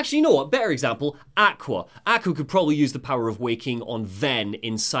Ventus. Actually, you know what? Better example, Aqua. Aqua could probably use the power of waking on Ven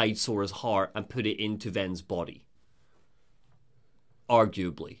inside Sora's heart and put it into Ven's body.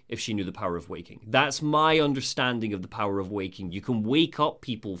 Arguably, if she knew the power of waking. That's my understanding of the power of waking. You can wake up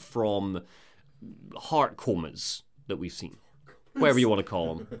people from heart comas that we've seen. Whatever you want to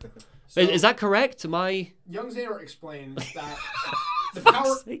call them. Is that correct? Am I... Young Xehanort explains that the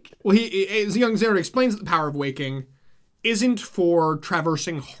power. Well, as young Xehanort explains, that the power of waking isn't for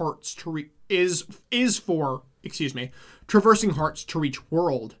traversing hearts to is for traversing hearts to reach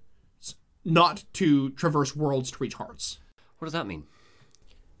worlds, not to traverse worlds to reach hearts. What does that mean?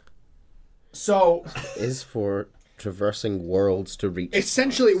 So Is for traversing worlds to reach.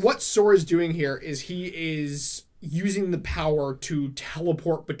 essentially, what Sora's doing here is he is using the power to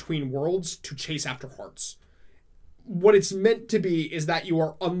teleport between worlds to chase after hearts. What it's meant to be is that you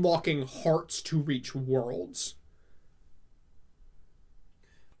are unlocking hearts to reach worlds.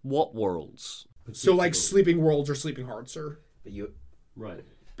 What worlds? So like sleeping worlds or sleeping hearts or Right.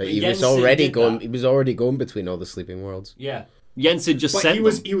 But he was Yensid already did going. that. He was already going between all the sleeping worlds. Yeah. Yensid just but sent he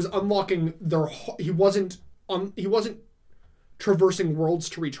was them. he was unlocking their he wasn't traversing worlds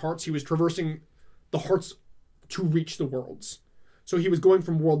to reach hearts. He was traversing the hearts to reach the worlds. So he was going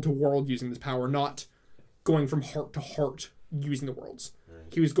from world to world using this power, not going from heart to heart using the worlds.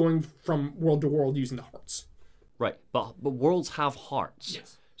 He was going from world to world using the hearts. Right, but worlds have hearts.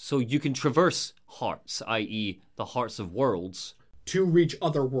 Yes. So you can traverse hearts, i.e., the hearts of worlds. To reach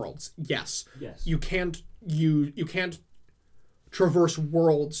other worlds, yes. Yes. You can't traverse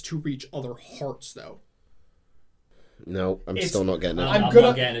worlds to reach other hearts, though. No, I'm still not getting it. I'm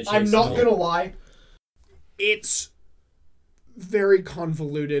not getting it, I'm Chase, not no. gonna lie. It's very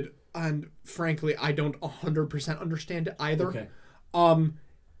convoluted, and frankly, I don't 100% understand it either. Okay.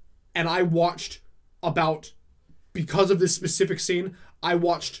 And I watched because of this specific scene, I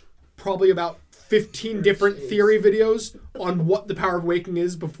watched probably about 15 different theory videos on what the power of waking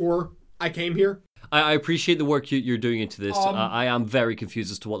is before I came here. I appreciate the work you're doing into this. I am very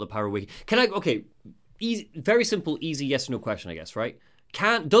confused as to what the power of waking. Can I? Okay, easy, very simple, easy yes or no question, I guess. Right?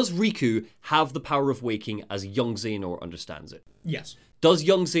 Does Riku have the power of waking as young Xehanort understands it? Yes. Does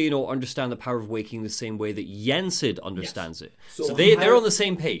young Xehanort understand the power of waking the same way that Yensid understands it? So they're on the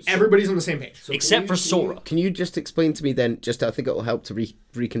same page. Everybody's on the same page. Except for Sora. Can you just explain to me then? Just I think it will help to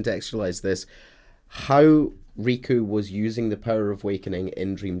recontextualize this. How Riku was using the power of awakening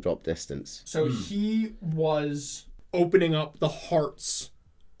in Dream Drop Distance. So he was opening up the hearts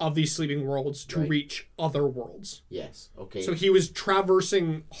of these sleeping worlds to reach other worlds. Yes. Okay. So he was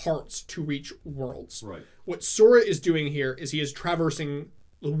traversing hearts to reach worlds. Right. What Sora is doing here is he is traversing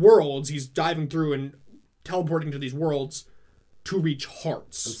the worlds. He's diving through and teleporting to these worlds to reach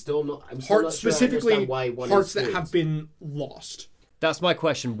hearts. I'm still not Hearts, sure I specifically understand why one hearts is that fluid. have been lost. That's my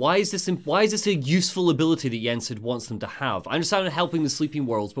question. Why is this a useful ability that Yensid wants them to have? I understand helping the sleeping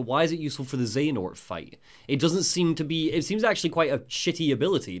worlds, but why is it useful for the Xehanort fight? It doesn't seem to be... It seems actually quite a shitty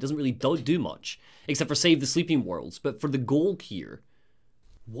ability. It doesn't really do much, except for save the sleeping worlds. But for the goal here...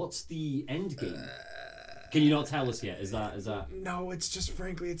 What's the end game? Can you not tell us yet? Is that... No, it's just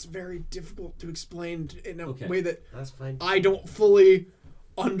frankly, it's very difficult to explain in a Okay. way that That's fine. I don't fully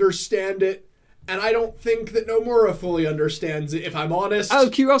understand it. And I don't think that Nomura fully understands it, if I'm honest. Out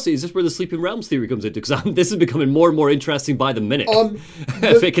of curiosity, is this where the Sleeping Realms theory comes into? Because this is becoming more and more interesting by the minute.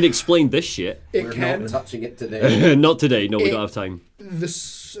 If it can explain this shit. It We're can. not touching it today. Not today. No, we don't have time.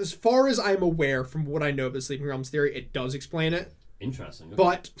 As far as I'm aware, from what I know of the Sleeping Realms theory, it does explain it. Interesting. Okay.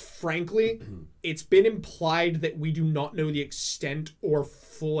 But frankly, it's been implied that we do not know the extent or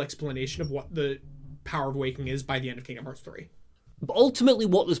full explanation of what the power of waking is by the end of Kingdom Hearts 3. But ultimately,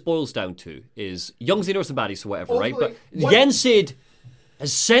 what this boils down to is young Xehanort's the baddies or whatever, right? But Ultimately, Yensid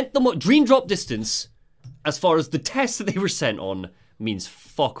has sent them Dream Drop Distance, as far as the test that they were sent on, means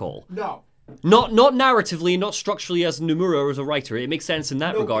fuck all. No. Not narratively, not structurally as Nomura or as a writer. It makes sense in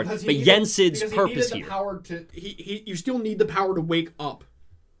that regard. But Yensid's purpose here. You still need the power to wake up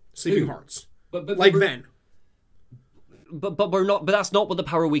sleeping hearts. But Like Ven. But we're not. But that's not what the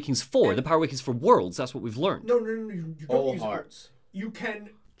power awakening's for. The power awakening's for worlds. That's what we've learned. No. You don't All use hearts. You can,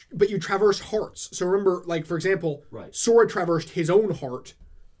 but you traverse hearts. So remember, like for example, Right. Sora traversed his own heart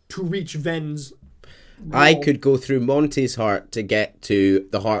to reach Ven's. I could go through Monty's heart to get to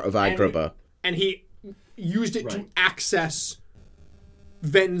the heart of Agrabah. And he used it to Right. access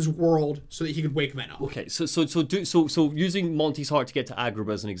Ven's world so that he could wake Ven up. Okay, so using Monty's heart to get to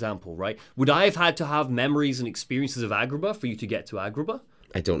Agrabah as an example, right? Would I have had to have memories and experiences of Agrabah for you to get to Agrabah?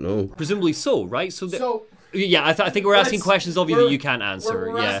 I don't know. Presumably so, right? So yeah, I think we're asking questions of you that you can't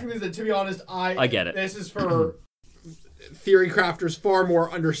answer. We're Yeah, asking this that, to be honest, I get it. This is for theory crafters far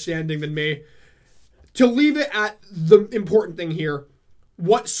more understanding than me. To leave it at the important thing here,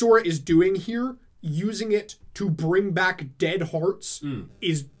 what Sora is doing here, using it to bring back dead hearts,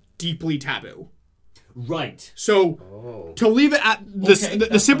 is deeply taboo. right. So, to leave it at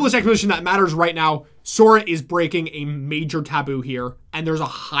the simplest explanation that matters right now, Sora is breaking a major taboo here, and there's a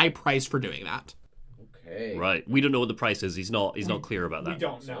high price for doing that. Okay. Right. We don't know what the price is. He's not clear about that. We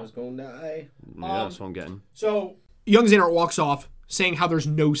don't know. going to die. Yeah, that's what I'm getting. So young Xehanort walks off, saying how there's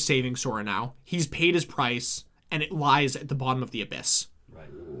no saving Sora now. He's paid his price, and it lies at the bottom of the abyss.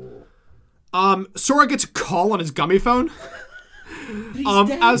 Right. Sora gets a call on his gummy phone. He's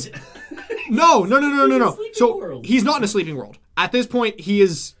dead. No. sleeping So world. he's not in a sleeping world. At this point, he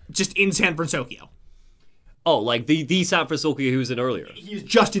is just in San Francisco. Oh, like the San Francisco who was in earlier. He is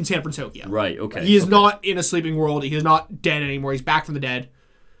just in San Francisco. Right, okay. He is not in a sleeping world. He is not dead anymore. He's back from the dead.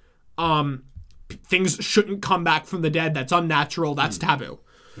 Things shouldn't come back from the dead. That's unnatural. That's taboo.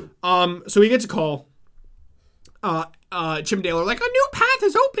 So he gets a call. Chip and Dale are like, a new path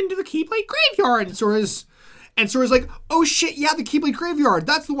is open to the Keyblade Graveyard. And Sora's like, oh shit, yeah, the Keyblade Graveyard.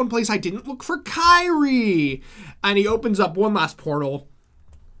 That's the one place I didn't look for Kairi. And he opens up one last portal,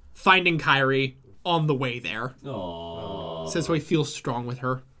 finding Kairi on the way there. Aww. Says so he feels strong with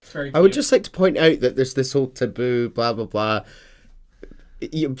her. Very I would cute. just like to point out that there's this whole taboo, blah, blah, blah,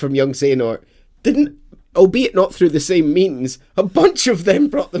 from young Xehanort. Didn't, albeit not through the same means, a bunch of them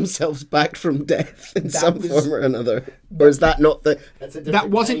brought themselves back from death in some form or another. Or is that not the... That's a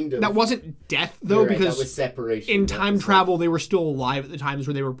That wasn't death though, because that was separation. in time travel they were still alive at the times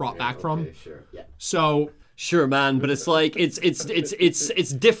where they were brought back from. Sure, yeah. So Sure, man, but it's like it's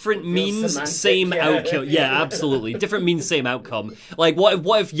different means, semantic, same yeah. outcome. Yeah, absolutely. Different means, same outcome. Like,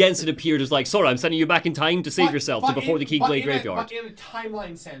 what if Jensen appeared as like, sorry, I'm sending you back in time to save yourself to before the Keyblade Graveyard? But in a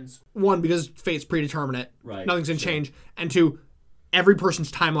timeline sense, one, because fate's predeterminate, Right, nothing's gonna change, and two, every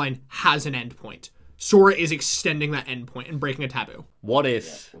person's timeline has an end point. Sora is extending that end point and breaking a taboo. What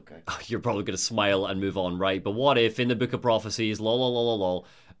if you're probably gonna smile and move on, right? But what if in the Book of Prophecies, lol,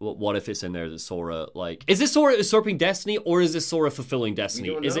 what if it's in there that Sora, like, is this Sora usurping destiny or is this Sora fulfilling destiny?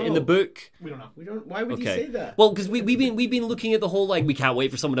 don't Is it in know. the book? We don't know. We don't. Why would you Okay. say that? Well, because we've been looking at the whole like we can't wait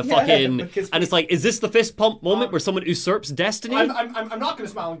for someone to Yeah, fucking because and it's like, is this the fist pump moment where someone usurps destiny? I'm not gonna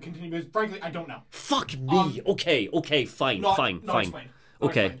smile and continue because frankly I don't know. Fuck me. Okay, fine. Explained. Not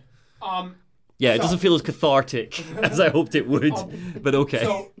Okay. explained. Yeah, it doesn't feel as cathartic as I hoped it would, but okay.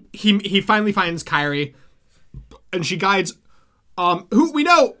 So he finally finds Kairi, and she guides who we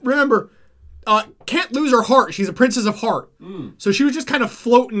know, remember, can't lose her heart. She's a princess of heart. So she was just kind of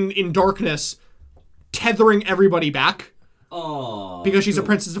floating in darkness, tethering everybody back Aww. because she's a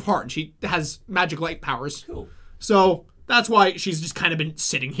princess of heart and she has magic light powers. Cool. So that's why she's just kind of been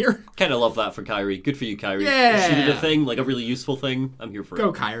sitting here. Kind of love that for Kyrie. Good for you, Kyrie. Yeah. She did a thing, like a really useful thing. I'm here for Go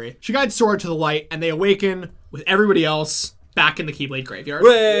it. Kairi. She guides Sora to the light and they awaken with everybody else back in the Keyblade Graveyard.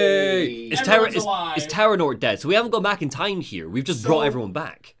 Way! Is Everyone's alive. Terranort dead? So we haven't gone back in time here. We've just brought everyone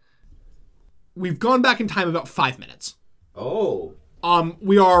back. We've gone back in time about 5 minutes. Oh.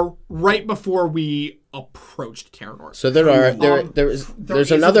 We are right before we approached Terranort. So there's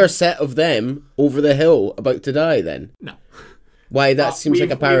is another set of them over the hill about to die then? No. Why, that seems like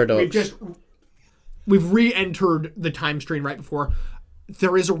a paradox. We've re-entered the time stream right before.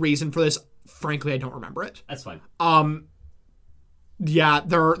 There is a reason for this. Frankly, I don't remember it. That's fine. Yeah,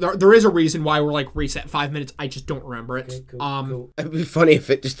 there is a reason why we're like reset 5 minutes. I just don't remember it. Cool. It'd be funny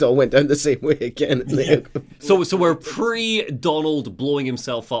if it just all went down the same way again. So we're pre-Donald blowing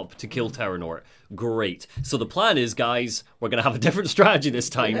himself up to kill Terranort. Great. So the plan is, guys, we're going to have a different strategy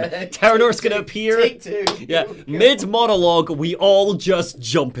this time. Terranort's going to appear. Take two. Yeah, mid-monologue, we all just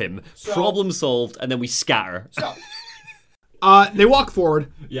jump him. Problem solved, and then we scatter. So, they walk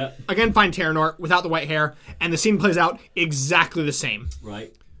forward. Yeah. Again, find Terranort without the white hair, and the scene plays out exactly the same.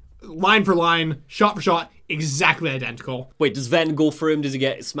 Right. Line for line, shot for shot, exactly identical. Wait, does Ven go for him? Does he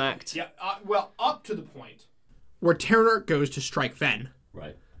get smacked? Yeah, well, up to the point where Terranort goes to strike Ven.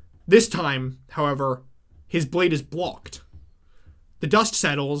 Right. This time, however, his blade is blocked. The dust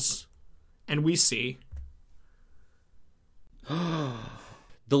settles, and we see The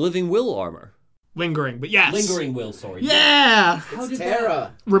Living Will armor. lingering, but yes. Lingering will, sorry. Yeah! How did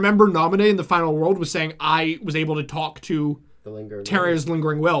Terra. Remember Naminé in the final world was saying, I was able to talk to The lingering. Terra's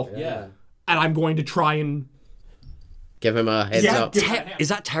lingering will, Yeah. and I'm going to try and... Give him a heads up. Is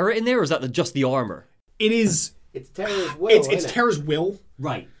that Terra in there, or is that just the armor? It is... It's Terra's will. It's Terra's will.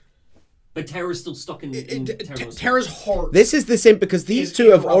 Right. But Terra's still stuck in Terra's Terra's heart. This is the same because these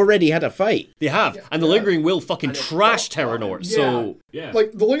two have already had a fight. They have, and the Lingering Will fucking trashed Terranort, so... Yeah.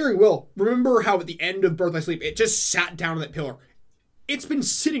 Like, the lingering will, remember how at the end of Birth by Sleep, it just sat down on that pillar. It's been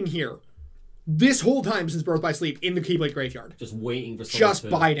sitting here this whole time since Birth by Sleep in the Keyblade Graveyard. Just waiting for someone Just to...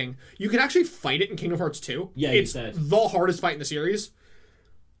 biding. You can actually fight it in Kingdom Hearts 2. Yeah, you It's said. the hardest fight in the series.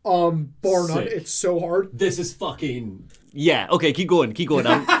 Bar none. Sick. It's so hard. This is fucking. Yeah. Okay. Keep going.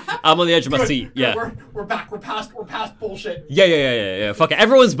 I'm on the edge of my seat. Yeah. We're back. We're past bullshit. Yeah. Fuck it.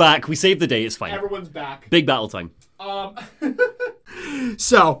 Everyone's back. We saved the day. It's fine. Everyone's back. Big battle time.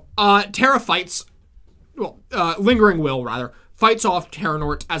 So, Terra fights. Well, Lingering Will rather fights off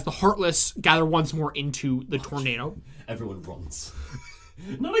Terranort as the Heartless gather once more into the tornado. Everyone runs.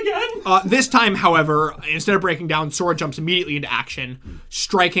 Not again! This time, however, instead of breaking down, Sora jumps immediately into action,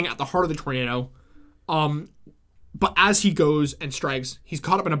 striking at the heart of the tornado. But as he goes and strikes, he's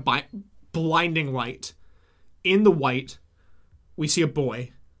caught up in a blinding light. In the white, we see a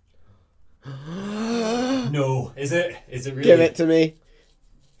boy. No. Is it really? Give it to me.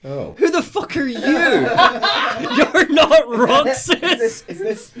 Oh. Who the fuck are you? You're not Roxas. Is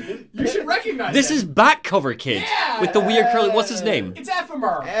this? You should recognize This is back cover kid with the weird curly. What's his name? It's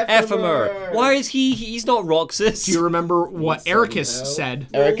Ephemer. Ephemer. Why is he? He's not Roxas. Do you remember what Ericus said?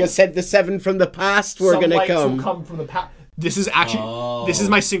 Erica said the 7 from the past were Some gonna lights will come. come from the past. This is actually this is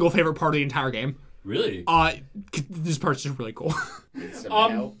my single favorite part of the entire game. Really? This part's just really cool.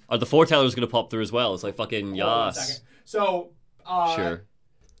 Are the foretellers gonna pop through as well? It's like fucking Hold on a yes. second. So, Sure.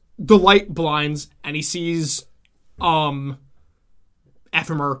 the light blinds and he sees Ephemer,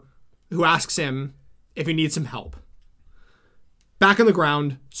 who asks him if he needs some help. Back on the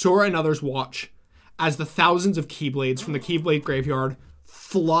ground, Sora and others watch as the thousands of Keyblades from the Keyblade graveyard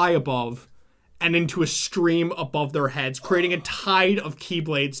fly above and into a stream above their heads, creating a tide of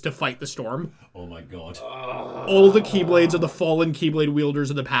Keyblades to fight the storm. Oh my god. All the Keyblades of the fallen Keyblade wielders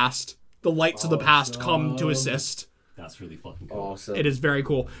of the past, the lights of the past, come to assist. That's really fucking cool. Awesome. It is very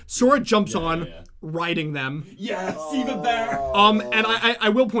cool. Sora jumps on, yeah. riding them. Yes, even better. And I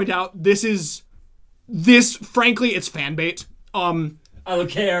will point out, this, frankly, it's fan bait. I don't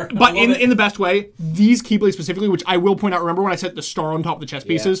care. But in the best way, these Keyblades specifically, which I will point out, remember when I said the star on top of the chess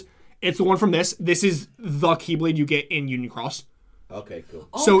pieces? It's the one from this. This is the Keyblade you get in Union Cross. Okay, cool.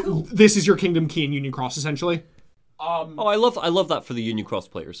 So this is your Kingdom Key in Union Cross, essentially. Oh, I love that for the Union Cross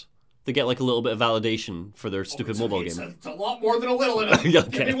players. They get like a little bit of validation for their stupid mobile game. It's a lot more than a little in it.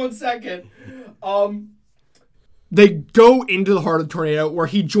 Okay. Give me 1 second. They go into the heart of the tornado where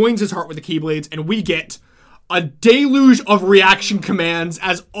he joins his heart with the Keyblades, and we get a deluge of reaction commands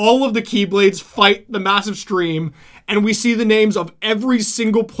as all of the Keyblades fight the massive stream, and we see the names of every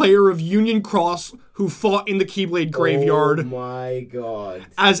single player of Union Cross who fought in the Keyblade graveyard. Oh my god.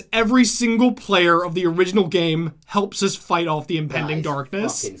 As every single player of the original game helps us fight off the impending That is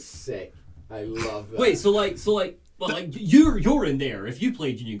darkness. Fucking sick. I love that. Wait, so you're in there. If you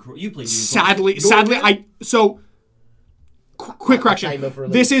played Union Cross, you played Union Cross. Sadly, quick correction. Time over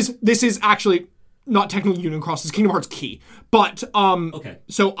This is actually not technically Union Cross. It's Kingdom Hearts Key, but Okay.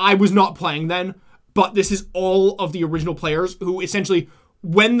 So I was not playing then, but this is all of the original players who essentially,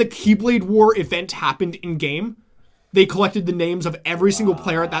 when the Keyblade War event happened in game, they collected the names of every single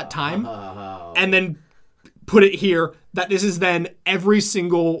player at that time, and then put it here that this is then every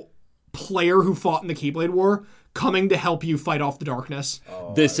single player who fought in the Keyblade War coming to help you fight off the darkness.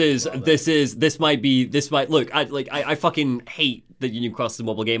 This might look. I fucking hate the Union Cross the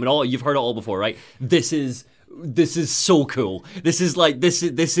mobile game and all. You've heard it all before, right? This is so cool. This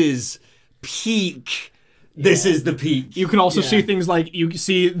is peak. This is the peak. You can also see things like you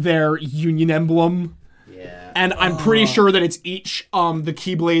see their Union emblem. Yeah. And I'm pretty sure that it's each the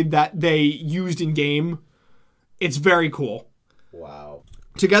Keyblade that they used in game. It's very cool. Wow.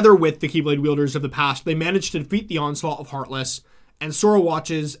 Together with the Keyblade wielders of the past, they managed to defeat the onslaught of Heartless, and Sora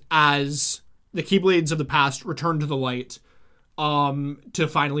watches as the Keyblades of the past return to the light to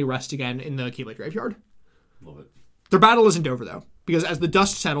finally rest again in the Keyblade graveyard. Love it. Their battle isn't over, though, because as the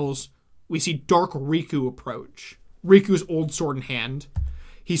dust settles, we see Dark Riku approach. Riku's old sword in hand.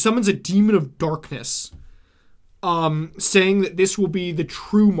 He summons a demon of darkness, saying that this will be the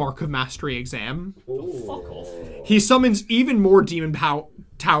true Mark of Mastery exam. Fuck off. He summons even more demon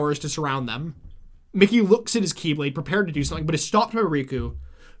towers to surround them. Mickey looks at his Keyblade, prepared to do something, but is stopped by Riku,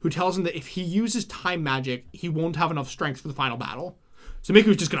 who tells him that if he uses time magic, he won't have enough strength for the final battle. So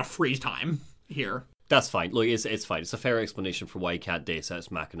Mickey's just gonna freeze time here. That's fine. Look, it's fine. It's a fair explanation for why he can't Deus Ex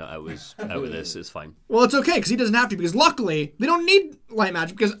Machina out of this. It's fine. Well, it's okay, because he doesn't have to, because luckily, they don't need light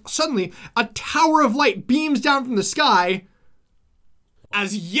magic, because suddenly, a tower of light beams down from the sky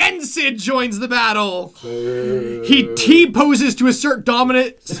as Yensid joins the battle. He T-poses to assert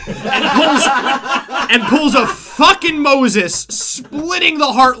dominance and pulls a fucking Moses, splitting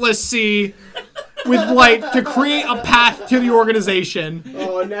the Heartless Sea with light to create a path to the organization.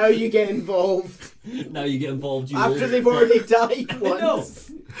 Oh, now you get involved. Now you get involved. You After will. they've already died No. once.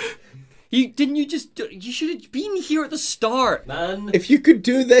 You should have been here at the start, man. If you could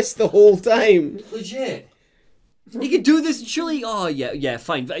do this the whole time. Legit. You could do this, surely. Oh yeah,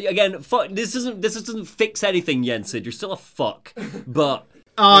 fine. Again, this doesn't fix anything, Yensid. You're still a fuck. But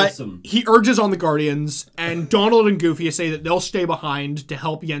Awesome. He urges on the Guardians, and Donald and Goofy say that they'll stay behind to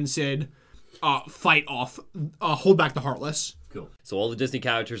help Yensid fight off, hold back the Heartless. Cool. so all the Disney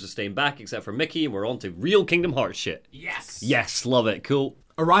characters are staying back except for Mickey, and we're on to real Kingdom Hearts shit. Yes. Yes, love it. Cool.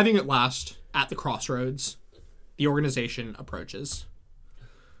 Arriving at last at the crossroads, the organization approaches.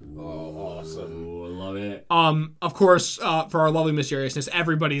 Awesome. Oh, I love it. Of course, for our lovely mysteriousness,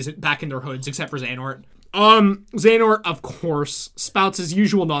 everybody's back in their hoods except for Xehanort. Xehanort, of course, spouts his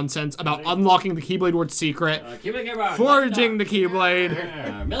usual nonsense about unlocking the Keyblade Ward's secret, forging the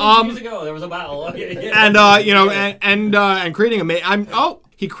Keyblade, Millions years ago, there was a battle. and creating a maze.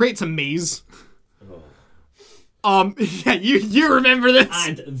 He creates a maze. Yeah, you remember this?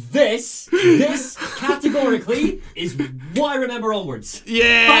 And this categorically is what I remember onwards.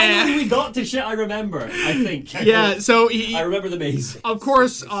 Yeah. Finally, we got to shit I remember. I think. Yeah. So I remember the maze. of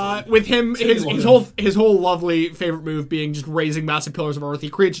course, with him, his whole lovely favorite move being just raising massive pillars of earth. He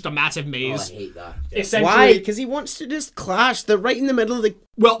creates just a massive maze. I hate that. Essentially, Why? Because he wants to just clash. They're right in the middle of the.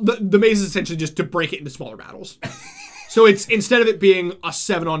 well, the maze is essentially just to break it into smaller battles. So it's instead of it being a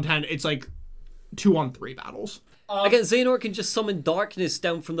 7-on-10, it's like 2-on-3 battles. Again, Xehanort can just summon darkness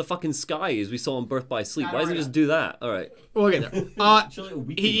down from the fucking sky, as we saw in Birth by Sleep. Why doesn't he just do that? All right. We'll get there.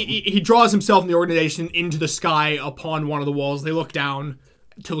 He draws himself and the organization into the sky upon one of the walls. They look down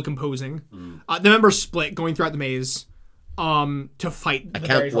to look imposing. The members split, going throughout the maze to fight. I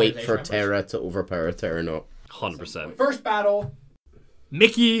can't wait for Terra to overpower Terranort. 100%. First battle: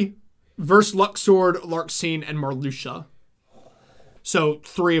 Mickey versus Luxord, Larxene, and Marluxia. So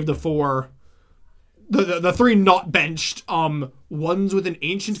 3 of the 4. The 3 not benched, ones with an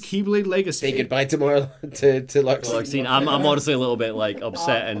ancient Keyblade legacy. Say goodbye to Lux. Luxine, I'm honestly a little bit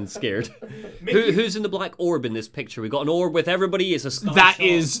upset and scared. Who's in the black orb in this picture? We got an orb with everybody. It's a sky That shot.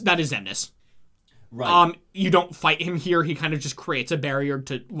 is Xemnas. Right. You don't fight him here. He kind of just creates a barrier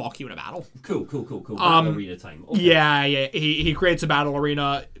to lock you in a battle. Cool. Arena time. Okay. Yeah. He creates a battle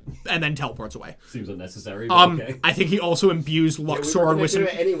arena and then teleports away. Seems unnecessary. But okay. I think he also imbues Luxord with some.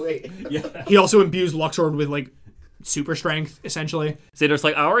 anyway. Yeah. He also imbues Luxord with super strength, essentially. Xehanort's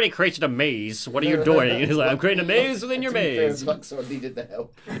like, I already created a maze. What are you doing? He's like, I'm creating a maze within your maze. Luxord needed the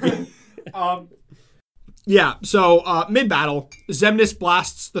help. Yeah, so mid-battle, Xemnas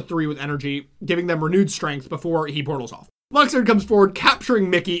blasts the 3 with energy, giving them renewed strength before he portals off. Luxord comes forward, capturing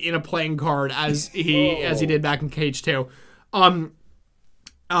Mickey in a playing card as he did back in Cage 2. And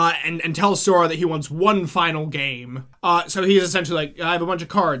tells Sora that he wants one final game. So he's essentially like, I have a bunch of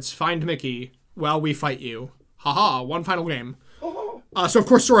cards, find Mickey while we fight you. Haha, one final game. So of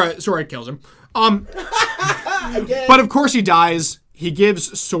course Sora kills him. But of course he dies. He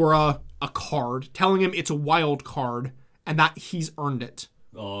gives Sora a card, telling him it's a wild card and that he's earned it.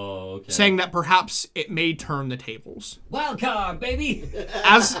 Oh, okay. Saying that perhaps it may turn the tables. Wild card, baby.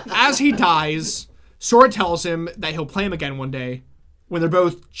 As he dies, Sora tells him that he'll play him again one day when they're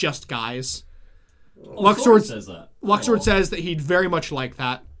both just guys. Luxord says that. Luxord says that he'd very much like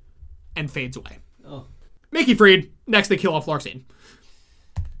that and fades away. Oh. Mickey freed. Next they kill off Larxene.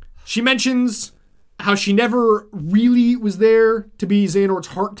 She mentions how she never really was there to be Xehanort's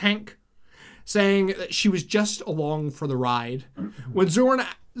heart tank, saying that she was just along for the ride. When Sora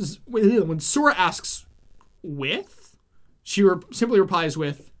asks, with? She simply replies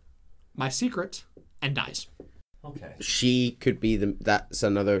with, my secret, and dies. Okay. She could be that's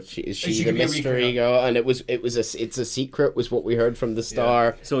another. Is she She the could be a mystery girl? And it's a secret was what we heard from the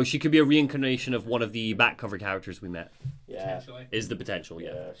star. So she could be a reincarnation of one of the back cover characters we met. Yeah. Is the potential,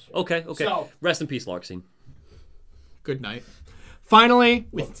 yeah. sure. Okay. So- Rest in peace, Larxene. Good night. Finally,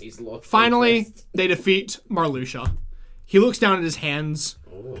 He's lost Finally, interest. they defeat Marluxia. He looks down at his hands,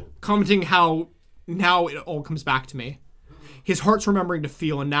 commenting how now it all comes back to me. His heart's remembering to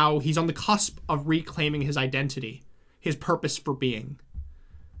feel, and now he's on the cusp of reclaiming his identity, his purpose for being.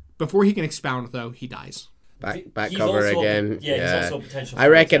 Before he can expound, though, he dies. Back He's cover also- again. yeah, he's also a potential I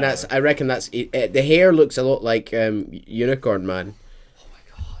reckon for that's the hair looks a lot like Unicorn Man.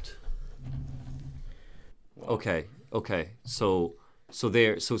 Okay. So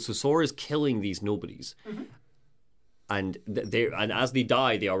Sora's killing these nobodies. And and as they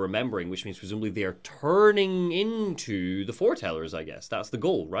die, they are remembering, which means presumably they are turning into the foretellers. I guess that's the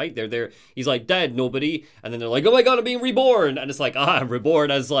goal, right? They're he's like dead nobody, and then they're like, oh my god, I'm being reborn, and it's like I'm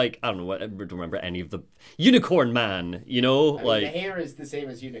reborn as I don't know what I don't remember any of the Unicorn Man, The like hair is the same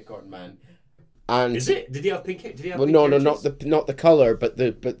as Unicorn Man. And Is it? Did he have pink? Did he have well, pink no, hair, not Jason? not the color, but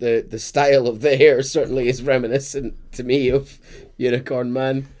the style of the hair certainly is reminiscent to me of Unicorn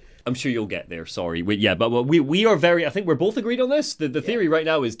Man. I'm sure you'll get there. Sorry, but we are very. I think we're both agreed on this. The theory right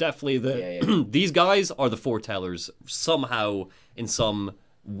now is definitely that these guys are the foretellers somehow in some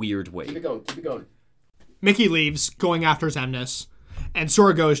weird way. Keep it going. Mickey leaves, going after Xemnas, and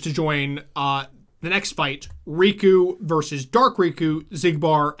Sora goes to join the next fight, Riku versus Dark Riku,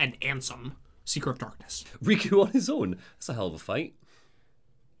 Xigbar, and Ansem, Seeker of Darkness. Riku on his own. That's a hell of a fight.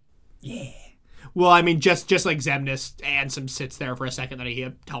 Well, I mean, just like Xemnas, Ansem sits there for a second, then he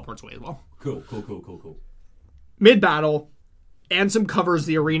teleports away as well. Cool. Mid-battle, Ansem covers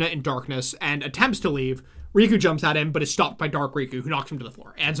the arena in darkness and attempts to leave. Riku jumps at him, but is stopped by Dark Riku, who knocks him to the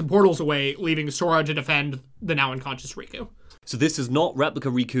floor. Ansem portals away, leaving Sora to defend the now unconscious Riku. So this is not Replica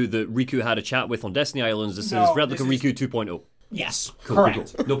Riku that Riku had a chat with on Destiny Islands. This No, is Replica this is- Riku 2.0. Yes, Cool.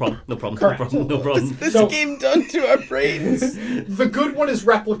 correct. No problem. This So- game done to our brains. The good one is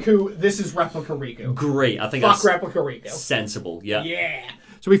Replica. This is Replica Riku. Great. I think Fuck that's Replica Riku. sensible. Yeah. Yeah.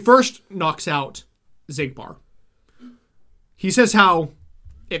 So he first knocks out Xigbar. He says how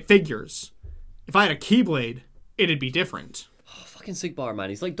it figures. If I had a Keyblade, it'd be different. Fucking Sigbar, man.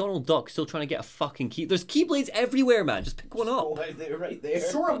 He's like Donald Duck still trying to get a fucking key. There's Keyblades everywhere, man. Just pick one up. Right there.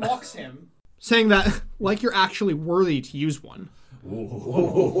 Sora mocks him, saying that, like, you're actually worthy to use one. That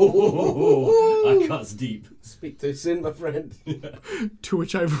cuts deep. Speak too soon, my friend. To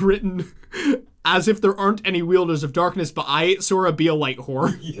which I've written, as if there aren't any wielders of darkness, but I, Sora, be a light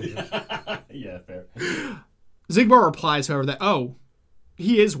whore. Yeah, fair. Xigbar replies, however, that, oh,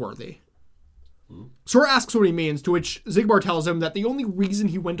 he is worthy. Sora asks what he means, to which Xigbar tells him that the only reason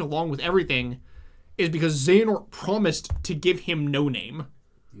he went along with everything is because Xehanort promised to give him no name.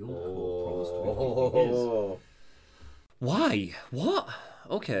 Oh. Why? What?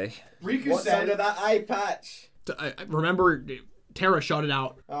 Okay. Riku What's under that eye patch? I remember Terra shot it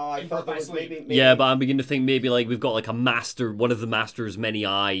out. Oh, I thought that was maybe... Yeah, but I'm beginning to think maybe like we've got like a master, one of the master's many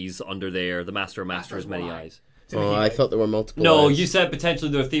eyes under there. The master of master's many eyes. Oh, I thought there were multiple No, eyes. you said potentially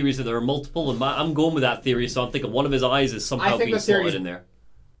there are theories that there are multiple, and I'm going with that theory. So I'm thinking one of his eyes is somehow think being the theory slotted is- in there.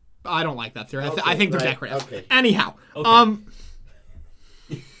 I don't like that theory. I Okay, think they're right, decorative. okay. Anyhow, Okay.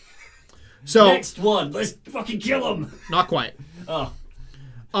 so Next one. Let's fucking kill him. not quite. Oh.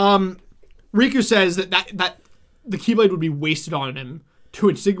 Riku says that the Keyblade would be wasted on him, to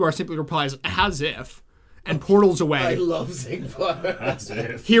which Xigbar simply replies, as if, and portals I away. love Xigbar. That's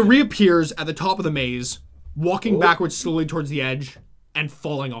it. He reappears at the top of the maze, walking backwards slowly towards the edge, and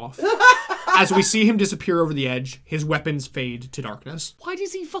falling off. As we see him disappear over the edge, his weapons fade to darkness. Why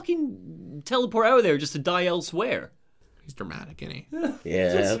does he fucking teleport out of there just to die elsewhere? He's dramatic, isn't he?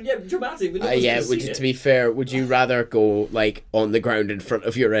 Yeah. Yeah, dramatic. But Yeah, to be fair, would you rather go, like, on the ground in front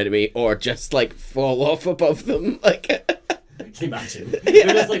of your enemy, or just, like, fall off above them? Like, Can you imagine? They're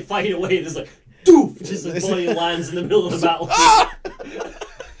just like fighting away and just like, doof! Just his body lands in the middle of the battle.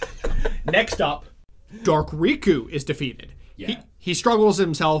 Next up, Dark Riku is defeated. Yeah. He struggles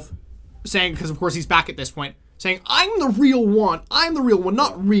himself, saying, because of course he's back at this point, saying, I'm the real one,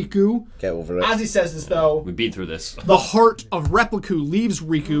 not Riku. get over it. As he says this, though, We've been through this. the heart of Replica leaves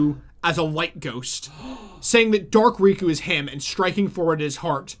Riku as a light ghost, saying that Dark Riku is him and striking forward at his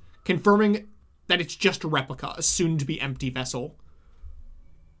heart, confirming that it's just a replica, a soon-to-be empty vessel.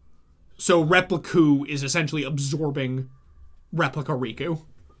 So Replica is essentially absorbing Replica Riku.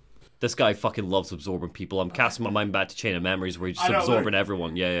 This guy fucking loves absorbing people. I'm casting my mind back to Chain of Memories where he's just I know, absorbing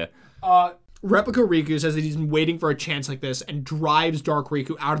everyone. Yeah. Replica Riku says that he's been waiting for a chance like this and drives Dark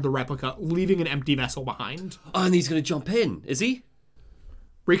Riku out of the replica, leaving an empty vessel behind. Oh, and he's gonna jump in, is he?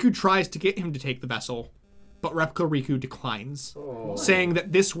 Riku tries to get him to take the vessel, but Replica Riku declines, saying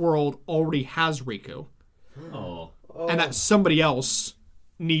that this world already has Riku, Oh. and that somebody else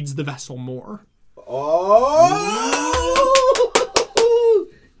needs the vessel more.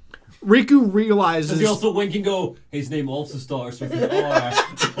 Riku realizes... Does he also wink and go, his name also starts with an R?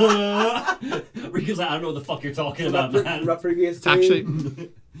 Riku's like, I don't know what the fuck you're talking about, man. It's actually...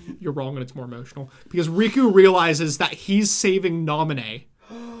 You're wrong and it's more emotional. Because Riku realizes that he's saving Naminé,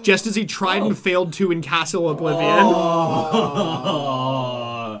 just as he tried and failed to in Castle Oblivion.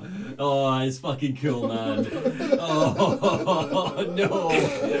 Oh, it's fucking cool, man. Oh, no.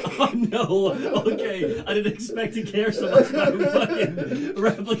 Oh, no. Okay, I didn't expect to care so much about fucking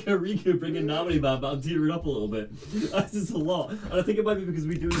Replica Riku bringing Naminé back, but I'm tearing up a little bit. This is a lot. And I think it might be because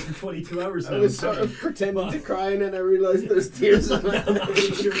we do this for 22 hours now. I was sort of pretending to cry and then I realised there's tears in my I'm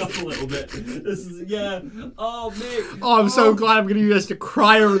actually eyes. tearing up a little bit. This is, yeah. Oh, mate. Oh, I'm so glad I'm going to use this to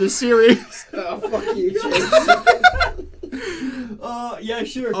cry over the series. Oh, fuck you, James. Yeah,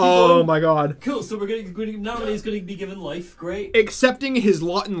 sure. Keep Oh going. my god. Cool. So we're going. Naruto's going to be given life. Great. Accepting his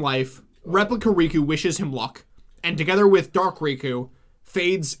lot in life, Replica Riku wishes him luck, and together with Dark Riku,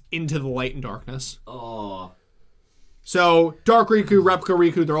 fades into the light and darkness. Oh. So Dark Riku, Replica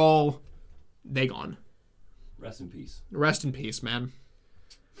Riku, they gone. Rest in peace. Rest in peace, man.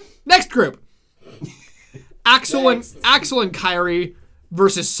 Next group. Axel and Kairi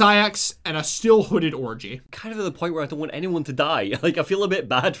versus Sayax and a still hooded orgy. Kind of at the point where I don't want anyone to die. Like, I feel a bit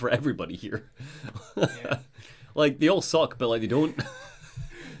bad for everybody here. Like, they all suck, but, like, they don't.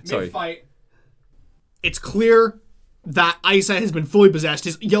 Sorry. Mid-fight. It's clear that Isa has been fully possessed.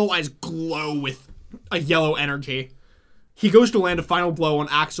 His yellow eyes glow with a yellow energy. He goes to land a final blow on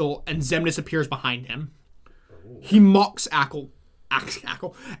Axel, and Xemnas appears behind him. He mocks Axel,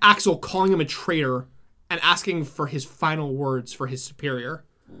 calling him a traitor and asking for his final words for his superior.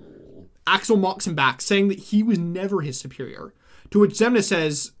 Axel mocks him back, saying that he was never his superior, to which Xemnas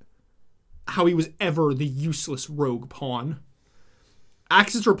says how he was ever the useless rogue pawn.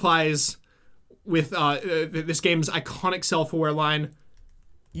 Axis replies with this game's iconic self-aware line,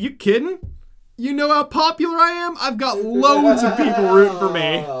 "You kidding? You know how popular I am? I've got loads of people rooting for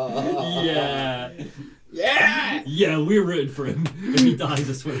me." Yeah. Yeah! Yeah, we're rooting for him. If he dies,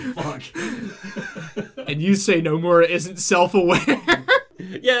 I swear to fuck. And you say no more isn't self-aware.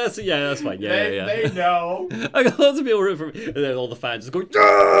 Yeah, that's fine. Yeah. They know. I got lots of people rooting for me. And then all the fans just go,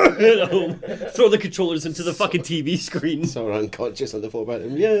 at home, throw the controllers into the fucking TV screen. So unconscious on the floor about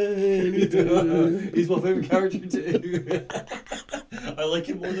him. Yay, me too. He's my favourite character too. I like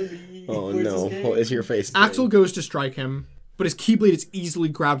him more than me. Oh Where's no, his game? what is your face Axel goes to strike him, but his Keyblade is easily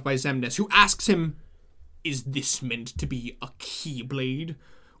grabbed by Xemnas, who asks him, "Is this meant to be a Keyblade?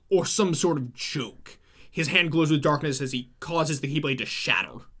 Or some sort of joke?" His hand glows with darkness as he causes the Keyblade to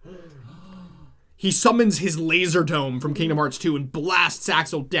shatter. He summons his Laser Dome from Kingdom Hearts 2 and blasts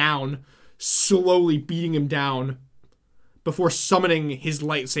Axel down, slowly beating him down, before summoning his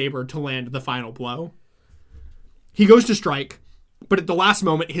lightsaber to land the final blow. He goes to strike, but at the last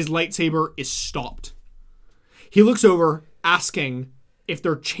moment, his lightsaber is stopped. He looks over, asking if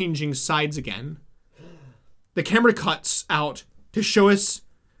they're changing sides again. The camera cuts out to show us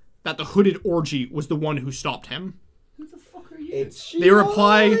that the hooded orgy was the one who stopped him. Who the fuck are you? It's They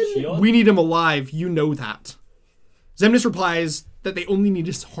reply, Shion? "We need him alive, you know that." Xemnas replies that they only need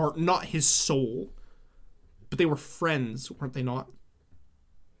his heart, not his soul. But they were friends, weren't they not?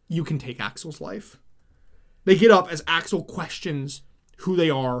 You can take Axel's life. They get up as Axel questions who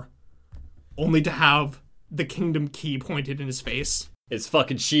they are, only to have the kingdom key pointed in his face. It's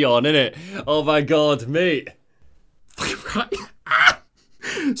fucking Shion, innit? Oh my god, mate.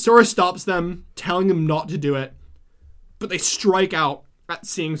 Sora stops them, telling them not to do it, but they strike out at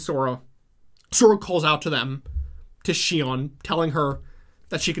seeing Sora. Sora calls out to them, to Shion, telling her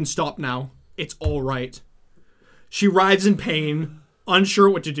that she can stop now. It's all right. She writhes in pain, unsure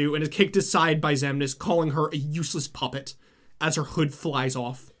what to do, and is kicked aside by Xemnas, calling her a useless puppet as her hood flies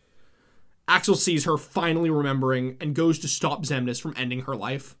off. Axel sees her finally remembering and goes to stop Xemnas from ending her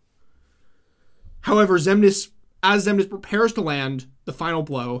life. However, as Xemnas prepares to land the final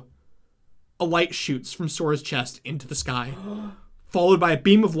blow, a light shoots from Sora's chest into the sky, followed by a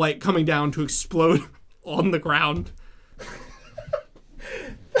beam of light coming down to explode on the ground.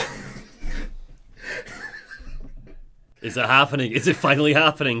 Is it happening? Is it finally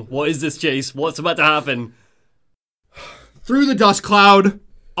happening? What is this, Chase? What's about to happen? Through the dust cloud,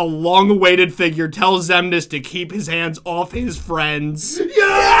 a long-awaited figure tells Xemnas to keep his hands off his friends.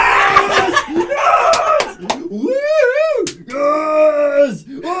 Woo! Yes!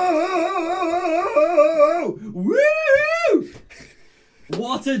 Oh! Woo!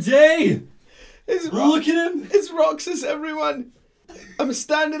 What a day! Look at him! It's Roxas, everyone! I'm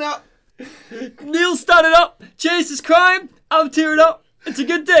standing up! Neil's standing up. Chase is crying. I'm tearing up. It's a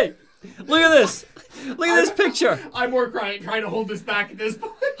good day. Look at this. Look at this picture. I'm more trying to hold this back at this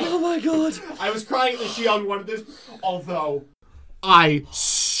point. Oh my god. I was crying at the Shion one of this, although I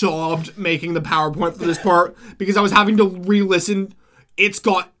sobbed making the PowerPoint for this part because I was having to re-listen. It's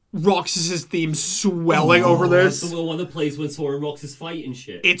got Roxas's theme swelling over That's this. the one that plays when Sora and Roxas fight and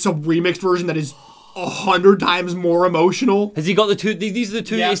shit. It's a remixed version that is 100 times more emotional. Has he got the two? These are the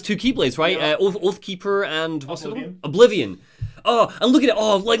two. Yeah. His two Keyblades, right? Yeah. Oathkeeper and what's the other Oblivion. one? Oblivion. Oh, and look at it.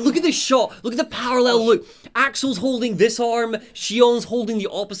 Oh, like look at this shot. Look at the parallel look. Axel's holding this arm. Shion's holding the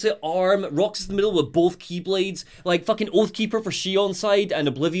opposite arm. Roxas in the middle with both Keyblades. Like fucking Oathkeeper for Shion's side and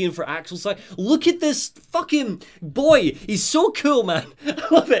Oblivion for Axel's side. Look at this fucking boy. He's so cool, man. I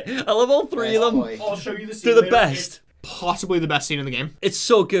love it. I love all three of them. Boy. I'll show you the scene They're the later. best. possibly the best scene in the game. It's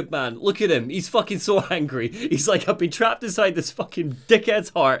so good, man. Look at him. He's fucking so angry. He's like, I've been trapped inside this fucking dickhead's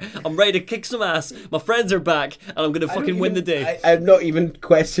heart. I'm ready to kick some ass. My friends are back, and I'm gonna fucking win the day. I've not even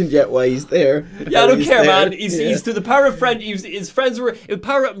questioned yet why he's there. Yeah, I don't He's care, there. man. He's to the power of friend. His friends were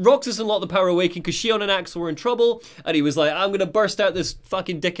Roxas unlocked the power awakening because Shion and Axel were in trouble, and he was like, "I'm gonna burst out this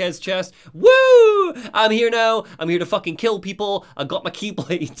fucking dickhead's chest. Woo! I'm here now. I'm here to fucking kill people. I got my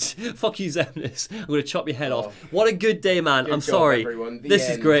keyblades. Fuck you, Xemnas. I'm gonna chop your head off. What a good day, man. I'm job, sorry. everyone. The This is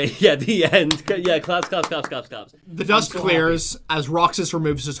end. great. Yeah, the end. Yeah, claps. The dust clears as Roxas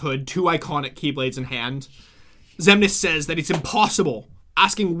removes his hood, 2 iconic Keyblades in hand. Xemnas says that it's impossible,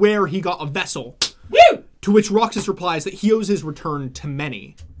 asking where he got a vessel. Woo! To which Roxas replies that he owes his return to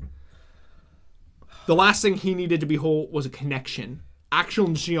many. The last thing he needed to be whole was a connection. Axel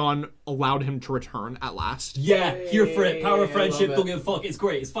and Xion allowed him to return at last. Yeah, here for it. Power of I friendship. love it. Don't give a fuck. It's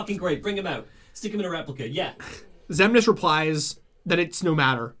great. It's fucking great. Bring him out. Stick him in a replica. Yeah. Xemnas replies that it's no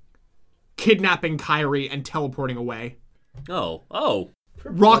matter, kidnapping Kairi and teleporting away. Oh.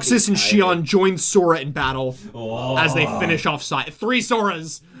 Roxas and Xion join Sora in battle Oh. as they finish off side. 3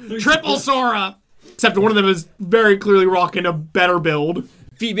 Soras! Triple Sora! Except one of them is very clearly rocking a better build.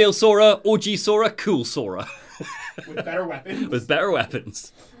 Female Sora, OG Sora, cool Sora. With better weapons. With better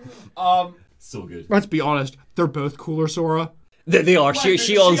weapons. So good. Let's be honest, they're both cooler Sora. They are.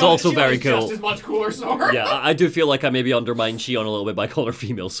 Shion's also very Shion's cool. just as much cooler Sora. Yeah, I do feel like I maybe undermined Shion a little bit by calling her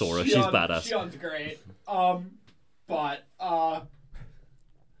female Sora. She's badass. Shion's great. But,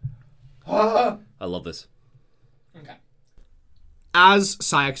 I love this. Okay. As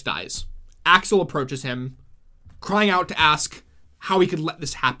Saïx dies, Axel approaches him, crying out to ask how he could let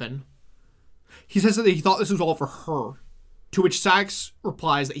this happen. He says that he thought this was all for her, to which Saïx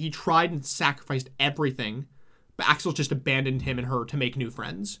replies that he tried and sacrificed everything, but Axel just abandoned him and her to make new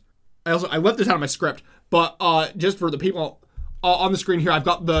friends. I left this out of my script, but just for the people on the screen here, I've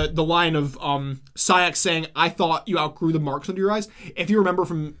got the line of Saïx saying, "I thought you outgrew the marks under your eyes." If you remember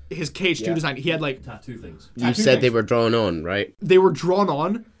from his KH2 design, he had like Tattoo things. You said they were drawn on, right? they were drawn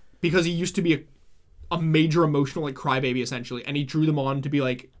on because he used to be a major emotional like crybaby essentially, and he drew them on to be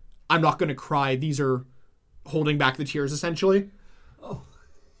like, I'm not gonna cry, these are holding back the tears essentially.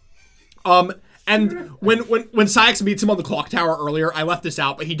 And when Saïx meets him on the clock tower earlier, I left this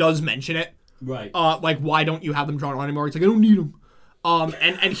out, but he does mention it. Right. Like, why don't you have them drawn on anymore? He's like, I don't need them.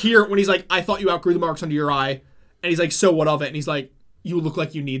 And here when he's like, I thought you outgrew the marks under your eye, and he's like, so what of it? And he's like, you look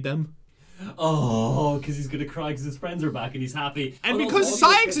like you need them. Oh, because he's gonna cry because his friends are back and he's happy. And Oh, because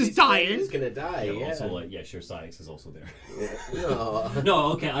also- Saïx is dying. He's gonna die. Yeah, Yeah. also, like, yeah, sure, Saïx is also there. No. No,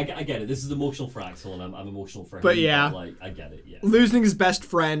 okay, I get it. This is emotional for Axel, and I'm emotional for him. But yeah. like, I get it. Yeah. Losing his best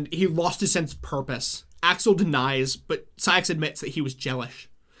friend, he lost his sense of purpose. Axel denies, but Saïx admits that he was jealous.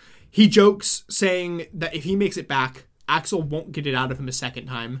 He jokes, saying that if he makes it back, Axel won't get it out of him a second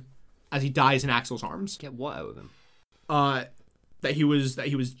time, as he dies in Axel's arms. Get what out of him? That he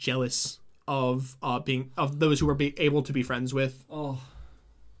was jealous of those who were able to be friends with Oh,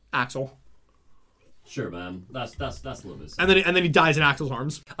 Axel, sure, man. That's love. and then he dies in Axel's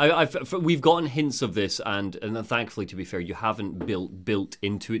arms. We've gotten hints of this, and thankfully, to be fair, you haven't built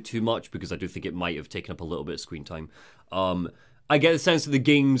into it too much because I do think it might have taken up a little bit of screen time. I get the sense that the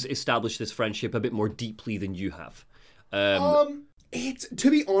games established this friendship a bit more deeply than you have. It's, to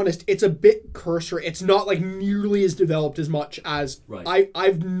be honest, it's a bit cursory. It's not like nearly as developed as much as Right.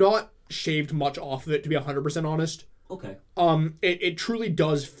 I've not shaved much off of it, to be 100% honest. Okay. It truly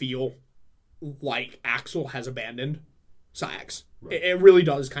does feel like Axel has abandoned Saïx. Right. It really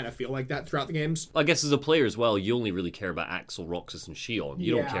does kind of feel like that throughout the games. I guess as a player as well, you only really care about Axel, Roxas, and Shion.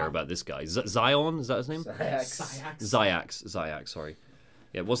 You don't Yeah. care about this guy. Zion, is that his name? Zyax, sorry.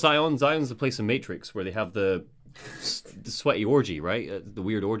 Yeah, well, Zion's the place in Matrix where they have the sweaty orgy, right? The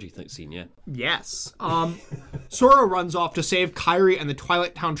weird orgy scene, yeah. Yes. Sora runs off to save Kairi, and the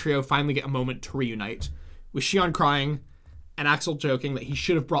Twilight Town trio finally get a moment to reunite, with Xion crying and Axel joking that he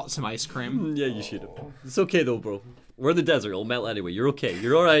should have brought some ice cream. Yeah, you should have. It's okay though, bro. We're in the desert. It'll melt anyway. You're okay.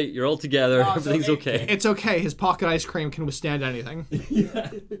 You're all right. You're all together. Everything's okay. It's okay. His pocket ice cream can withstand anything.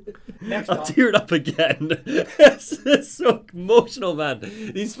 I'm teared up again. it's so emotional, man.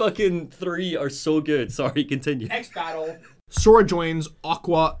 These fucking 3 are so good. Sorry, continue. Next battle. Sora joins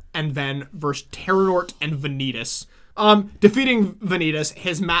Aqua and Ven versus Terranort and Vanitas. Defeating Vanitas,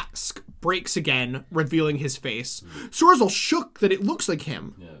 his mask breaks again, revealing his face. Sora's all shook that it looks like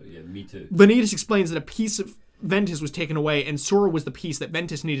him. Yeah, me too. Vanitas explains that a piece of Ventus was taken away, and Sora was the piece that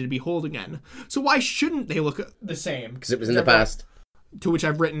Ventus needed to be whole again. So why shouldn't they look the same? Because it was in the past. To which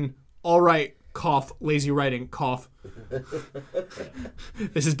I've written, all right, cough, lazy writing, cough.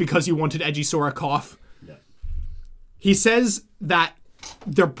 This is because you wanted edgy Sora, cough. Yeah. He says that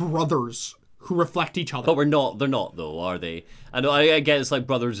they're brothers who reflect each other. But they're not though, are they? I get it's like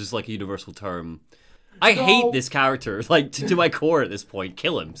brothers is like a universal term. I hate this character, like to my core at this point.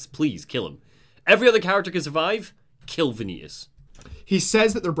 Kill him, please kill him. Every other character can survive. Kill Vanitas. He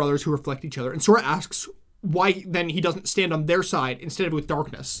says that they're brothers who reflect each other, and Sora asks why then he doesn't stand on their side instead of with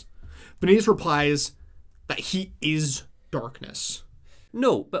darkness. Vanitas replies that he is darkness.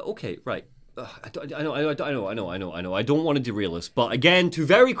 No, but okay, right. I know. I don't want to derail us, but again, to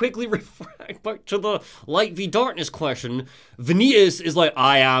very quickly refract back to the light v darkness question, Vanitas is like,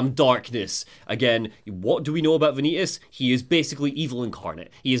 I am darkness. Again, what do we know about Vanitas? He is basically evil incarnate.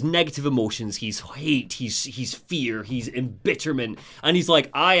 He has negative emotions. He's hate. He's fear. He's embitterment, and he's like,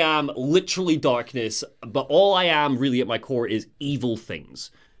 I am literally darkness, but all I am really at my core is evil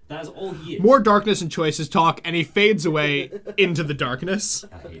things. That's all he is. More darkness and choices talk, and he fades away into the darkness.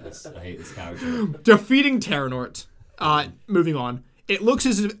 I hate this character. Defeating Terranort. Moving on. It looks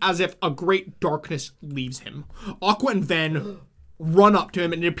as if a great darkness leaves him. Aqua and Ven run up to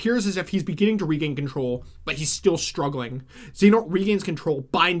him, and it appears as if he's beginning to regain control, but he's still struggling. Xehanort regains control,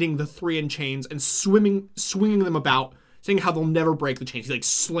 binding the three in chains and swinging them about, saying how they'll never break the chains. He like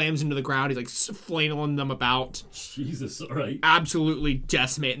slams into the ground. He's like flailing them about. Jesus, all right. Absolutely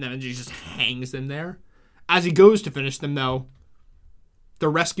decimating them, and he just hangs them there. As he goes to finish them, though,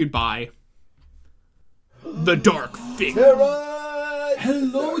 they're rescued by the Dark Figure.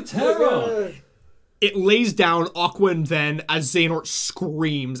 Hello, Terra. It lays down Aqua and Ven as Xehanort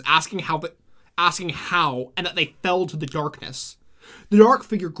screams, asking how, and that they fell to the darkness. The Dark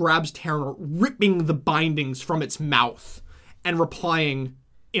Figure grabs Terranort, ripping the bindings from its mouth, and replying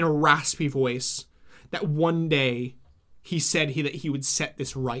in a raspy voice that one day he said that he would set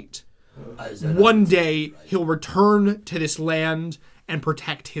this right. One day he'll return to this land and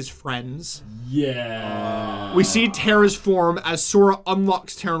protect his friends. Yeah. We see Terra's form as Sora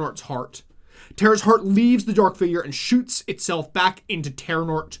unlocks Terranort's heart. Terra's heart leaves the Dark Figure and shoots itself back into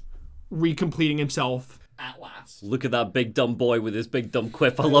Terranort, recompleting himself at last. Look at that big dumb boy with his big dumb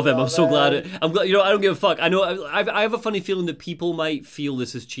quip. I love him. I'm so glad. I'm glad. You know, I don't give a fuck. I know. I have a funny feeling that people might feel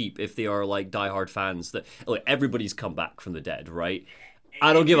this is cheap if they are like diehard fans. That look, everybody's come back from the dead, right?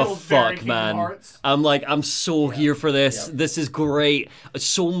 I don't give a fuck, man. I'm so here for this. Yeah. This is great.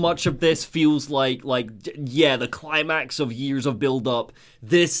 So much of this feels like the climax of years of build up.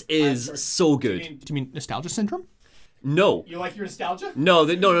 This is so good. Do you mean nostalgia syndrome? No. You like your nostalgia? No.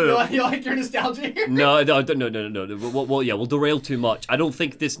 You like your nostalgia here? No. Well, yeah, we'll derail too much. I don't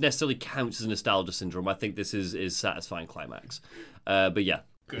think this necessarily counts as nostalgia syndrome. I think this is satisfying climax. But yeah.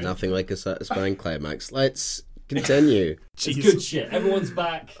 Good. Nothing like a satisfying climax. Let's continue. It's good shit. Everyone's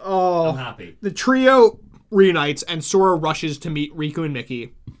back. Oh, I'm happy. The trio reunites and Sora rushes to meet Riku and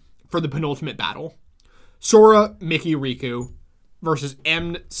Mickey for the penultimate battle. Sora, Mickey, Riku versus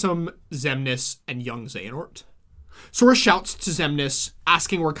Ansem, Xemnas, and young Xehanort. Sora shouts to Xemnas,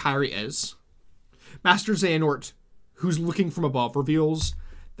 asking where Kairi is. Master Xehanort, who's looking from above, reveals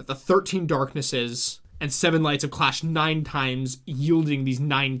that the 13 darknesses and 7 lights have clashed 9 times, yielding these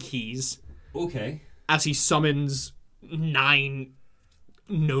 9 keys. Okay. As he summons 9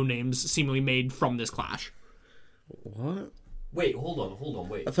 no-names seemingly made from this clash. What? Wait, hold on,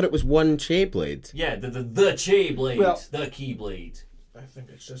 wait. I thought it was one Keyblade. Yeah, the Keyblade, the Keyblade. I think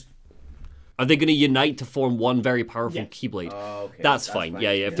it's just... Are they going to unite to form one very powerful Keyblade? Okay. That's fine.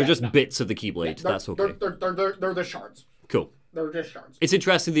 Yeah. If they're just bits of the Keyblade, that's okay. They're the shards. Cool. They're just shards. It's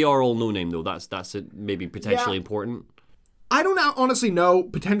interesting they are all no-name, though. That's maybe potentially important. I don't honestly know.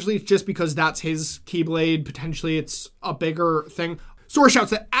 Potentially it's just because that's his Keyblade. Potentially it's a bigger thing. Sora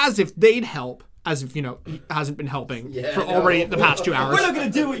shouts that as if they'd help. As if, he hasn't been helping for already the past 2 hours. We're not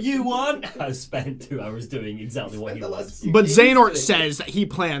going to do what you want. I spent 2 hours doing exactly what he wants. But Xehanort says that he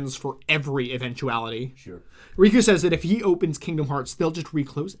plans for every eventuality. Sure. Riku says that if he opens Kingdom Hearts, they'll just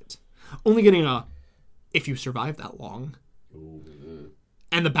reclose it. Only getting a, if you survive that long. Ooh.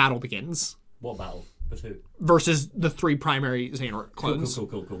 And the battle begins. What battle? With who? Versus the 3 primary Xehanort clones.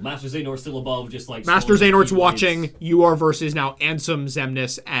 Cool. Master Xehanort's still above, just like... Master Xehanort's watching. You are versus now Ansem,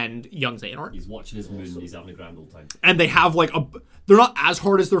 Xemnas, and young Xehanort. He's watching his moon. He's having a grand old time. And they have they're not as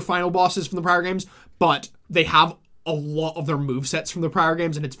hard as their final bosses from the prior games, but they have a lot of their movesets from the prior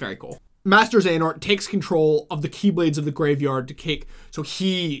games, and it's very cool. Master Xehanort takes control of the Keyblades of the graveyard to cake, so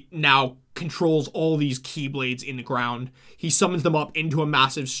he now controls all these Keyblades in the ground. He summons them up into a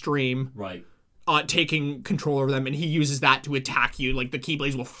massive stream. Right. Taking control over them, and he uses that to attack you. Like, the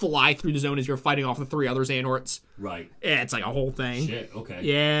Keyblades will fly through the zone as you're fighting off the 3 other Xehanorts. Right. Yeah, it's like a whole thing. Shit, okay.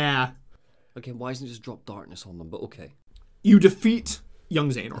 Yeah. Okay, why doesn't it just drop darkness on them? But okay. You defeat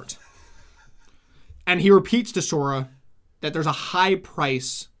young Xehanort. And he repeats to Sora that there's a high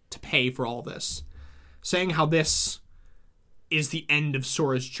price to pay for all this, saying how this is the end of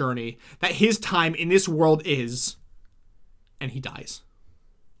Sora's journey, that his time in this world is, and he dies.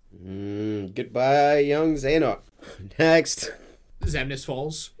 Goodbye, young Xehanort. Next. Xemnas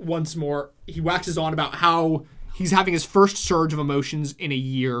falls once more. He waxes on about how he's having his first surge of emotions in a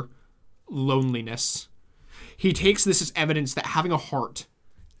year, loneliness. He takes this as evidence that having a heart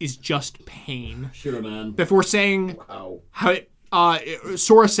is just pain. Sure, man. Before saying Wow. how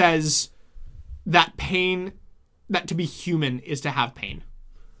Sora says that pain, that to be human is to have pain.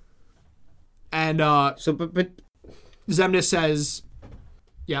 And But Xemnas says,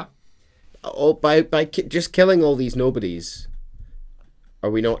 yeah. by just killing all these nobodies, are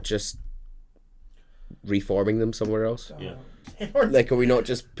we not just reforming them somewhere else? Yeah. Like, are we not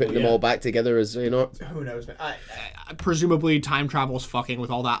just putting them all back together as Xehanort? Who knows? Presumably time travel's fucking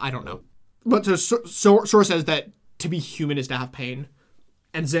with all that. I don't know. But so Sora says that to be human is to have pain.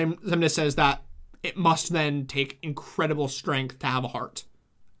 And Xemnas says that it must then take incredible strength to have a heart.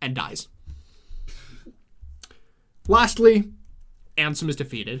 And dies. Lastly, Ansem is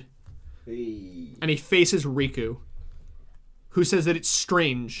defeated. And he faces Riku, who says that it's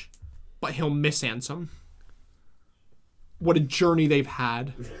strange, but he'll miss Ansem. What a journey they've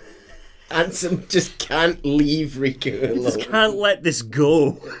had. Ansem just can't leave Riku alone. Just can't let this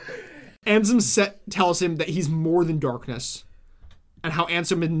go. Ansem tells him that he's more than darkness, and how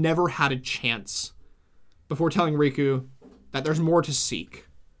Ansem had never had a chance, before telling Riku that there's more to seek,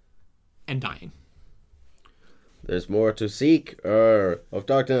 and dying. There's more to seek, of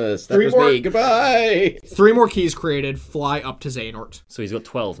darkness. That Three was more- me. Goodbye. 3 more keys created fly up to Xehanort, So he's got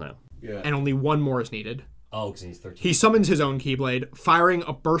 12 now. and only 1 more is needed. Oh, because he's 13. He summons his own Keyblade, firing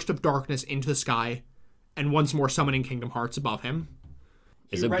a burst of darkness into the sky, and once more summoning Kingdom Hearts above him.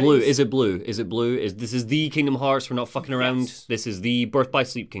 Is it blue? Is it blue? Is it blue? This is the Kingdom Hearts? We're not fucking around. Yes. This is the Birth by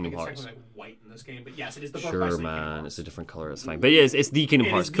Sleep Kingdom Hearts. White in this game, but yes, it is the Sure, man. It's a different color. It's fine. But yeah, it's the Kingdom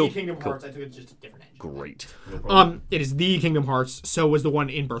Hearts. Cool. Cool. I think it's just a different engine. Great. It is the Kingdom Hearts. So was the one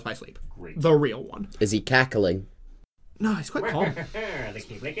in Birth by Sleep. Great. The real one. Is he cackling? No, he's quite calm.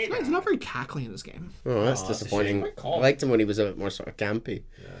 He's not very cackly in this game. Oh, that's disappointing. Quite calm. I liked him when he was a bit more sort of campy.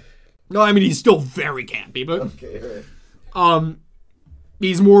 No, I mean he's still very campy, but Okay, right.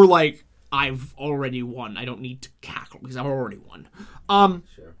 he's more like I've already won. I don't need to cackle because I've already won.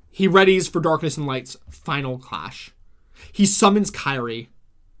 Sure. He readies for Darkness and Light's final clash. He summons Kairi,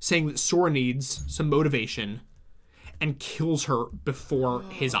 saying that Sora needs some motivation, and kills her before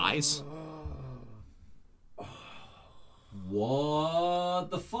his eyes. What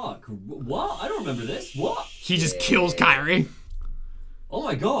the fuck? What? I don't remember this. What? He just kills Kairi. Oh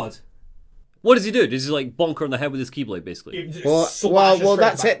my god. What does he do? Does he like bonk her on the head with his Keyblade, basically? Well,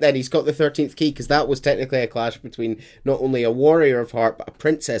 that's it then. He's got the 13th key, because that was technically a clash between not only a warrior of heart, but a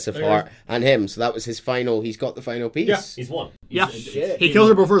princess of heart, and him. So that was his final, he's got the final piece. Yeah. He's won. Yeah, Shit. he kills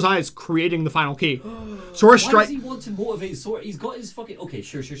her before his eyes, creating the final key. Sora Why does strikes. he want to motivate Sora? He's got his fucking... Okay,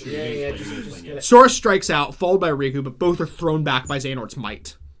 sure. Yeah. Sora strikes out, followed by Riku, but both are thrown back by Xehanort's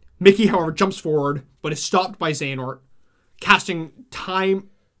might. Mickey, however, jumps forward, but is stopped by Xehanort, casting time...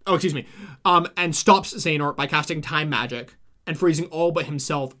 Oh, excuse me. And stops Xehanort by casting time magic and freezing all but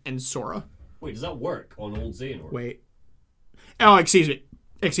himself and Sora. Wait, does that work on old Xehanort? Wait. Oh, excuse me.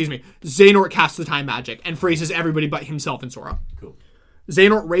 Xehanort casts the time magic and freezes everybody but himself and Sora. Cool.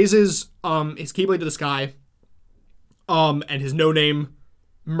 Xehanort raises his Keyblade to the sky, and his no-name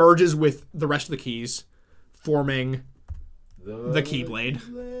merges with the rest of the keys, forming the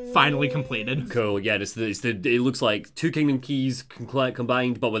Keyblade, finally completed. Cool. Yeah, it looks like 2 Kingdom Keys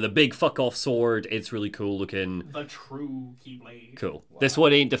combined, but with a big fuck off sword. It's really cool looking. The true Keyblade. Cool. This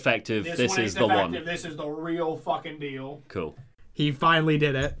one ain't defective. This is the one. This is the real fucking deal. Cool. He finally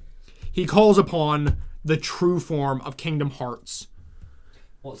did it. He calls upon the true form of Kingdom Hearts,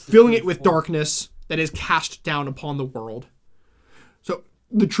 What's the filling true it with form? darkness that is cast down upon the world. So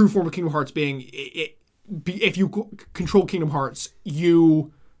the true form of Kingdom Hearts being, if you control Kingdom Hearts,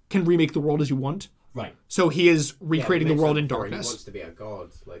 you can remake the world as you want. Right. So he is recreating the world in He darkness. wants to be a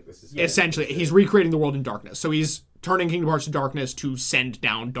god. Like, this is Essentially, he's recreating the world in darkness. So he's turning Kingdom Hearts to darkness to send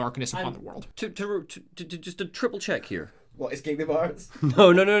down darkness upon the world. To just a triple check here. What is Kingdom Hearts?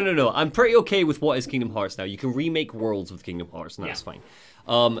 No. I'm pretty okay with what is Kingdom Hearts now. You can remake worlds with Kingdom Hearts, and that's fine.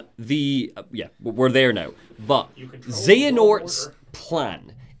 We're there now. But Xehanort's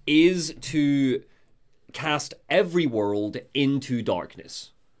plan is to cast every world into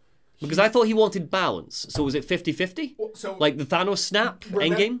darkness. Because I thought he wanted balance. So was it 50-50? So- Like the Thanos snap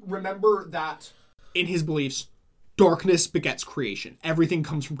endgame? Remember that in his beliefs, darkness begets creation. Everything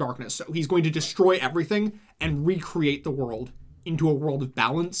comes from darkness. So he's going to destroy everything and recreate the world into a world of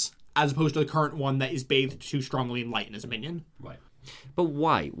balance, as opposed to the current one that is bathed too strongly in light in his opinion. Right. But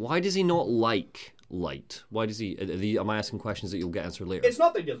why? Why does he not like light? Why does he... Am I asking questions that you'll get answered later? It's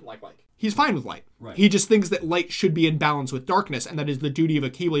not that he doesn't like light. He's fine with light. Right. He just thinks that light should be in balance with darkness, and that is the duty of a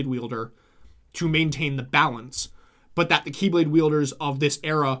Keyblade wielder to maintain the balance. But that the Keyblade wielders of this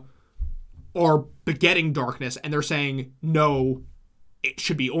era are begetting darkness, and they're saying, no, it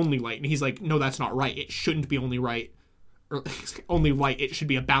should be only light. And he's like, no, that's not right. It shouldn't be only right. Or only light. It should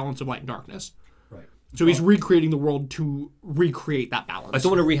be a balance of light and darkness. Right. So he's recreating the world to recreate that balance. I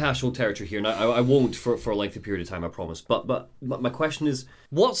don't want to rehash old territory here, and I won't for a lengthy period of time, I promise. But my question is,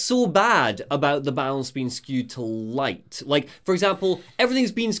 what's so bad about the balance being skewed to light? Like, for example,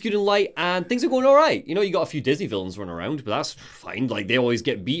 everything's being skewed in light, and things are going all right. You know, you got a few Disney villains running around, but that's fine. Like, they always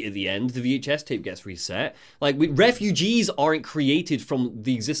get beat at the end. The VHS tape gets reset. Like, refugees aren't created from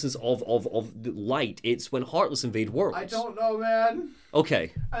the existence of the light. It's when Heartless invade worlds. I don't know, man.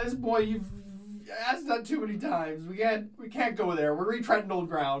 Okay. This boy, you've asked that too many times. We can't go there. We're retreading old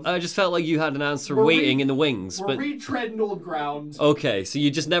ground. I just felt like you had an answer We're waiting in the wings. We're But retreading old ground. okay, so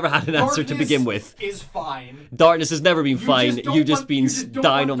you just never had an answer to Darkness begin with. is fine. Darkness has never been fine. don't You've just want- been you just don't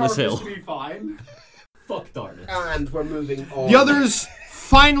dying on want this hill. darkness to be fine. Fuck darkness. And we're moving on. The others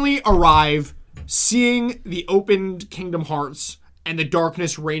finally arrive, seeing the opened Kingdom Hearts and the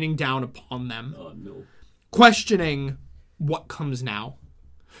darkness raining down upon them, Oh no. questioning what comes now.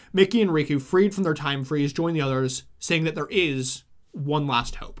 Mickey and Riku, freed from their time freeze, join the others, saying that there is one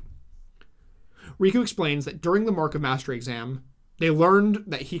last hope. Riku explains that during the Mark of Mastery exam, they learned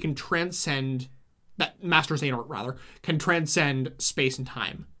that he can transcend, that Master Xehanort, rather, can transcend space and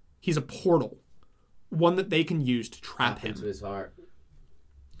time. He's a portal, one that they can use to trap him. Into his heart.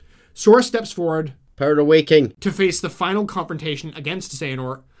 Sora steps forward Power to waking. to face the final confrontation against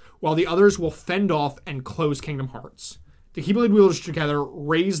Xehanort, while the others will fend off and close Kingdom Hearts. The Keyblade wielders together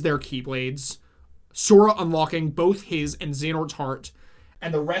raise their Keyblades, Sora unlocking both his and Xehanort's heart,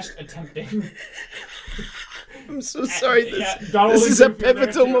 and the rest attempting... I'm so sorry. Yeah, Donald This and is a Goofy are there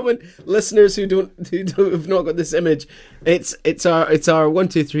pivotal too. moment. Listeners who don't have not got this image, it's our 1,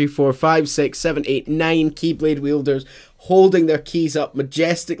 2, 3, 4, 5, 6, 7, 8, 9 Keyblade wielders holding their keys up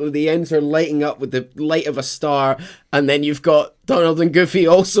majestically. The ends are lighting up with the light of a star, and then you've got Donald and Goofy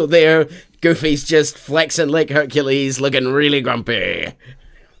also there. Goofy's just flexing like Hercules, looking really grumpy.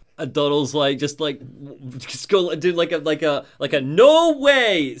 And Donald's just go do like a no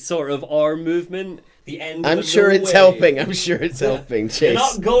way sort of arm movement. The end. I'm sure it's helping. I'm sure it's helping. Chase,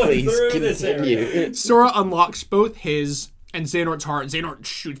 not going please through this continue. Sora unlocks both his and Xehanort's heart. Xehanort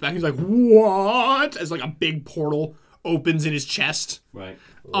shoots back. He's like, what? As like a big portal opens in his chest. Right.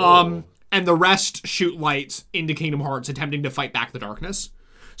 And the rest shoot light into Kingdom Hearts, attempting to fight back the darkness.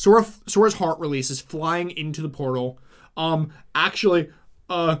 Sora's heart releases, flying into the portal.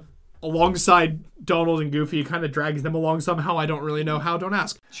 Alongside Donald and Goofy, kind of drags them along somehow. I don't really know how. Don't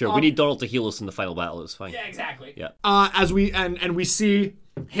ask. Sure, we need Donald to heal us in the final battle. It's fine. Yeah, exactly. Yeah. As we and we see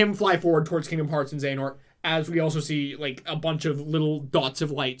him fly forward towards Kingdom Hearts and Xehanort, as we also see like a bunch of little dots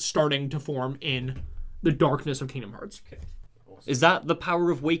of light starting to form in the darkness of Kingdom Hearts. Okay. Is that the power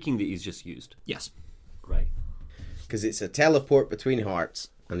of waking that he's just used? Yes. Right. Because it's a teleport between hearts,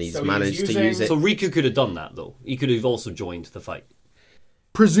 and he's So he's managed to using- use it. So Riku could have done that though. He could have also joined the fight.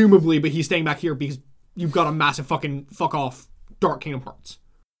 Presumably, but he's staying back here because you've got a massive fucking fuck off Dark Kingdom Hearts.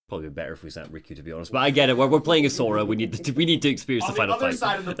 Probably better if we sent Riku, to be honest. But I get it. We're playing as Sora. We need to experience On the final the other fight.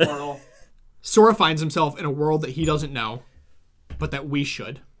 side of the portal. Sora finds himself in a world that he doesn't know, but that we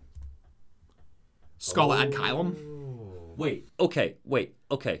should. Scala ad Kylum. Wait. Okay. Wait.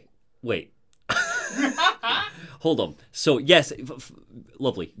 Hold on. So yes,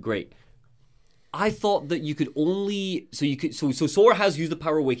 lovely, great. I thought that you could only so Sora has used the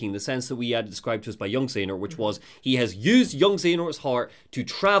power of waking in the sense that we had described to us by Young Xehanort, which was he has used Young Xehanort's heart to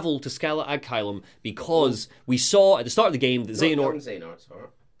travel to Scala ad Kylum because we saw at the start of the game that Xehanort.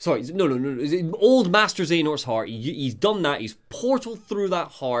 Sorry, no. Old Master Xehanort's heart. He's done that. He's portaled through that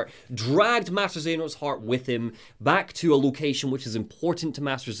heart, dragged Master Xehanort's heart with him back to a location which is important to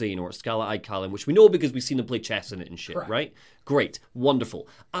Master Xehanort, Scala ad Kylum, which we know because we've seen him play chess in it and shit, right? Great, wonderful.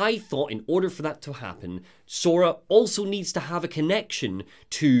 I thought in order for that to happen, Sora also needs to have a connection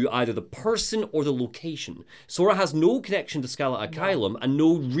to either the person or the location. Sora has no connection to Scala ad Kylum and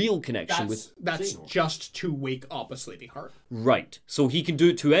no real connection with... That's just to wake up a sleeping heart. Right. So he can do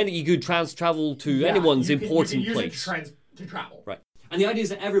it to he could travel to anyone's important you can place. to travel. Right. And the idea is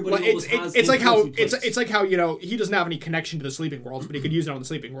that everybody Like, always has it's like how important place. it's like how, you know, he doesn't have any connection to the sleeping worlds, but he could use it on the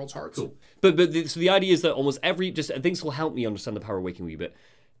sleeping world's hearts. Cool. So the idea is that almost every I think this will help me understand the power of waking a wee bit.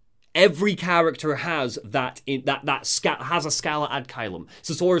 Every character has has a Scala ad Kylum.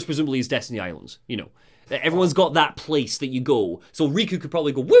 So Sora's presumably is Destiny Islands. You know, everyone's got that place that you go. So Riku could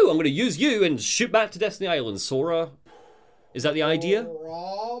probably go, "Woo! I'm going to use you and shoot back to Destiny Islands." Sora, is that the idea?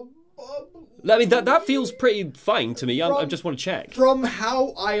 I mean, that feels pretty fine to me. I just want to check. From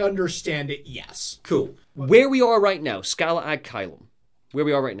how I understand it, yes. Cool. Where we are right now, Scala ad Kylum. Where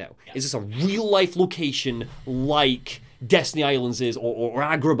we are right now. Is this a real life location like Destiny Islands is, or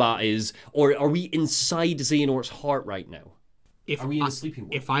Agrabah is, or are we inside Xehanort's heart right now? If Are we in the sleeping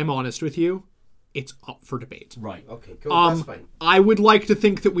world? If I'm honest with you, it's up for debate. Right. Okay, cool. That's fine. I would like to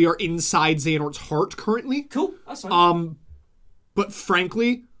think that we are inside Xehanort's heart currently. Cool. That's fine. But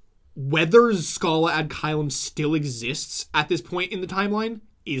frankly, whether Scala ad Kylum still exists at this point in the timeline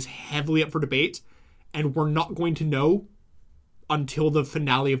is heavily up for debate, and we're not going to know until the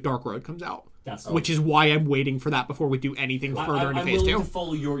finale of Dark Road comes out. Which is why I'm waiting for that before we do anything further into I'm Phase willing 2. to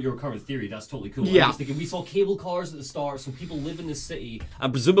follow your current theory. That's totally cool. Yeah. I'm just thinking, we saw cable cars at the start, so people live in this city.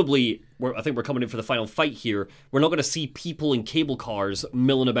 And presumably, I think we're coming in for the final fight here. We're not going to see people in cable cars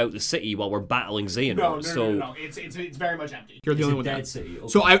milling about the city while we're battling Xehanort. No. It's very much empty. You're the It's only a one there. dead city. Okay.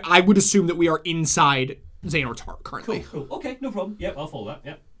 So I would assume that we are inside Xehanort's heart currently. Cool. Okay, no problem. Yep, I'll follow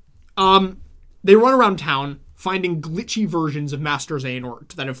that. Yep. They run around town, finding glitchy versions of Master Xehanort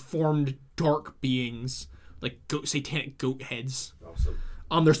that have formed dark beings, like satanic goat heads.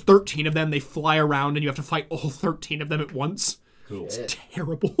 Awesome. There's 13 of them. They fly around, and you have to fight all 13 of them at once. Cool. It's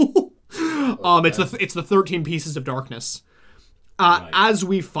terrible. It's the 13 pieces of darkness. As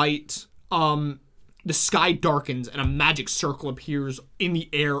we fight, the sky darkens, and a magic circle appears in the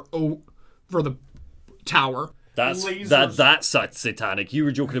air over the tower. That's satanic. You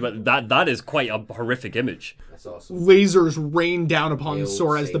were joking about that. That is quite a horrific image. That's awesome. Lasers rain down upon Hail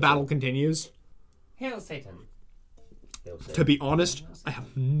Sora as the Satan. battle continues. Hail Satan. To be honest, I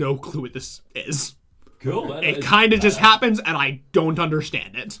have no clue what this is. Cool. It kind of just happens, and I don't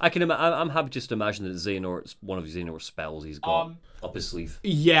understand it. I'm happy just to imagine that Xehanort's one of Xehanort's spells he's got up his sleeve.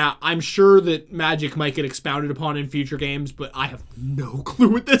 Yeah, I'm sure that magic might get expounded upon in future games, but I have no clue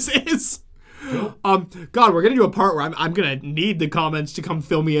what this is. God, we're gonna do a part where I'm gonna need the comments to come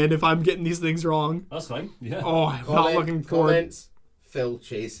fill me in if I'm getting these things wrong. That's fine. Yeah. Oh, I'm not looking forward. Comments, Phil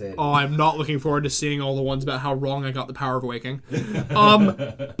chasing. Oh, I'm not looking forward to seeing all the ones about how wrong I got the power of waking.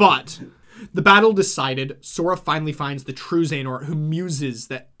 But the battle decided, Sora finally finds the true Xehanort, who muses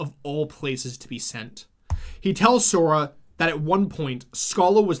that of all places to be sent. He tells Sora that at one point,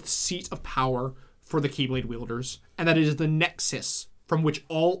 Scala was the seat of power for the Keyblade wielders, and that it is the nexus from which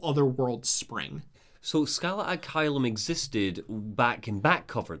all other worlds spring. So Scala ad Kylum existed back in back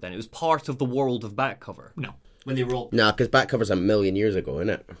cover. Then it was part of the world of back cover. No. When they were all... Nah, because back cover's a million years ago, isn't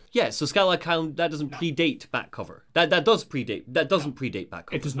it? Yeah. So Scala ad Kylum that doesn't predate back cover. That doesn't predate back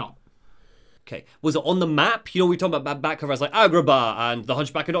cover. It does not. Okay. Was it on the map? You know, we were talking about back cover as like Agrabah and the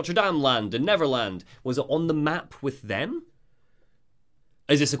Hunchback of Notre Dame land and Neverland. Was it on the map with them?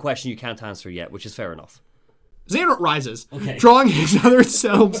 Is this a question you can't answer yet, which is fair enough. Xehanort rises, Okay. drawing his other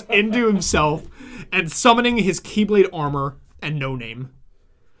selves into himself and summoning his Keyblade armor and No Name.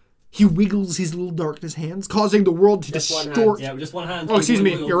 He wiggles his little darkness hands, causing the world to Just one hand. distort. Yeah, just one hand. Oh, excuse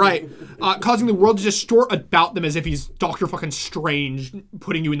me, you're right. Causing the world to distort about them as if he's Dr. fucking Strange,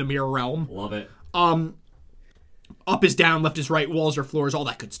 putting you in the mirror realm. Love it. Up is down, left is right, walls are floors, all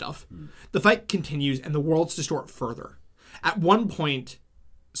that good stuff. The fight continues, and the worlds distort further. At one point,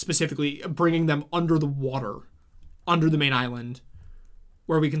 specifically, bringing them under the water, under the main island,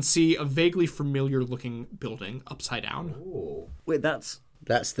 where we can see a vaguely familiar-looking building upside down. Wait, that's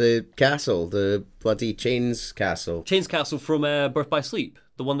That's the castle, the bloody Chains castle. Chains Castle from Birth by Sleep,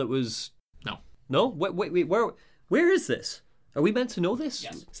 the one that was. No. No, wait, where is this? Are we meant to know this?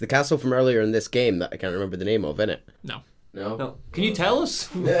 Yes. It's the castle from earlier in this game that I can't remember the name of, innit? No. No? No. Can you tell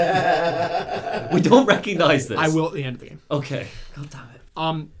us? We don't recognize this. I will at the end of the game. Okay. God damn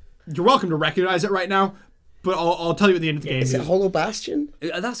it. You're welcome to recognize it right now, but I'll tell you at the end of the game. Is it Hollow Bastion?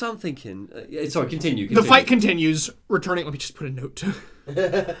 That's what I'm thinking. Sorry, continue. The fight continues, returning. Let me just put a note to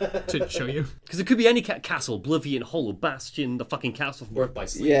show you. Because it could be any castle, Oblivion, Hollow Bastion, the fucking castle from Birth by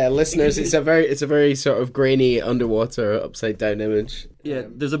Sleep. Yeah, listeners, it's a very sort of grainy underwater upside down image. Yeah,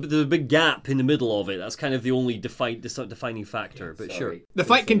 there's a big gap in the middle of it. That's kind of the only defining factor. But sure. The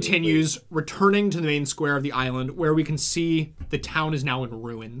fight continues, returning to the main square of the island, where we can see the town is now in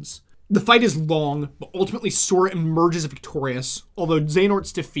ruins. The fight is long, but ultimately Sora emerges victorious, although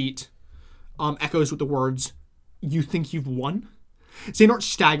Xehanort's defeat echoes with the words, "You think you've won?" Xehanort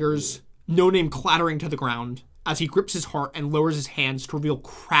staggers, No Name clattering to the ground, as he grips his heart and lowers his hands to reveal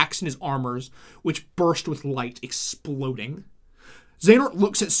cracks in his armors, which burst with light, exploding. Xehanort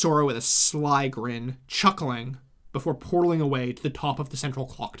looks at Sora with a sly grin, chuckling, before portaling away to the top of the central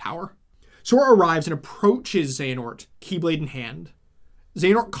clock tower. Sora arrives and approaches Xehanort, Keyblade in hand.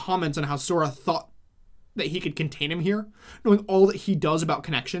 Xehanort comments on how Sora thought that he could contain him here, knowing all that he does about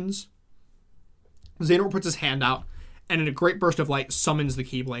connections. Xehanort puts his hand out, and in a great burst of light, summons the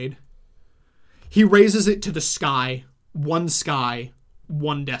Keyblade. He raises it to the sky, one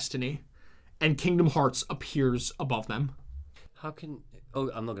destiny, and Kingdom Hearts appears above them. How can... Oh,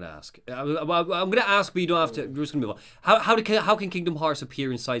 I'm not going to ask. I'm going to ask, but you don't have to. We're just going to move on. How can Kingdom Hearts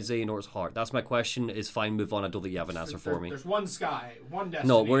appear inside Xehanort's heart? That's my question. It's fine, move on. I don't think you have an answer for me. There's one sky, one destiny.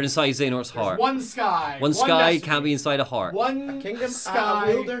 No, we're inside Xehanort's heart. One sky. One sky destiny. can't be inside a heart. One Kingdom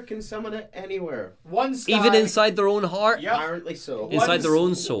sky. Wielder can summon it anywhere. One sky. Even inside their own heart? Yep. Apparently so. Inside their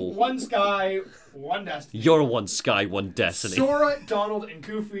own soul. One sky, one destiny. You're one sky, one destiny. Sora, Donald, and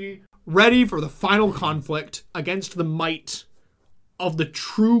Goofy. Ready for the final conflict against the might of the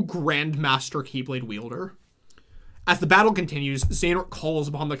true Grandmaster Keyblade wielder. As the battle continues, Xehanort calls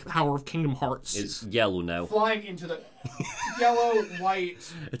upon the power of Kingdom Hearts. It's yellow now. Flying into the yellow,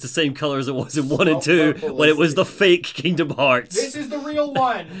 white. It's the same color as it was in 1 and 2 when it was the fake Kingdom Hearts. This is the real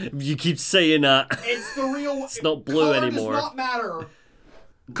one. You keep saying that. It's the real one. It's not blue anymore. Does not matter.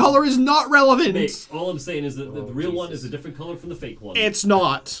 Color is not relevant. Mate, all I'm saying is that the real one is a different color from the fake one. It's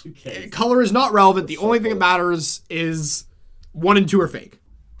not. Okay. Color is not relevant. The only thing that matters is 1 and 2 are fake.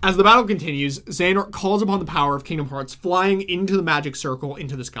 As the battle continues, Xehanort calls upon the power of Kingdom Hearts, flying into the magic circle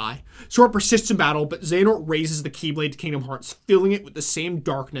into the sky. Sora persists in battle, but Xehanort raises the Keyblade to Kingdom Hearts, filling it with the same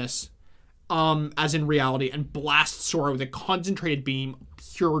darkness as in reality, and blasts Sora with a concentrated beam of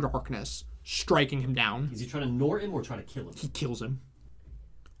pure darkness, striking him down. Is he trying to gnaw him or trying to kill him? He kills him.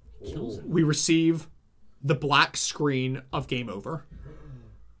 Kills him. We receive the black screen of Game Over,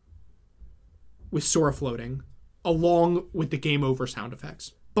 with Sora floating, along with the Game Over sound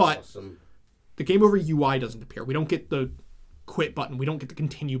effects. But Awesome. the Game Over UI doesn't appear. We don't get the quit button. We don't get the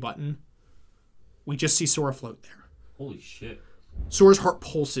continue button. We just see Sora float there. Holy shit. Sora's heart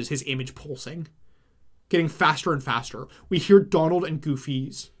pulses, his image pulsing, getting faster and faster. We hear Donald and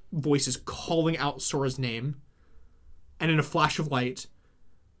Goofy's voices calling out Sora's name. And in a flash of light,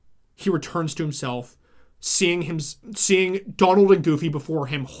 he returns to himself, seeing Donald and Goofy before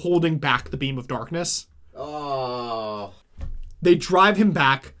him holding back the beam of darkness. Oh. They drive him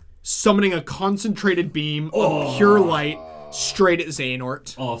back, summoning a concentrated beam of pure light straight at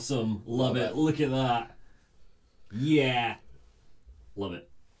Xehanort. Awesome. Love it. Look at that. Yeah. Love it.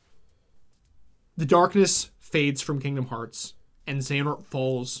 The darkness fades from Kingdom Hearts, and Xehanort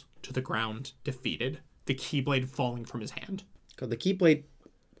falls to the ground, defeated, the Keyblade falling from his hand. God, the Keyblade,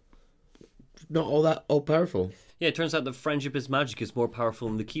 not all powerful. Yeah, it turns out that friendship is magic is more powerful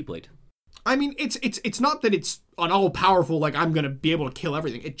than the Keyblade. I mean, it's not that it's an all powerful, like I'm gonna be able to kill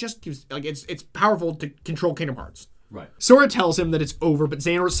everything. It just gives, like, it's powerful to control Kingdom Hearts. Right. Sora tells him that it's over, but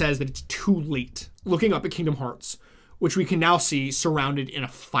Xehanort says that it's too late, looking up at Kingdom Hearts, which we can now see surrounded in a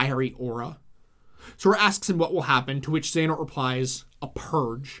fiery aura. Sora asks him what will happen, to which Xehanort replies, a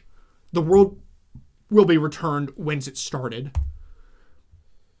purge. The world will be returned whence it started.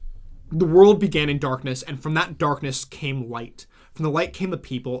 The world began in darkness, and from that darkness came light. From the light came the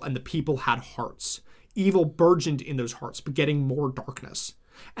people, and the people had hearts. Evil burgeoned in those hearts, begetting more darkness.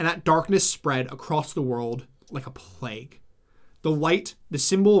 And that darkness spread across the world like a plague. The light, the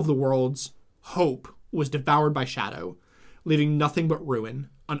symbol of the world's hope, was devoured by shadow, leaving nothing but ruin,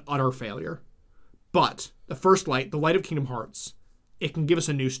 an utter failure. But the first light, the light of Kingdom Hearts, it can give us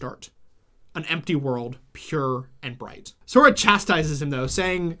a new start. An empty world, pure and bright. Sora chastises him, though,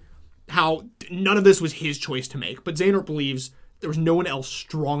 saying how none of this was his choice to make, but Xehanort believes there was no one else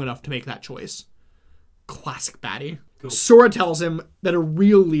strong enough to make that choice. Classic baddie. Cool. Sora tells him that a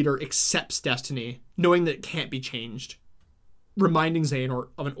real leader accepts destiny, knowing that it can't be changed, reminding Xehanort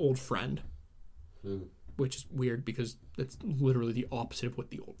of an old friend. Which is weird because that's literally the opposite of what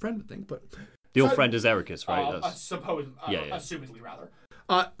the old friend would think, but... The old friend is Ericus, right? Assumedly, rather.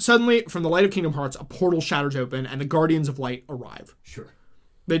 Suddenly, from the light of Kingdom Hearts, a portal shatters open, and the Guardians of Light arrive. Sure.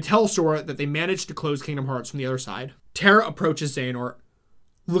 They tell Sora that they managed to close Kingdom Hearts from the other side. Terra approaches Xehanort,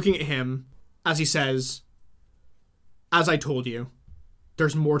 looking at him as he says, as I told you,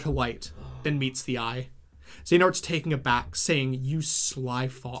 there's more to light than meets the eye. Xehanort's taken aback, saying, you sly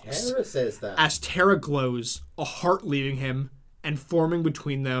fox. Terra says that. As Terra glows, a heart leaving him, and forming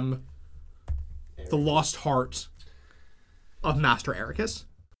between them the lost heart of Master Ericus.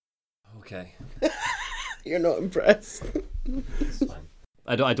 Okay. You're not impressed.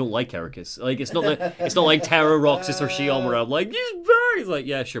 I don't like Ericus. Like it's not like Terra, Roxas, or Shion where I'm like he's back. He's like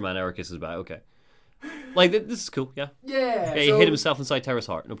yeah, sure man, Ericus is back. Okay, like this is cool. Yeah, Yeah. he hit himself inside Terra's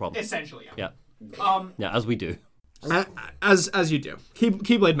heart. No problem. Essentially, Yeah, Um, yeah, as we do. As you do.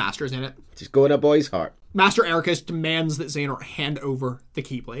 Keyblade Master's in it. Just go in a boy's heart. Master Ericus demands that Xehanort hand over the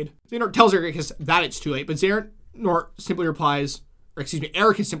Keyblade. Xehanort tells Ericus that it's too late, but Xehanort simply replies, or excuse me,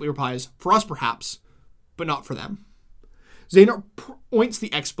 Ericus simply replies, for us perhaps, but not for them. Xehanort points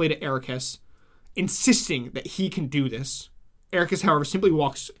the X-Blade at Ericus, insisting that he can do this. Ericus, however, simply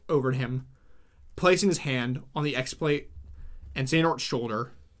walks over to him, placing his hand on the X-Blade and Xehanort's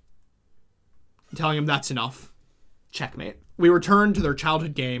shoulder, telling him that's enough. Checkmate. We return to their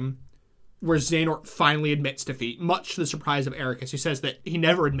childhood game, where Xehanort finally admits defeat, much to the surprise of Ericus, who says that he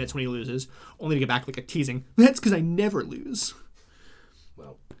never admits when he loses, only to get back like a teasing, that's because I never lose.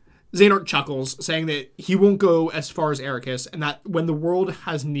 Well, Xehanort chuckles, saying that he won't go as far as Ericus, and that when the world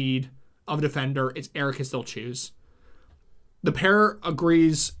has need of a defender, it's Ericus they'll choose. The pair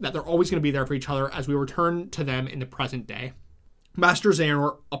agrees that they're always going to be there for each other as we return to them in the present day. Master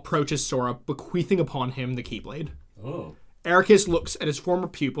Xehanort approaches Sora, bequeathing upon him the Keyblade. Oh. Ericus looks at his former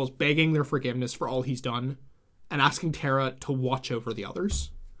pupils, begging their forgiveness for all he's done, and asking Terra to watch over the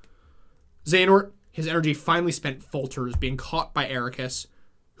others. Xehanort, his energy finally spent, falters, being caught by Ericus,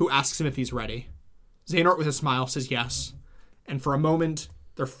 who asks him if he's ready. Xehanort, with a smile, says yes, and for a moment,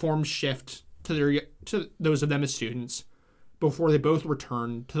 their forms shift to those of them as students, before they both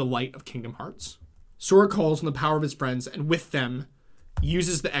return to the light of Kingdom Hearts. Sora calls on the power of his friends, and with them,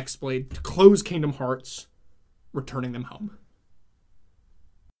 uses the X-Blade to close Kingdom Hearts, returning them home.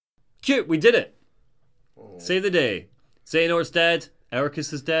 Cute, we did it. Save the day. Xehanort's dead.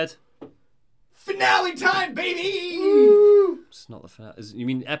 Ericus is dead. finale time, baby! It's not the finale. You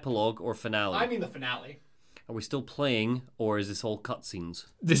mean epilogue or finale? I mean the finale. Are we still playing, or is this all cutscenes?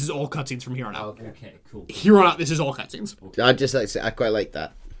 This is all cutscenes from here on out. Okay, cool. Here on out, this is all cutscenes. I just like to say, I quite like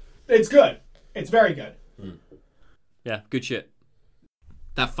that. It's good. It's very good. Yeah, good shit.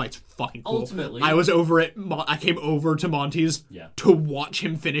 That fight's fucking cool. Ultimately- I was over at I came over to Monty's Yeah. to watch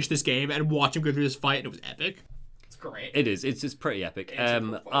him finish this game and watch him go through this fight, and it was epic. It's great. It is. It's pretty epic. a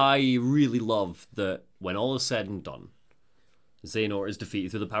cool fight. I really love that when all is said and done, Xehanort is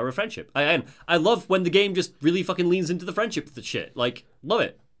defeated through the power of friendship. And I love when the game just really fucking leans into the friendship shit. Like, love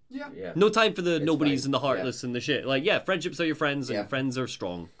it. Yeah. Yeah. No time for the nobodies fine. and the heartless and the shit. Like, yeah, friendships are your friends and Yeah. friends are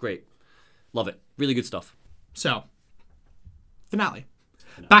strong. Great. Love it. Really good stuff. So, finale.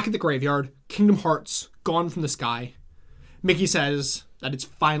 Back at the graveyard, Kingdom Hearts gone from the sky. Mickey says that it's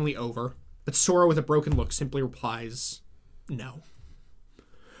finally over, but Sora, with a broken look, simply replies, no.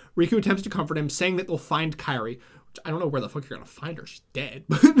 Riku attempts to comfort him, saying that they'll find Kairi, which I don't know where the fuck you're gonna find her. She's dead.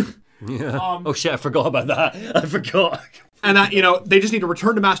 Oh shit, I forgot about that. I forgot. And that, they just need to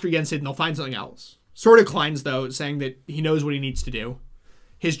return to Master Yensid and they'll find something else. Sora declines, though, saying that he knows what he needs to do.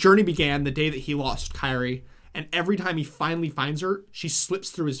 His journey began the day that he lost Kairi, and every time he finally finds her, she slips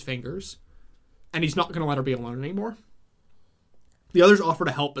through his fingers, and he's not going to let her be alone anymore. The others offer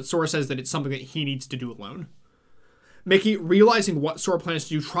to help, but Sora says that it's something that he needs to do alone. Mickey, realizing what Sora plans to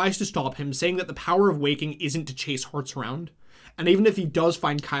do, tries to stop him, saying that the power of waking isn't to chase hearts around, and even if he does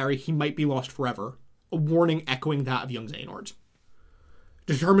find Kairi, he might be lost forever, a warning echoing that of young Xehanort.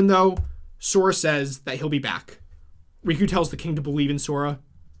 Determined, though, Sora says that he'll be back. Riku tells the king to believe in Sora,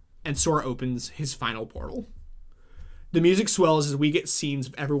 and Sora opens his final portal. The music swells as we get scenes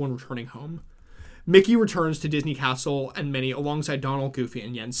of everyone returning home. Mickey returns to Disney Castle and Minnie alongside Donald, Goofy,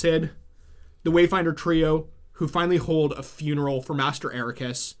 and Yen Sid. The Wayfinder trio, who finally hold a funeral for Master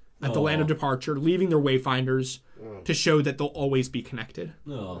Ericus at the land of departure, leaving their Wayfinders to show that they'll always be connected.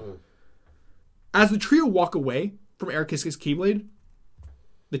 Oh. As the trio walk away from Ericus's Keyblade,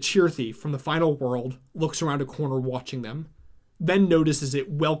 the cheer thief from the final world looks around a corner watching them, then notices it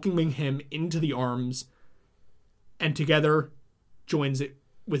welcoming him into the arms, and together joins it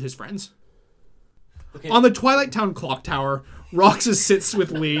with his friends. Okay. On the Twilight Town clock tower, Roxas sits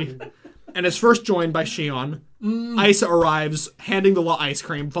with Lee and is first joined by Shion. Isa arrives, handing the lot ice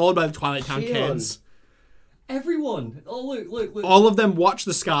cream, followed by the Twilight Town Shion. kids. Everyone. Oh, look. All of them watch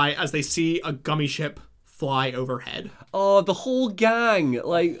the sky as they see a gummy ship fly overhead. Oh, the whole gang.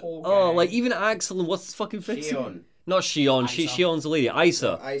 Like, whole oh, gang. like even Axel and what's his fucking face? Shion. Not Shion. Shion's the lady.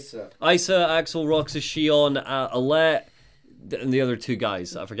 Isa. Isa, Axel, Roxas, Shion, Alette, and the other two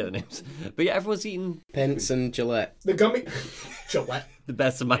guys. I forget the names. But yeah, everyone's eating Pence and Gillette. The gummy... Gillette. the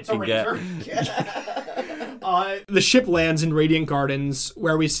best I It's a can get. razor. The ship lands in Radiant Gardens,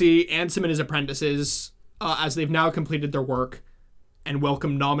 where we see Ansem and his apprentices, as they've now completed their work, and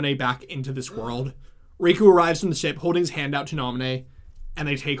welcome Naminé back into this world. Riku arrives from the ship, holding his hand out to Naminé, and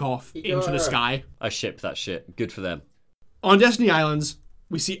they take off into the sky. I ship that shit. Good for them. On Destiny Islands,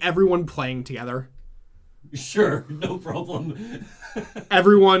 we see everyone playing together. Sure, no problem.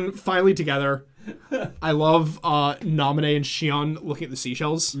 Everyone finally together. I love Naminé and Shion looking at the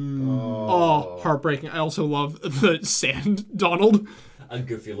seashells. Oh, heartbreaking. I also love the sand Donald. And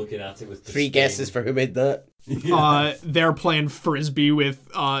Goofy looking at it with Three guesses for who made that. They're playing frisbee with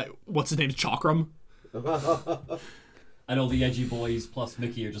what's his name, Chakram. And all the edgy boys plus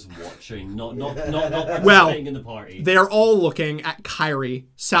Mickey are just watching, not Well, participating in the party. They're all looking at Kairi,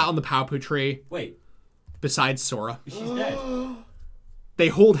 sat on the Paopu tree Wait, beside Sora. she's dead. They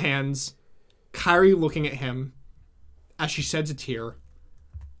hold hands, Kairi looking at him as she sheds a tear,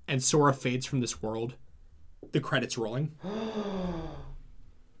 and Sora fades from this world. The credits rolling.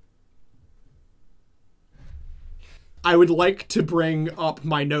 I would like to bring up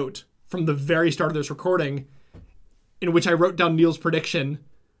my note from the very start of this recording, in which I wrote down Neil's prediction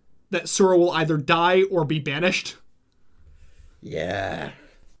that Sora will either die or be banished. Yeah.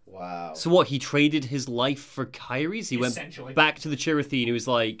 Wow. So what? He traded his life for Kairi's. He went Essentially. back to the Chirithy and he was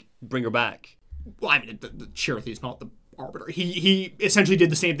like, "Bring her back." Well, I mean, the Chirithy is not the arbiter. He essentially did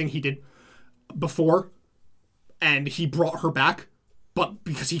the same thing he did before, and he brought her back, but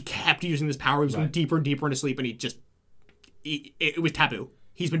because he kept using this power, he was going deeper and deeper into sleep, and it was taboo.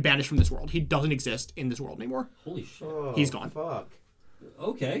 He's been banished from this world. He doesn't exist in this world anymore. Holy shit. He's gone. Fuck.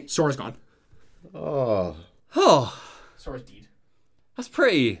 Okay. Sora's gone. Oh. Oh, Sora's deed. that's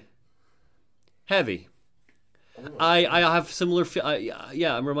pretty heavy. I have similar.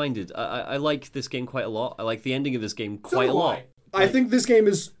 Yeah, I'm reminded. I like this game quite a lot. I like the ending of this game quite a lot. I think this game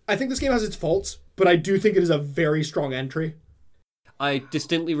has its faults, but I do think it is a very strong entry. I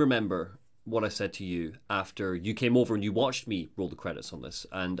distinctly remember what I said to you after you came over and you watched me roll the credits on this,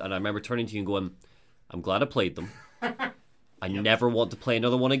 and I remember turning to you and going, "I'm glad I played them. I never want to play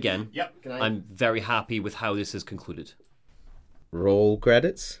another one again. Yep. I'm very happy with how this is concluded." Roll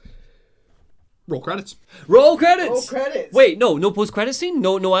credits. Roll credits. Roll credits. Roll credits. Wait, no post credit scene.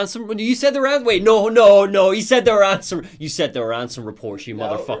 No answer. You said there were answer. Wait, no. You said there were answer. You said there were answer reports. You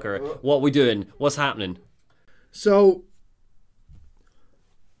motherfucker. What we doing? What's happening? So,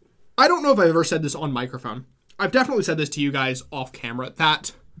 I don't know if I've ever said this on microphone. I've definitely said this to you guys off camera,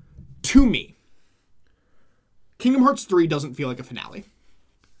 that, to me, Kingdom Hearts 3 doesn't feel like a finale.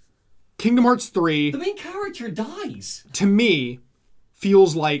 Kingdom Hearts 3, The main character dies. to me,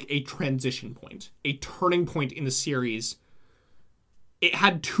 feels like a transition point, a turning point in the series. It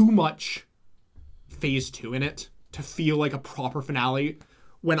had too much Phase 2 in it to feel like a proper finale,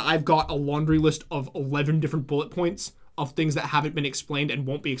 when I've got a laundry list of 11 different bullet points of things that haven't been explained and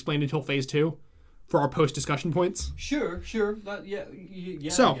won't be explained until Phase 2 for our post-discussion points. Sure. That, yeah,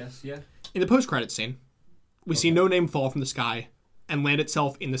 So, I guess, yeah. in the post-credits scene, we see No Name fall from the sky and land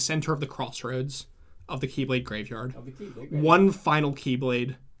itself in the center of the crossroads of the Keyblade Graveyard. One final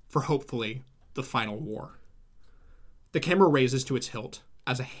Keyblade for, hopefully, the final war. The camera raises to its hilt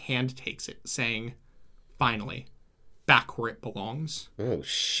as a hand takes it, saying, "Finally, back where it belongs." Oh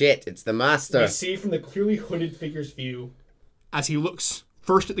shit! It's the master. We see from the clearly hooded figure's view as he looks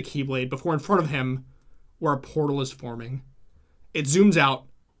first at the Keyblade before in front of him where a portal is forming. It zooms out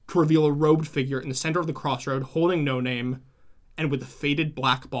to reveal a robed figure in the center of the crossroad holding No Name and with a faded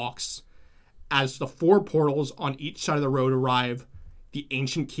black box. As the 4 portals on each side of the road arrive, the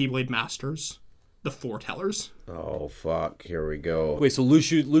ancient Keyblade Masters, the Foretellers. Oh fuck! Here we go. Wait, so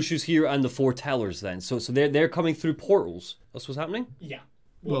Lushu's here and the Foretellers then. So they're coming through portals. That's what's happening? Yeah.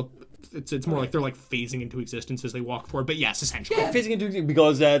 Well, it's more like they're like phasing into existence as they walk forward, but yes, essentially. Phasing into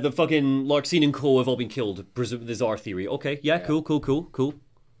because the fucking Larxene and Co have all been killed. This is our theory. Okay, yeah. Cool.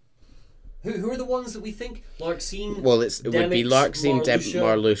 Who are the ones that we think? Larxene? Well, it would be Demyx, Larxene, Marluxia?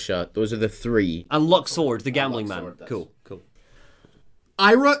 Marluxia. Those are the 3. And Luxord, the gambling man. Luxord, that's- Cool.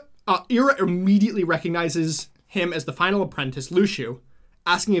 Ira immediately recognizes him as the final apprentice, Lushu,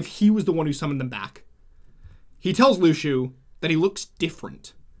 asking if he was the one who summoned them back. He tells Lushu that he looks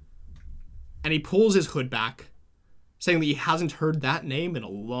different, and he pulls his hood back, saying that he hasn't heard that name in a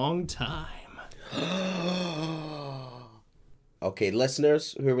long time. Okay,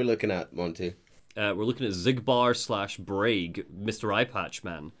 listeners, who are we looking at, Monty? We're looking at Zigbar / Braig, Mr. Eye Patch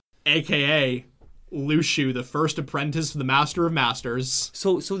Man. A.K.A. Lushu, the first apprentice of the Master of Masters.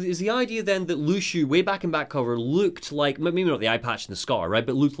 So is the idea then that Lushu, way back in back cover, looked like, maybe not the eye patch and the scar, right?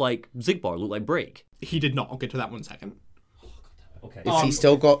 But looked like Zigbar, looked like Braig. He did not. I'll get to that one second. Okay. Has he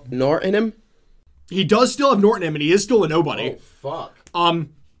still got Nort in him? He does still have Norton in him, and he is still a nobody. fuck!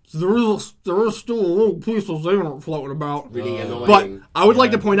 There is still a little piece of Xehanort floating about. Really annoying. But I would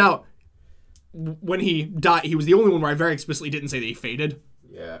like to point out, when he died, he was the only one where I very explicitly didn't say that he faded.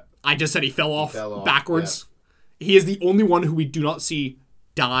 Yeah. I just said he fell off, fell off, backwards. He is the only one who we do not see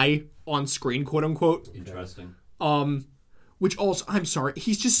die on screen, quote unquote. Interesting. Which also, I'm sorry,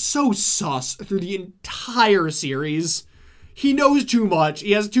 he's just so sus through the entire series. He knows too much.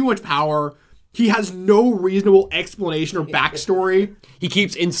 He has too much power. He has no reasonable explanation or backstory. He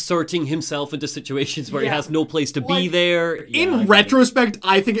keeps inserting himself into situations where he Yeah. has no place to be there. In retrospect,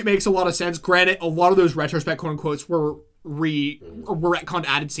 I think it makes a lot of sense. Granted, a lot of those retrospect quote unquotes were retconned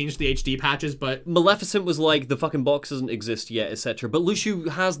added scenes to the HD patches, but Maleficent was like, the fucking box doesn't exist yet, etc. But Luciu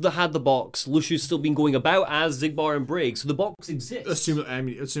had the box. Luciu's still been going about as Zigbar and Briggs, so the box exists. assume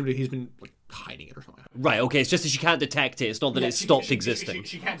that he's been like hiding it or something. Right, okay, it's just that she can't detect it. It's not that it stopped existing.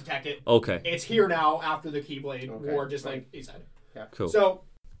 She can't detect it. Okay, It's here now after the Keyblade War, just like he said. cool. So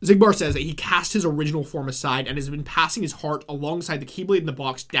Zigbar says that he cast his original form aside and has been passing his heart alongside the Keyblade in the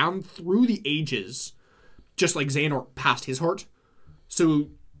box down through the ages, just like Xehanort passed his heart. So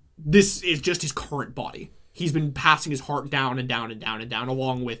this is just his current body. He's been passing his heart down and down and down and down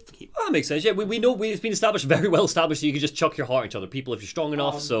along with the Keyblade. Oh, that makes sense. Yeah, we know it's been established, very well established, that you can just chuck your heart at other people if you're strong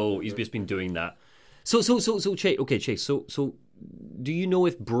enough. So he's just been doing that. So Chase. So do you know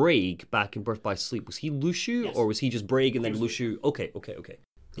if Braig back in Birth by Sleep was he Luciu or was he just Braig and then Luciu? Okay.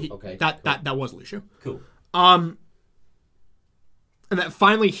 That was Luciu. Cool. And that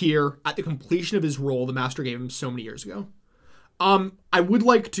finally here, at the completion of his role, the Master gave him so many years ago. I would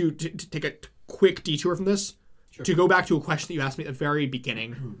like to take a quick detour from this to go back to a question that you asked me at the very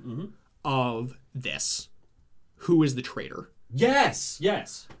beginning of this. Who is the traitor? Yes.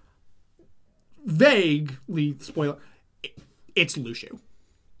 Vaguely, spoiler, it's Luciu.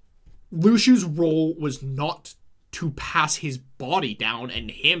 Luciu's role was not to pass his body down and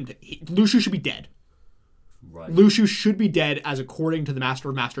Luciu should be dead. Right. Luciu should be dead as according to the Master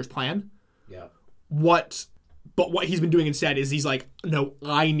of Masters plan. Yeah. But what he's been doing instead is he's like, no,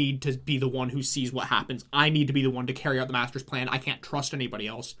 I need to be the one who sees what happens. I need to be the one to carry out the Master's plan. I can't trust anybody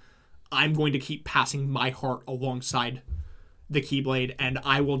else. I'm going to keep passing my heart alongside the Keyblade, and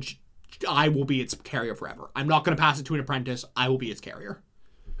I will be its carrier forever. I'm not going to pass it to an apprentice. I will be its carrier.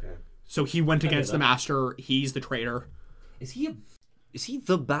 Okay. So he went against the Master. He's the traitor. Is he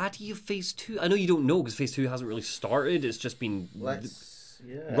the baddie of Phase 2? I know you don't know because Phase 2 hasn't really started. It's just been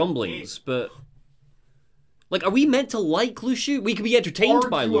rumblings, but like, are we meant to like Luciu? We can be entertained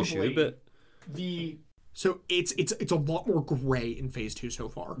by Luciu, but So it's a lot more gray in Phase 2 so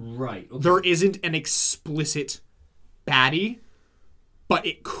far. Right. Okay. There isn't an explicit baddie, but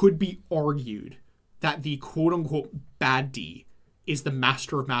it could be argued that the quote-unquote baddie is the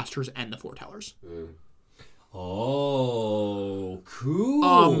Master of Masters and the Foretellers. Oh,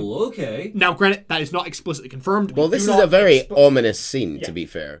 cool. Okay. Now, granted, that is not explicitly confirmed. Well, this is a very ominous scene, to be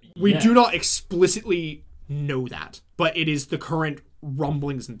fair. We do not explicitly know that, but it is the current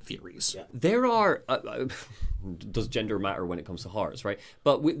rumblings and theories. there are. Does gender matter when it comes to hearts, right?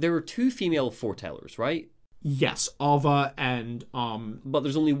 But there are two female foretellers, right? Yes, Ava and But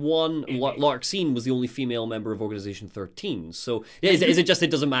there's only one. Larxene was the only female member of Organization 13. So is it just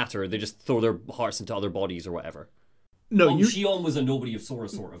it doesn't matter? They just throw their hearts into other bodies or whatever. no, Shion was a nobody of Sora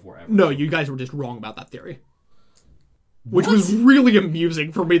sort of whatever. no, you guys were just wrong about that theory. Which was really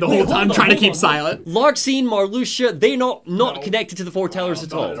amusing for me the whole hold time, on, trying to hold keep on. silent. Larxene, Marluxia, they're not connected to the foretellers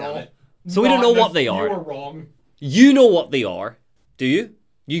at all. So we don't know what they are. You were wrong. You know what they are, do you?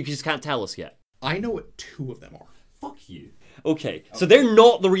 You just can't tell us yet. I know what two of them are. Fuck you. Okay, so they're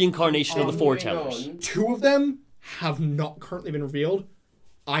not the reincarnation of the foretellers. Two of them have not currently been revealed.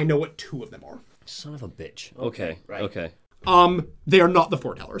 I know what two of them are. Son of a bitch. Okay, right. okay. They are not the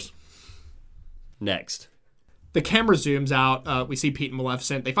foretellers. Next. The camera zooms out. We see Pete and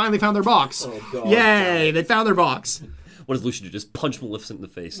Maleficent. They finally found their box. Oh, God. Yay! They found their box. What does Lucian do? Just punch Maleficent in the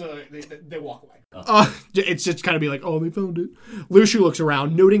face. They walk away. It's just kind of be like, oh, they found it. Luciu looks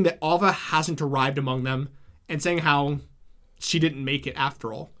around, noting that Ava hasn't arrived among them, and saying how she didn't make it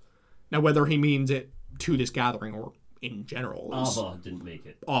after all. Now, whether he means it to this gathering or in general. Ava didn't make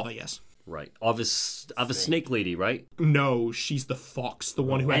it. Ava, yes. Right. Ava's Snake Lady, right? No, she's the fox, the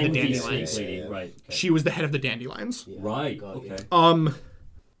one who had the Envy dandelions. Snake Lady. Right. Okay. She was the head of the dandelions. Right. Okay.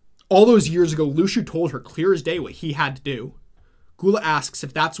 All those years ago, Luciu told her clear as day what he had to do. Gula asks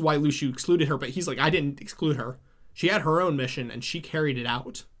if that's why Luciu excluded her, but he's like, I didn't exclude her. She had her own mission, and she carried it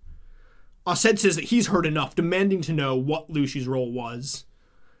out. Arsed says that he's heard enough, demanding to know what Luciu's role was.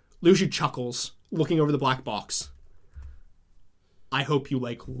 Luciu chuckles, looking over the black box. I hope you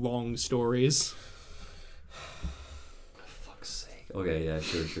like long stories. Fuck's sake. Okay, yeah,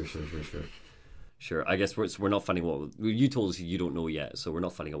 sure. Sure, I guess we're not finding what... You told us you don't know yet, so we're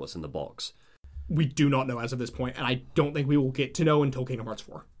not finding out what's in the box. We do not know as of this point, and I don't think we will get to know until Kingdom Hearts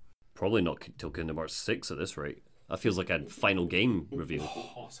 4. Probably not till Kingdom Hearts 6 at this rate. That feels like a final game reveal.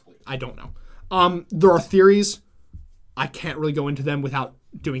 Possibly. I don't know. There are theories. I can't really go into them without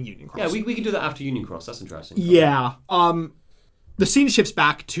doing Union Cross. Yeah, we can do that after Union Cross. That's interesting. Yeah. The scene shifts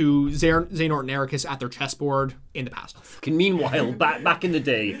back to Xehanort and Ericus at their chessboard in the past. Meanwhile, back in the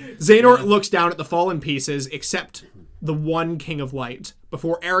day, Xehanort looks down at the fallen pieces, except the one King of Light,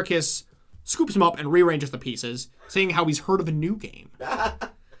 before Ericus scoops him up and rearranges the pieces, saying how he's heard of a new game.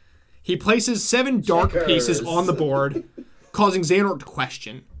 He places 7 dark pieces on the board, causing Xehanort to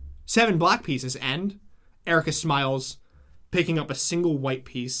question. 7 black pieces, and Ericus smiles, picking up a single white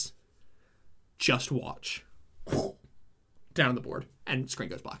piece. Just watch. Down on the board, and screen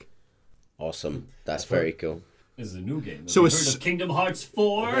goes black. Awesome. That's very cool. This is a new game. So Have you heard of Kingdom Hearts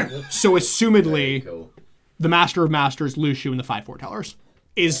 4? So assumedly, Cool. the Master of Masters, Luxu, and the 5 Foretellers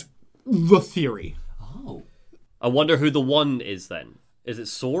is the theory. Oh. I wonder who the one is then. Is it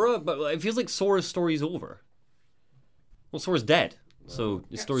Sora? But it feels like Sora's story's over. Well, Sora's dead, so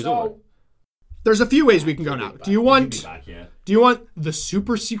his story's over. There's a few ways we can go now. Do you want Back, yeah. do you want the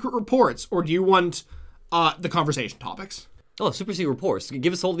super secret reports, or do you want the conversation topics? Oh, Super Secret Reports.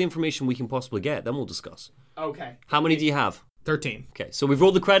 Give us all the information we can possibly get, then we'll discuss. Okay. How many do you have? 13. Okay, so we've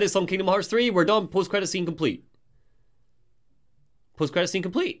rolled the credits on Kingdom Hearts 3. We're done. Post-credit scene complete. Post-credit scene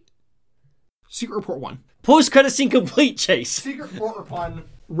complete. Secret Report 1. Post-credit scene complete, Chase. Secret report one.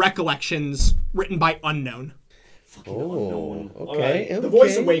 Recollections written by unknown. Oh, okay. Alright. Okay, The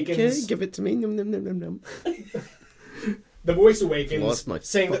Voice Awakens. Okay, give it to me. Num, num, num, num, num. The Voice Lost Awakens my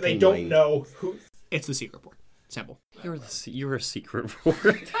saying that they fucking don't mind. know who. It's the Secret Report. Simple. You're a secret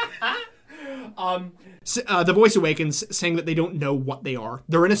report. The Voice Awakens saying that they don't know what they are.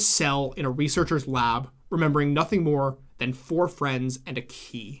 They're in a cell in a researcher's lab, remembering nothing more than 4 friends and a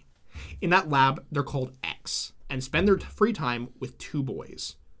key. In that lab, they're called X and spend their free time with 2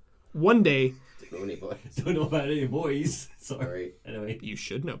 boys. One day, Only boy. Don't know about any boys. Sorry. Sorry. Anyway, you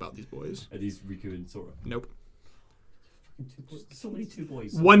should know about these boys. are these Riku and Sora? Nope. So many 2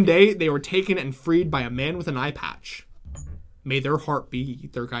 boys. One day, they were taken and freed by a man with an eye patch. May their heart be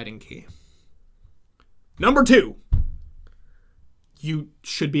their guiding key. Number 2. You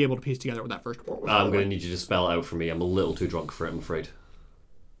should be able to piece together what that first report was. I'm going to need you to spell it out for me. I'm a little too drunk for it, I'm afraid.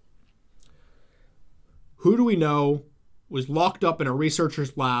 Who do we know was locked up in a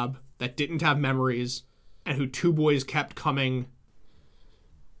researcher's lab that didn't have memories and who 2 boys kept coming?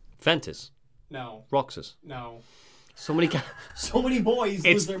 Ventus. No. Roxas. No. So many... So many boys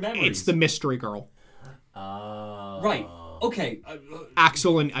lose their memories. It's the mystery girl. Right. Okay.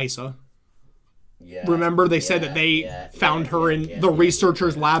 Axel and Isa. Yeah. Remember they said that they found her in the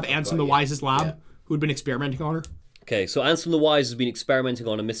researcher's lab, Ansem the Wise's lab, who'd been experimenting on her? Okay, so Ansem the Wise has been experimenting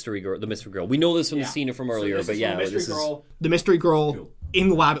on the mystery girl. We know this from the scene from earlier, So but this yeah, is this the mystery girl. The mystery girl in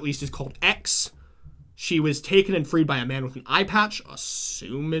the lab, at least, is called X. She was taken and freed by a man with an eye patch,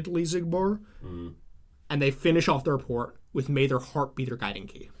 assumedly Zigbar. And they finish off the report with "May their heart be their guiding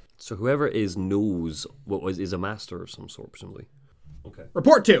key." So whoever is knows is a master of some sort, presumably. Okay.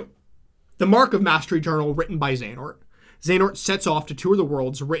 Report 2. The Mark of Mastery Journal written by Xehanort. Xehanort sets off to tour the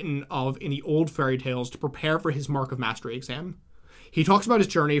worlds written of in the old fairy tales to prepare for his Mark of Mastery exam. He talks about his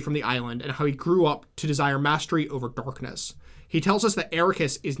journey from the island and how he grew up to desire mastery over darkness. He tells us that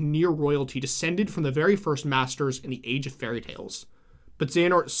Ericus is near royalty, descended from the very first masters in the age of fairy tales. But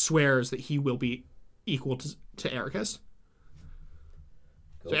Xehanort swears that he will be equal to Ericus.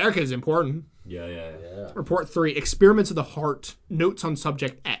 So Ericus is important. Yeah. Report 3, Experiments of the Heart, Notes on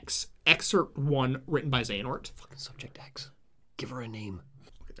Subject X, Excerpt 1, written by Xehanort. Fucking Subject X. Give her a name.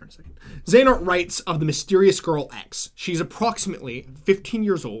 I'll get there in a second. Xehanort writes of the mysterious girl X. She's approximately 15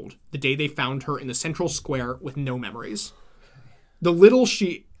 years old the day they found her in the central square with no memories. The little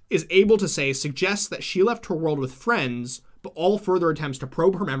she is able to say suggests that she left her world with friends, but all further attempts to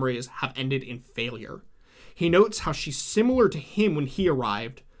probe her memories have ended in failure. He notes how she's similar to him when he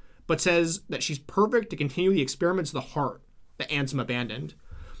arrived, but says that she's perfect to continue the experiments of the heart that Ansem abandoned.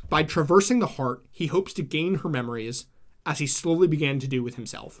 By traversing the heart, he hopes to gain her memories, as he slowly began to do with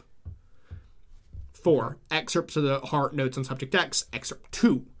himself. 4. Excerpts of the Heart, Notes on Subject X, Excerpt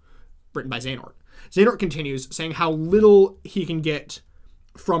 2, written by Xehanort. Xehanort continues, saying how little he can get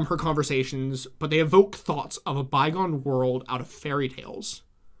from her conversations, but they evoke thoughts of a bygone world out of fairy tales.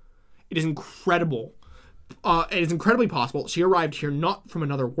 It is incredible. It is incredibly possible she arrived here not from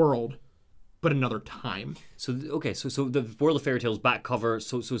another world, but another time. So okay, so the World of Fairy Tales back cover.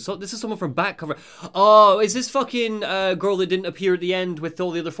 So this is someone from back cover. Oh, is this fucking girl that didn't appear at the end with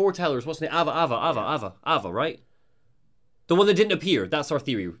all the other foretellers? What's her name? Ava, right? The one that didn't appear. That's our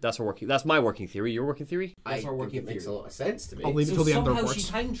theory. That's my working theory. Your working theory? That's our working it makes a theory. lot of sense to me. I'll leave it So till the end of the somehow reports. she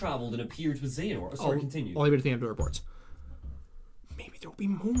time traveled and appeared with Xehanort. Sorry, continue. I'll leave it at the end of the reports. Maybe there'll be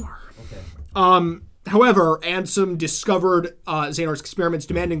more. Okay. However, Ansem discovered Xehanort's experiments,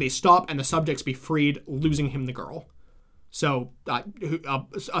 demanding they stop and the subjects be freed, losing him the girl. So,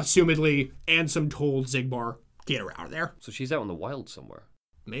 assumedly, Ansem told Xigbar, get her out of there. So she's out in the wild somewhere.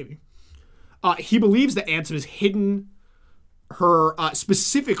 Maybe. He believes that Ansem has hidden her,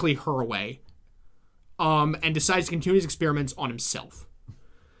 specifically her, away, and decides to continue his experiments on himself.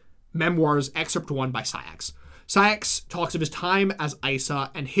 Memoirs, Excerpt 1 by Sayax. Sayax talks of his time as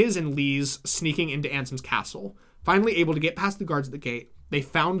Isa and his and Lee's sneaking into Ansem's castle. Finally able to get past the guards at the gate, they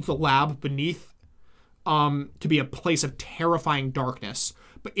found the lab beneath to be a place of terrifying darkness,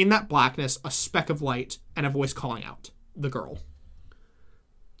 but in that blackness, a speck of light and a voice calling out, the girl.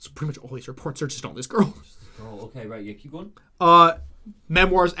 So pretty much all these reports are just on this girl. Oh, okay, right. Yeah, keep going.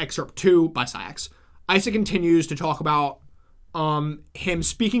 Memoirs, Excerpt 2 by Sayax. Isa continues to talk about him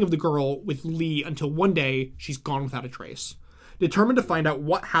speaking of the girl with Lee until one day she's gone without a trace. Determined to find out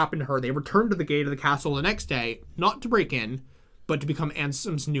what happened to her, they returned to the gate of the castle the next day, not to break in, but to become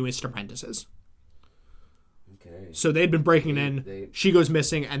Ansem's newest apprentices. Okay. So they'd been breaking in, They- she goes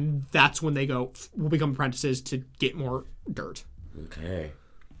missing, and that's when they go, we'll become apprentices to get more dirt. Okay.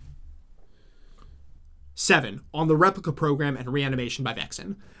 7. On the replica program and reanimation by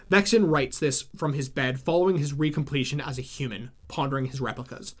Vexen. Vexen writes this from his bed following his recompletion as a human, pondering his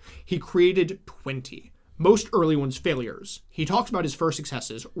replicas. He created 20. Most early ones failures. He talks about his first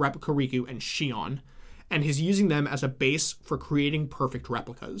successes, Replica Riku and Shion, and he's using them as a base for creating perfect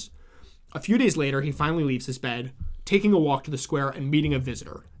replicas. A few days later, he finally leaves his bed, taking a walk to the square and meeting a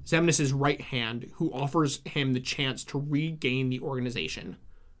visitor, Xemnas' right hand, who offers him the chance to regain the organization.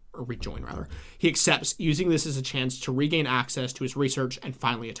 Or rejoin, rather. He accepts, using this as a chance to regain access to his research and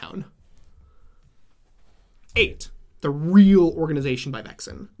finally atone. 8. The real organization by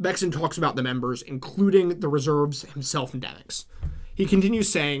Vexen. Vexen talks about the members, including the reserves, himself, and Demix. He continues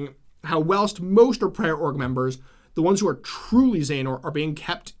saying how whilst most are Prayer Org members, the ones who are truly Xehanort are being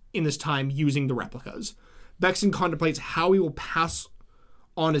kept in this time using the replicas. Vexen contemplates how he will pass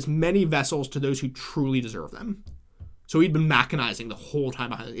on as many vessels to those who truly deserve them. So he'd been mechanizing the whole time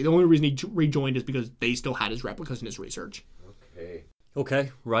behind it. The only reason he rejoined is because they still had his replicas in his research. Okay.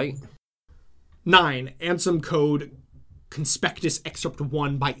 Okay, right. 9. Ansem Code Conspectus Excerpt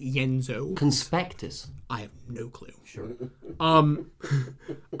 1 by Yenzo. Conspectus. I have no clue. Sure.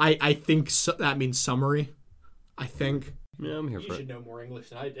 I think that means summary. I think. Yeah, I'm here for it. know more English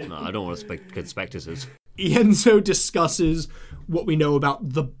than I do. No, I don't want to conspectuses. Yenzo discusses what we know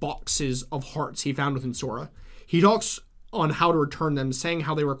about the boxes of hearts he found within Sora. He talks on how to return them, saying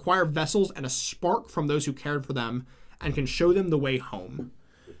how they require vessels and a spark from those who cared for them and can show them the way home.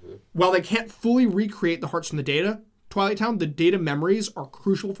 While they can't fully recreate the hearts from the data, Twilight Town, the data memories are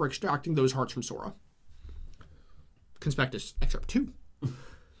crucial for extracting those hearts from Sora. Conspectus Excerpt 2.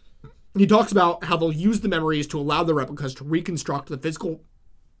 He talks about how they'll use the memories to allow the replicas to reconstruct the physical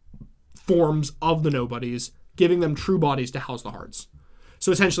forms of the nobodies, giving them true bodies to house the hearts.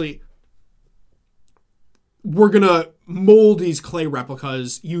 So essentially, we're going to mold these clay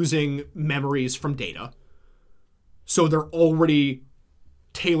replicas using memories from data. So they're already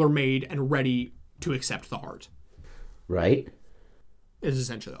tailor-made and ready to accept the heart. Right. Is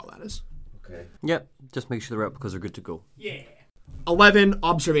essentially all that is. Okay. Yep, just make sure the replicas are good to go. Yeah. 11.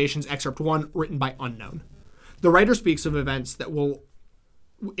 Observations, Excerpt 1, written by Unknown. The writer speaks of events that will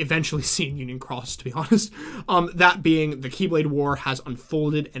eventually see in Union Cross, to be honest. That being, the Keyblade War has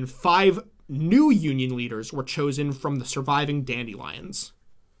unfolded and 5 new Union leaders were chosen from the surviving Dandelions.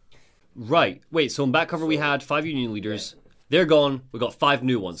 Right. Wait, so in back cover we had 5 Union leaders. They're gone. We got 5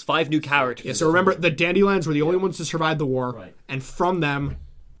 new ones. 5 new characters. Yeah, so remember, the Dandelions were the only ones to survive the war, Right. and from them,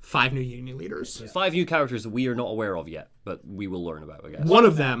 5 new Union leaders. 5 new characters that we are not aware of yet, but we will learn about, I guess. One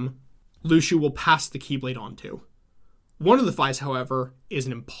of them, Luciu will pass the Keyblade on to. One of the 5, however, is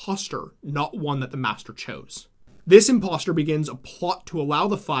an imposter, not one that the Master chose. This imposter begins a plot to allow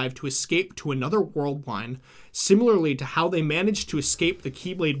the 5 to escape to another world line, similarly to how they managed to escape the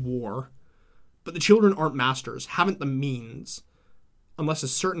Keyblade War. But the children aren't masters, haven't the means, unless a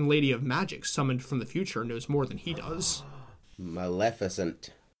certain lady of magic summoned from the future knows more than he does.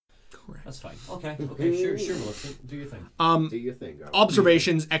 Maleficent. That's fine. Okay, sure, Maleficent. Do your thing. Do you think?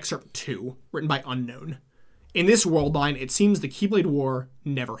 Observations, Excerpt 2, written by Unknown. In this world line, it seems the Keyblade War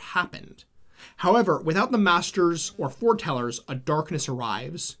never happened. However, without the Masters or Foretellers, a darkness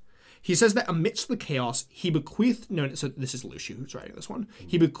arrives. He says that amidst the chaos, he bequeathed no. So this is Luciu who's writing this one.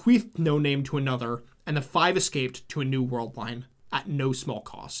 He bequeathed no name to another, and the 5 escaped to a new world line at no small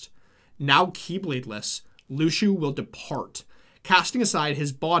cost. Now Keybladeless, Luciu will depart, casting aside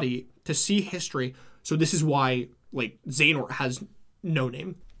his body to see history. So this is why, like, Xehanort has no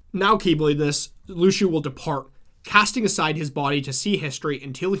name. Now Keybladeless, Luciu will depart, casting aside his body to see history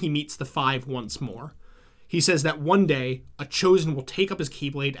until he meets the 5 once more. He says that one day, a Chosen will take up his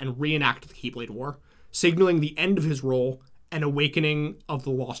Keyblade and reenact the Keyblade War, signaling the end of his role and awakening of the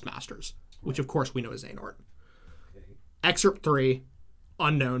Lost Masters, which of course we know as Xehanort. Excerpt 3,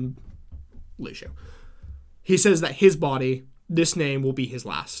 unknown, Luciu. He says that his body, this name, will be his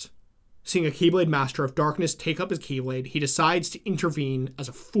last. Seeing a Keyblade Master of Darkness take up his Keyblade, he decides to intervene as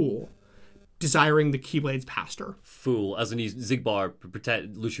a fool, desiring the Keyblade's pastor. Fool, as in he's Xigbar,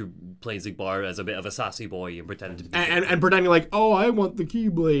 Luciu playing Xigbar as a bit of a sassy boy and pretending to be... And pretending like, oh, I want the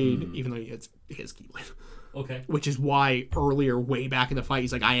Keyblade, even though it's his Keyblade. Okay. Which is why earlier, way back in the fight,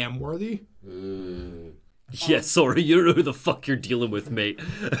 he's like, I am worthy. Yeah, sorry, you don't know who the fuck you're dealing with, mate.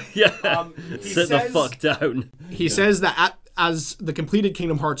 Yeah, sit the fuck down. He says that as the completed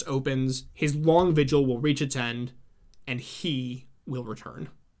Kingdom Hearts opens, his long vigil will reach its end, and he will return.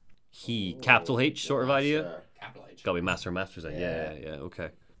 He, capital H sort of idea? Capital H. Gotta be Master of Masters then. Yeah, okay.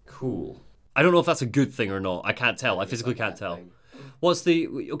 Cool. I don't know if that's a good thing or not. I can't tell. I physically can't tell. What's the...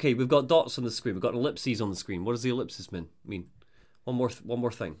 Okay, we've got dots on the screen. We've got ellipses on the screen. What does the ellipsis mean? One more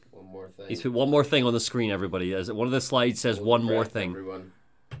thing. One more thing. He's put one more thing on the screen, everybody. As one of the slides says one more thing. Everyone.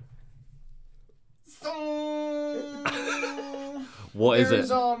 What is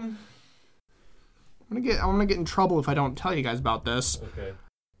it? I'm gonna get in trouble if I don't tell you guys about this. Okay.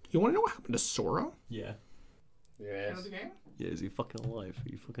 You want to know what happened to Sora? Yeah. Yes. Yeah, is he fucking alive?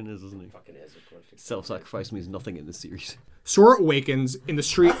 He fucking is, isn't he? Fucking is, of course. Self-sacrifice means nothing in this series. Sora awakens in the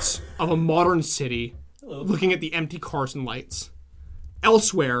streets of a modern city, looking at the empty cars and lights.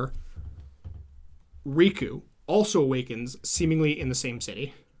 Elsewhere, Riku also awakens, seemingly in the same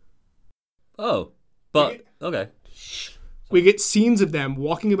city. Oh, but okay. We get scenes of them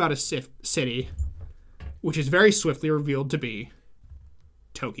walking about a city, which is very swiftly revealed to be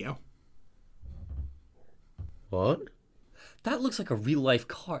Tokyo. What? That looks like a real life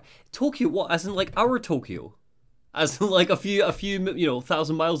car. Tokyo, what? As in like our Tokyo? As in like a few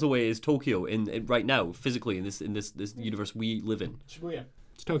 1,000 miles away is Tokyo in right now, physically in this universe we live in. Shibuya.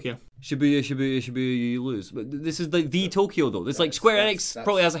 It's Tokyo. Shibuya, you lose. But this is the Tokyo though. It's like Square Enix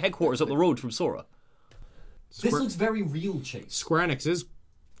probably has a headquarters up the road from Sora. This looks very real, Chase. Square Enix is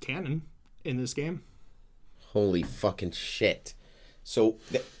canon in this game. Holy fucking shit. And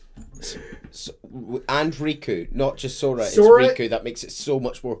Riku, not just Sora, it's Riku. That makes it so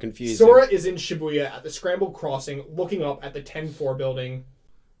much more confusing. Sora is in Shibuya at the Scramble Crossing, looking up at the 10-4 building.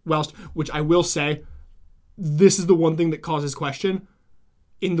 Which I will say, this is the one thing that causes question.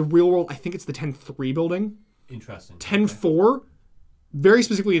 In the real world, I think it's the 10-3 building. Interesting. 10-4, very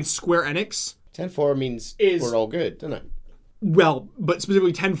specifically in Square Enix. 10-4 means we're all good, doesn't it? Well, but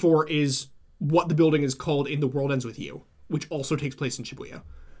specifically 10-4 is what the building is called in The World Ends With You, which also takes place in Shibuya.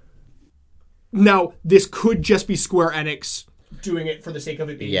 Now, this could just be Square Enix doing it for the sake of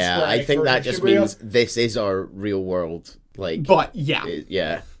it being Square Enix. I think that just means this is our real world. But, yeah.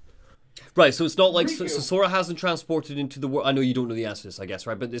 Yeah. Right, so it's not like so Sora hasn't transported into the world. I know you don't know the answer to this, I guess,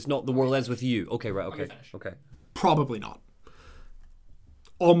 right? But it's not The World Ends With You. Okay, right, okay. Probably not.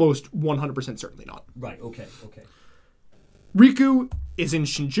 Almost 100% certainly not. Right, okay. Riku is in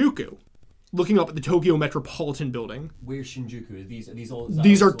Shinjuku, looking up at the Tokyo Metropolitan Building. Where's Shinjuku? Are these all...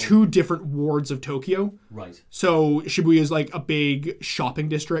 These are two different wards of Tokyo. Right. So Shibuya is like a big shopping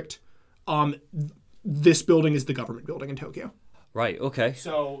district. This building is the government building in Tokyo. Right, okay.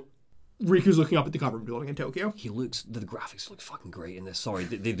 So Riku's looking up at the government building in Tokyo. The graphics look fucking great in this. Sorry,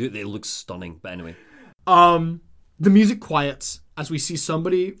 they look stunning, but anyway. The music quiets as we see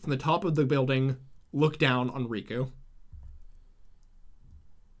somebody from the top of the building look down on Riku.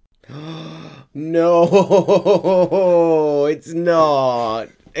 No, it's not.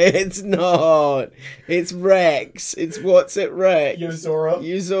 It's not. It's Rex. It's what's it, Rex? Yuzora.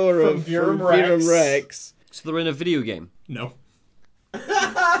 From Virum Rex. So they're in a video game? No.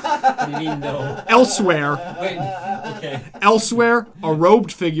 What do you mean, no? Elsewhere. Wait, okay. Elsewhere, a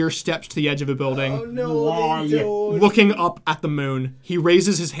robed figure steps to the edge of a building. Oh no, they don't. Looking up at the moon, he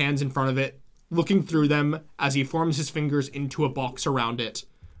raises his hands in front of it, looking through them as he forms his fingers into a box around it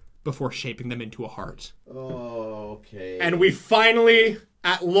before shaping them into a heart. Oh, okay. And we finally,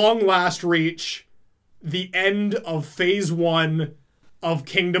 at long last, reach the end of Phase 1 of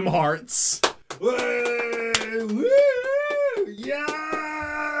Kingdom Hearts. Yeah!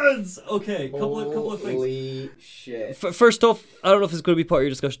 Yes. Okay. Couple of things. Holy shit. First off, I don't know if it's going to be part of your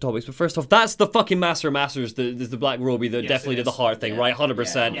discussion topics, but first off, that's the fucking Master of Masters, the Black Roby that definitely did the heart thing, right?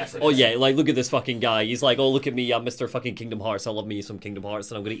 100%. Yes, it Oh is. yeah, like look at this fucking guy. He's like, oh look at me, I'm Mr. fucking Kingdom Hearts. I love me some Kingdom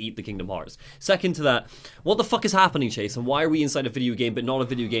Hearts, and I'm going to eat the Kingdom Hearts. Second to that, what the fuck is happening, Chase? And why are we inside a video game, but not a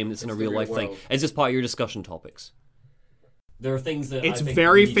video game that's in a real life thing? Is this part of your discussion topics? There are things that It's I think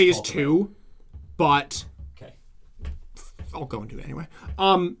very we need to phase talk about. 2, but Okay. I'll go into it anyway.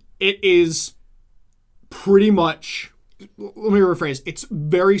 It is pretty much. Let me rephrase. It's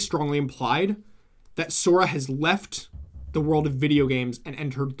very strongly implied that Sora has left the world of video games and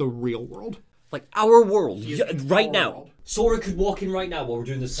entered the real world. Like our world, right Our now. world. Sora could walk in right now while we're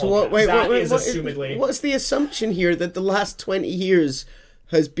doing this. So what, podcast. wait, That wait, is what, assumedly- what's the assumption here that the last 20 years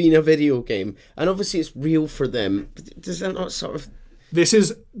has been a video game? And obviously it's real for them. But does that not sort of... This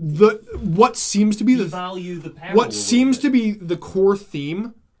is what seems to be the value the power. what seems to be the core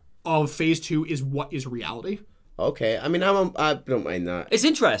theme of phase 2 is what is reality. Okay, I mean, I don't mind that. It's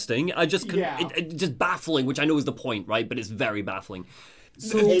interesting. I just Yeah. it just baffling, which I know is the point, right? But it's very baffling.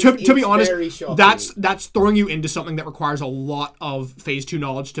 To be It's honest, very shocking. that's throwing you into something that requires a lot of phase 2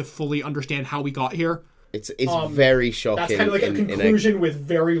 knowledge to fully understand how we got here. It's very shocking. That's kind of like a conclusion with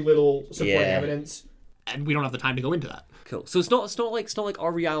very little supporting Yeah. evidence, and we don't have the time to go into that. Cool. So it's not like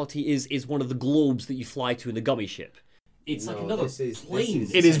our reality is one of the globes that you fly to in the gummy ship. It's like No, another this is- plane.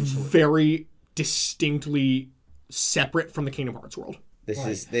 It is essentially. very distinctly separate from the Kingdom Hearts world. This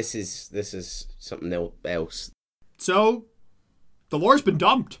is something else. So, the lore's been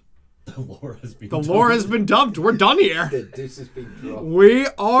dumped. The lore has been. The lore has been dumped. We're done here. The deuce has been dropped. We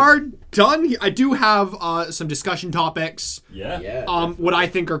are done here. I do have some discussion topics. Yeah. Yeah. What I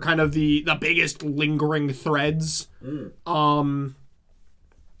think are kind of the biggest lingering threads.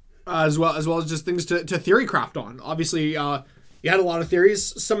 As well as just things to theory craft on. Obviously, you had a lot of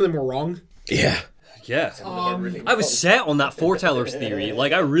theories. Some of them were wrong. Yeah. Yeah. I was set on that foretellers theory.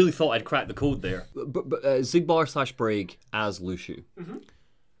 Like I really thought I'd cracked the code there. But Zigbar / Braig as Lushu.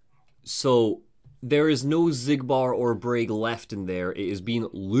 So there is no Zigbar or Braig left in there. It has been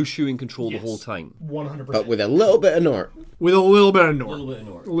Lushu in control the whole time. 100%. But with a little bit of Nort. With a little bit of Nord. A little bit of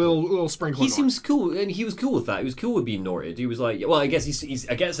Nord. Little sprinkle He of Nord. seems cool, and he was cool with that. He was cool with being Norted. He was like, well, I guess he's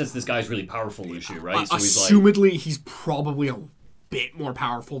I guess it's this guy's really powerful Lushu, right? So he's like, Assumedly, he's probably a bit more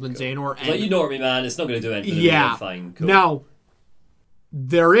powerful than Xehanort. And you know me, man. It's not going to do anything. yeah. Fine. Cool. Now,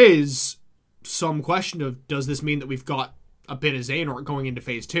 there is some question of, does this mean that we've got a bit of Xehanort going into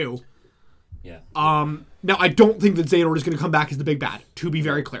phase 2? Yeah. Now, I don't think that Xehanort is going to come back as the big bad, to be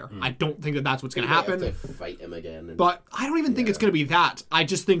very clear. I don't think that that's what's going to happen. Have to fight him again. And... But I don't even think it's going to be that. I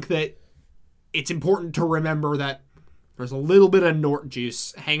just think that it's important to remember that there's a little bit of Nort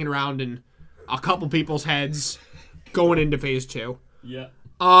juice hanging around in a couple people's heads going into phase 2. Yeah.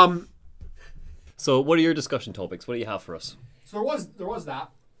 So, what are your discussion topics? What do you have for us? So there was that.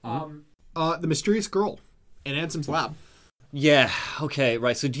 The mysterious girl in Ansem's lab. Yeah. Okay.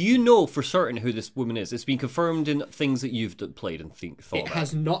 Right. So, do you know for certain who this woman is? It's been confirmed in things that you've played and thought It about.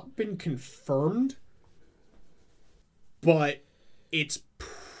 has not been confirmed, but it's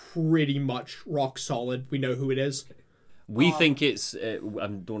pretty much rock solid. We know who it is. We think it's. I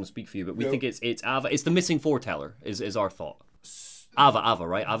don't want to speak for you, but we think it's Ava. It's the missing foreteller. Is our thought. Ava,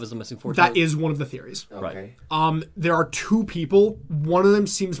 right? Ava's the missing foreteller. That is one of the theories. Okay. There are two people. One of them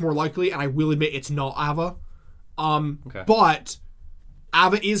seems more likely, and I will admit it's not Ava. Okay. But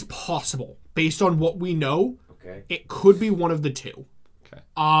Ava is possible based on what we know. Okay. It could be one of the two. Okay.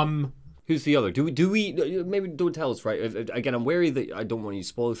 Who's the other? Do we maybe don't tell us, right? Again, I'm wary that I don't want you to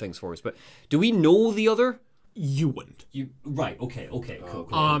spoil things for us, but do we know the other? You wouldn't. Right. Okay. Cool.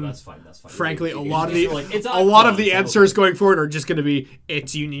 That's fine. Frankly, a It's lot of the like, it's a lot of the it's answers going forward are just going to be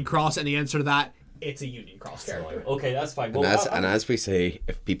it's Union Cross, and the answer to that it's a Union Cross character. Okay, that's fine. Well, And as we say,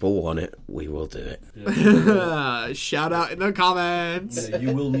 if people want it, we will do it. Shout out in the comments.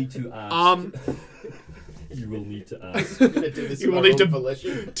 you will need to ask. You will need to ask. You will need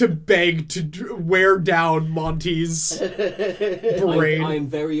to beg to wear down Monty's brain. I'm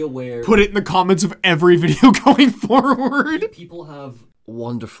very aware. Put it in the comments of every video going forward. People have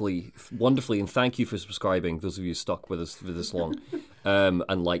Wonderfully, and thank you for subscribing. Those of you stuck with us for this long,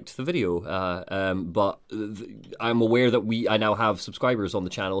 and liked the video. But I'm aware that I now have subscribers on the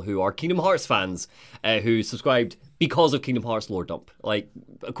channel who are Kingdom Hearts fans, who subscribed because of Kingdom Hearts Lore Dump. Like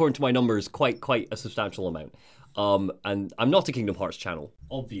according to my numbers, quite a substantial amount. And I'm not a Kingdom Hearts channel.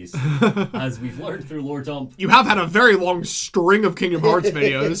 Obviously, as we've learned through Lore Dump. You have had a very long string of Kingdom Hearts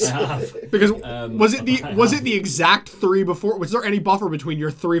videos. I have. Because was it the exact 3 before? Was there any buffer between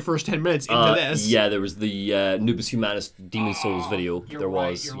your 3 first 10 minutes into this? Yeah, there was the Nubis Humanus Demon Souls video. you're There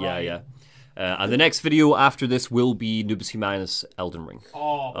right, was. you're Yeah, right. yeah. And the next video after this will be Nubis Humanus Elden Ring.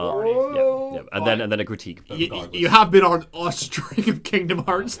 Oh, Yeah. And then a critique. But you have been on a string of Kingdom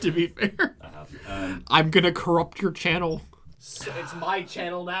Hearts, to be fair. I have. I'm gonna corrupt your channel. So it's my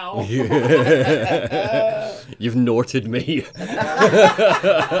channel now. You've norted me.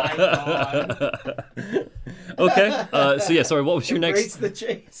 Okay. So yeah, sorry. What was your Embrace next? the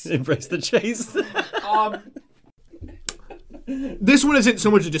chase. Embrace the chase. This one isn't so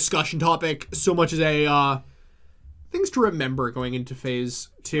much a discussion topic, so much as a things to remember going into phase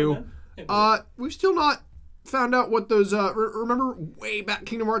 2. We've still not found out what those. Remember way back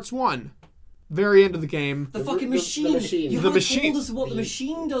Kingdom Hearts 1, very end of the game, The fucking machine. machine. You The haven't machine. told us what the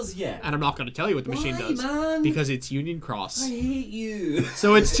machine does yet. and I'm not going to tell you what the machine Why, does man? because it's Union Cross. I hate you.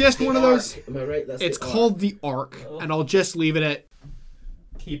 So it's just one of those. Am I right? That's It's the arc. called the Arc, and I'll just leave it at.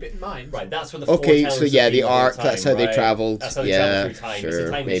 Keep it in mind. Right, that's where the Okay, four so towers yeah, have the been all arc, time, that's how they right? travelled. That's how they Yeah, travel through time. It's a sure,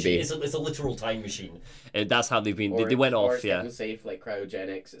 time maybe. machine. It's a literal time machine. That's how they've been. Or They went or off. it's Yeah. getting safe, like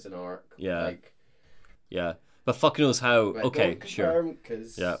cryogenics. It's an arc. Yeah. Like, But fuck knows how. right, Okay, don't sure. confirm,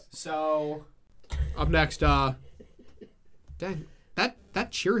 'cause- Yeah. So Up next, dang, that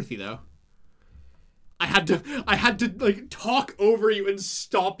Chirithy though. I had to like talk over you and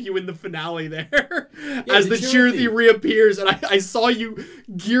stop you in the finale there as the the Chirithy Chirithy. reappears, and I saw you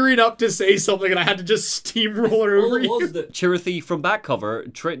gearing up to say something, and I had to just steamroll her All over it you. was that Chirithy from back cover,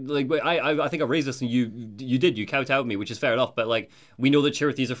 I think I raised this and you did, you kowtowed me, which is fair enough, but like, we know that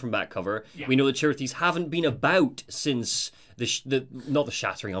Chirithys are from back cover. We know that Chirithys haven't been about since not the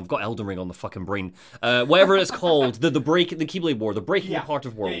Shattering, I've got Elden Ring on the fucking brain. Whatever it's called, the Keyblade War, the breaking apart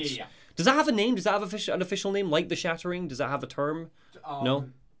of worlds. yeah. Does that have a name? Does that have an official name, like the Shattering? Does that have a term? No?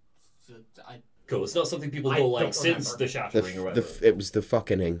 cool. It's not something people I go don't like since remember. the shattering or whatever. it was the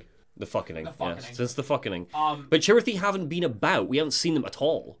fucking. The fucking. The fucking. Yes, since the fucking. But Chirithi haven't been about. We haven't seen them at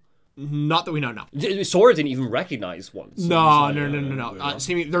all. Not that we know, no. Sora didn't even recognize once. No.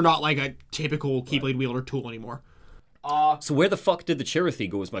 See, they're not like a typical Keyblade wielder tool anymore. So where the fuck did the Chirithi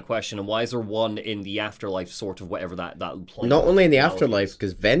go is my question, and why is there one in the afterlife, sort of, whatever that plane Not only in the reality afterlife, is?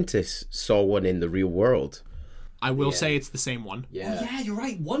 because Ventus saw one in the real world. I will say it's the same one. Yeah. Yeah, you're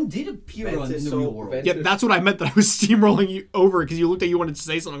right. One did appear in Ventus the saw- real world. Ventus- Yeah, that's what I meant. That I was steamrolling you over because you looked at you wanted to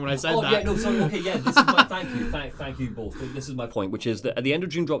say something when I said Oh that. yeah, no, sorry. Okay, yeah. This is my thank you, thank you both. This is my Point, which is that at the end of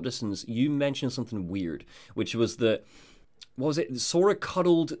Dream Drop Distance, you mentioned something weird, which was that, what was it? Sora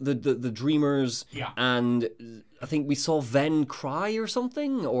cuddled the dreamers, Yeah. and I think we saw Ven cry or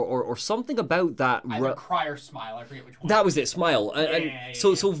something, or something about that. Either cry or smile. I forget which one. That was it, smile. And yeah, so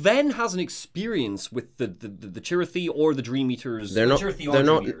yeah. so Ven has an experience with the Chirithi or the Dream Eaters. They're not. Chirithi are They're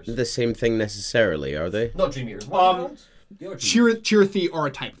not Dream Eaters. the same thing necessarily, are they? Not Dream Eaters. What are they called? They are Dream Eaters. Chirithi are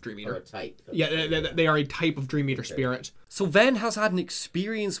a type of Dream Or a Eater. type. Yeah, they are a type of Dream Eater spirit. So Ven has had an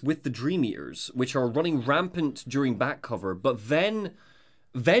experience with the Dream Eaters, which are running rampant during back cover, but Ven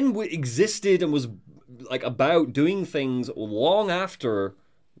existed and was like about doing things long after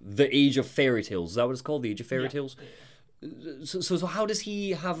the Age of Fairy Tales. Is that what it's called? The Age of Fairy Tales? So how does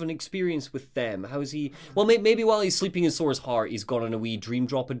he have an experience with them? How is he... Well, maybe while he's sleeping in Sora's heart, he's gone on a wee dream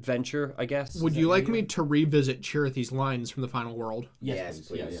drop adventure, I guess. Would you like me to revisit Chirithy's lines from the final world? Yes,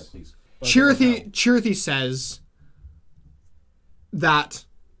 please. Yeah, please. yeah, please. Chirithy says that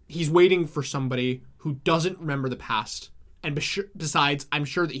he's waiting for somebody who doesn't remember the past, and besides, I'm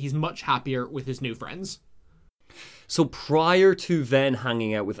sure that he's much happier with his new friends. So prior to Ven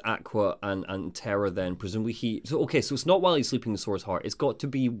hanging out with Aqua and Terra, then presumably so it's not while he's sleeping in Sora's heart. It's got to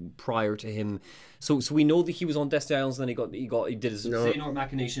be prior to him. So we know that he was on Destiny Islands. Then he did his Xehanort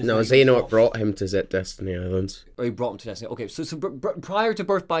machinations. No, when he Xehanort was brought him to Destiny Islands. or he brought him to Destiny. Okay, so prior to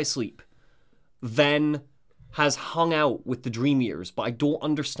Birth by Sleep, Ven has hung out with the Dream Eaters, but I don't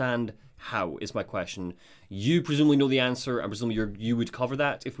understand how. Is my question. You presumably know the answer, and presumably you would cover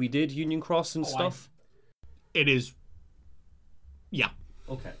that if we did Union Cross and stuff. It is... Yeah.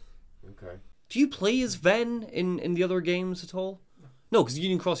 Okay. Okay. Do you play as Ven in the other games at all? No, because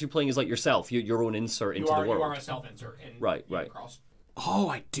Union Cross you're playing as like yourself, your own insert into the world. You are a self-insert in Right. Cross. Oh,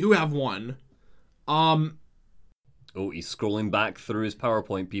 I do have one. Oh, he's scrolling back through his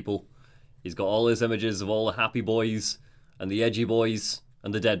PowerPoint, people. He's got all his images of all the happy boys and the edgy boys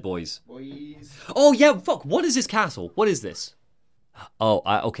and the dead boys. Boys. Oh yeah, fuck! What is this castle? What is this? Oh,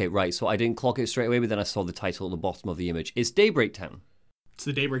 okay, right. So I didn't clock it straight away, but then I saw the title at the bottom of the image. It's Daybreak Town. It's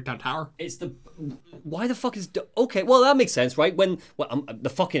the Daybreak Down Tower. It's the why the fuck is okay? Well, that makes sense, right? When the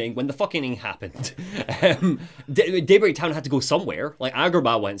fucking happened, Daybreak Town had to go somewhere. Like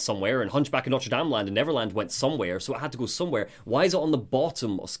Agrabah went somewhere, and Hunchback of Notre Dame Land and Neverland went somewhere, so it had to go somewhere. Why is it on the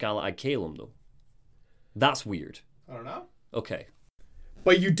bottom of Scala ad Caelum though? That's weird. I don't know. Okay,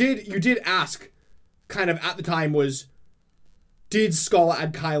 But you did ask, kind of at the time, was did Scala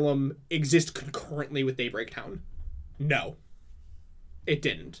ad Caelum exist concurrently with Daybreak Town? No, it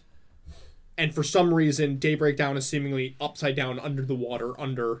didn't. And for some reason, Daybreak Down is seemingly upside down under the water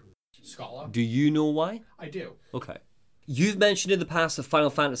under Scala. do you know why? I do. Okay, you've mentioned in the past that Final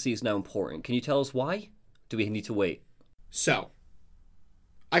Fantasy is now important. Can you tell us why? Do we need to wait? So,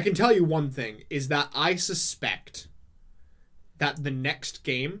 I can tell you one thing, is that I suspect that the next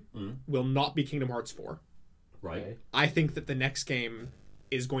game will not be Kingdom Hearts 4. Right. I think that the next game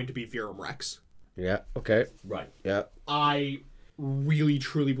is going to be Virum Rex. Yeah. Okay. Right. Yeah. I really,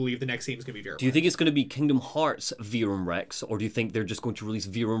 truly believe the next game is going to be Virum Do you think it's going to be Kingdom Hearts Virum Rex, or do you think they're just going to release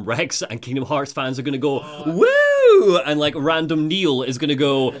Virum Rex and Kingdom Hearts fans are going to go, woo! And like random Neil is going to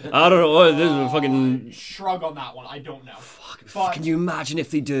go, I don't know, this is a fucking... Shrug on that one. I don't know. Fuck, can you imagine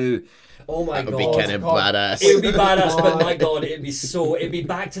if they do? Oh my That god. would be kind of badass. It would be badass, but my god, it'd be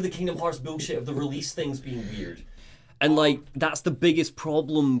back to the Kingdom Hearts bullshit of the release things being weird. And like, that's the biggest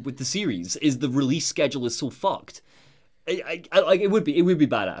problem with the series, is the release schedule is so fucked. Like it would be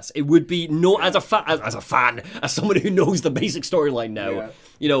badass. It would be as a fan, as someone who knows the basic storyline now.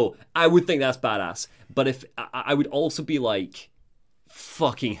 You know, I would think that's badass. But if I would also be like,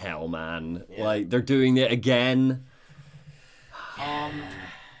 fucking hell, man! Like they're doing it again.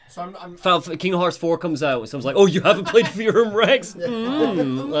 So I'm Kingdom Hearts 4 comes out, so I was like, oh, you haven't played Virum Rex?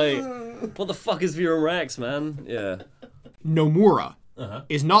 Like, what the fuck is Virum Rex, man? Yeah. Nomura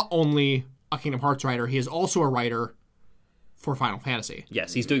is not only a Kingdom Hearts writer, he is also a writer for Final Fantasy.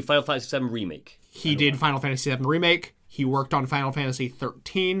 Yes, he's doing Final Fantasy VII Remake. He did Final Fantasy VII Remake, he worked on Final Fantasy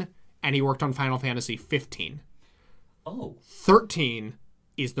 13, and he worked on Final Fantasy 15. Oh. 13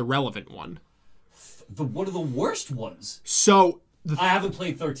 is the relevant one. One of the worst ones. So, I haven't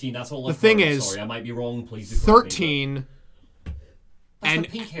played 13, that's all I've thing heard. is, Sorry, I might be wrong, please do correct me, 13... that's and the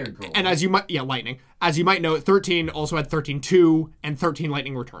pink-haired girl. And as you might, Lightning. As you might know, 13 also had 13-2 and 13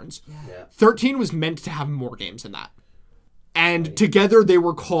 Lightning Returns. Yeah. 13 was meant to have more games than that. And together they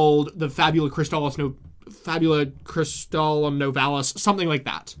were called the Fabula Crystallis Novalis, something like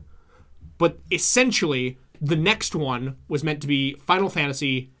that. But essentially, the next one was meant to be Final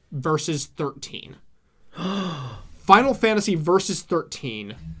Fantasy versus 13. Final Fantasy versus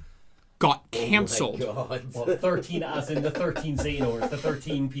 13 got cancelled. Well, 13 as in the 13 Xehanort, the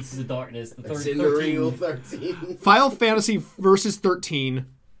 13 Pieces of Darkness, the It's 13... in the real 13. Final Fantasy versus 13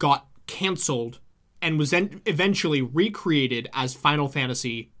 got cancelled and was then eventually recreated as Final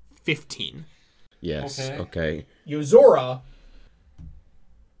Fantasy 15. Yes. Okay. Okay. Yozora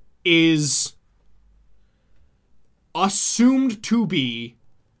is assumed to be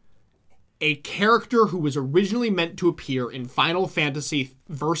a character who was originally meant to appear in Final Fantasy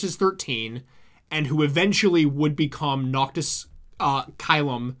Versus 13 and who eventually would become Noctis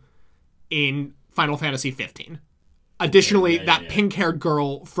Caelum in Final Fantasy 15. Additionally, that pink-haired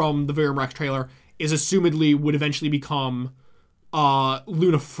girl from the Virum Rex trailer is assumedly would eventually become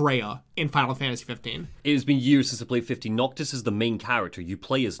Luna Freya in Final Fantasy 15. It has been years since I played 15. Noctis is the main character. You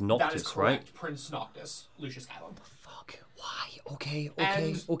play as Noctis, that is correct. right? Prince Noctis, Lucius Caelum. Fuck. Why? Okay.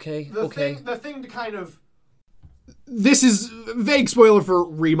 And Okay. The thing to kind of This is vague spoiler for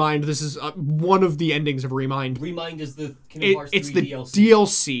Remind. This is one of the endings of Remind. Remind is the Kingdom Hearts 3 It's the DLC.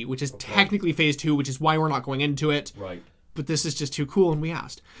 DLC, which is technically Phase 2, which is why we're not going into it. Right. But this is just too cool, and we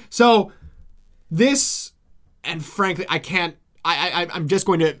asked. So, this, and frankly, I can't... I'm just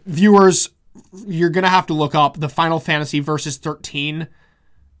going to... Viewers, you're going to have to look up the Final Fantasy Versus 13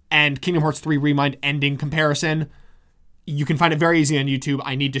 and Kingdom Hearts 3 Remind ending comparison. You can find it very easy on YouTube.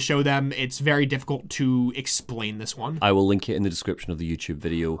 I need to show them. It's very difficult to explain this one. I will link it in the description of the YouTube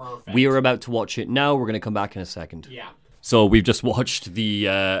video. We are about to watch it now. We're going to come back in a second. yeah. So we've just watched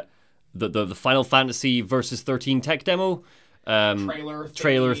the Final Fantasy Versus 13 tech demo.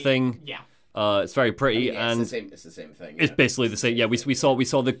 Trailer thing. Yeah. It's very pretty, Yeah, and it's the same thing. it's basically the same. Yeah, we saw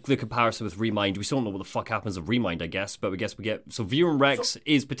the comparison with Remind. We still don't know what the fuck happens with Remind, I guess, but we get so Virum Rex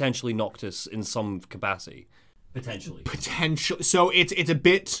is potentially Noctis in some capacity. Potentially. So it's a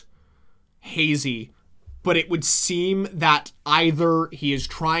bit hazy, but it would seem that either he is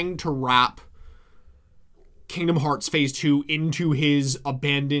trying to wrap Kingdom Hearts Phase 2 into his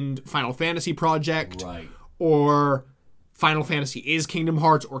abandoned Final Fantasy project, Right. or Final Fantasy is Kingdom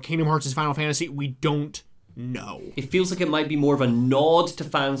Hearts, or Kingdom Hearts is Final Fantasy. We don't know. It feels like it might be more of a nod to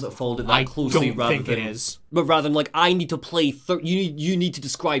fans that followed it that I closely, don't rather think than it is. But rather than like, I need to play. You need to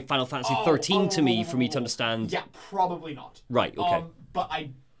describe Final Fantasy 13 to me for me to understand. Yeah, probably not. Right. Okay. But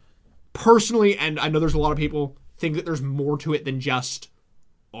I Personally, and I know there's a lot of people, think that there's more to it than just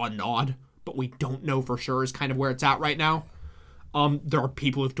a nod, but we don't know for sure is kind of where it's at right now. There are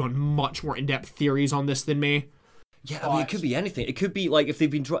people who've done much more in-depth theories on this than me. Yeah, I mean, it could be anything. It could be like if they're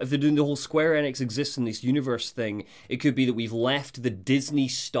doing the whole Square Enix exists in this universe thing. It could be that we've left the Disney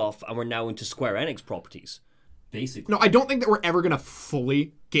stuff and we're now into Square Enix properties. Basically. No, I don't think that we're ever going to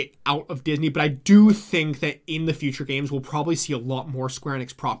fully get out of Disney, but I do think that in the future games, we'll probably see a lot more Square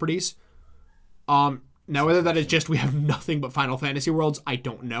Enix properties. Now, whether that is just we have nothing but Final Fantasy worlds, I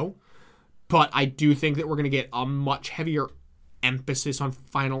don't know. But I do think that we're going to get a much heavier emphasis on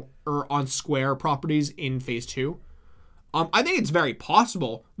on Square properties in Phase 2. I think it's very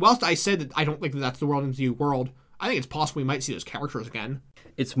possible. Whilst I said that I don't think that that's the World MCU world, I think it's possible we might see those characters again.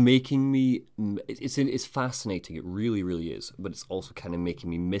 It's making me. It's fascinating. It really, really is. But it's also kind of making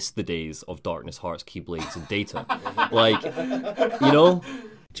me miss the days of Darkness, Hearts, Keyblades, and Data. Like, you know.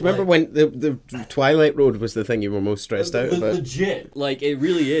 Do you remember when the Twilight Road was the thing you were most stressed out about? Legit, like it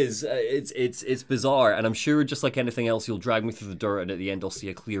really is. It's bizarre, and I'm sure just like anything else, you'll drag me through the dirt, and at the end, I'll see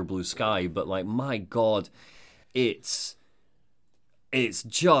a clear blue sky. But like, my God, it's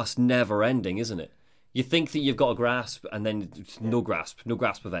just never ending, isn't it? You think that you've got a grasp, and then no grasp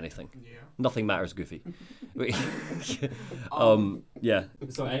of anything. Yeah. Nothing matters, Goofy. Yeah.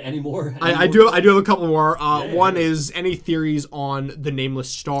 Sorry, any more? I do have a couple more. One is any theories on the Nameless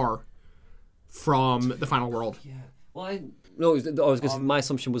Star from the Final World. Yeah. Well, I was going to say my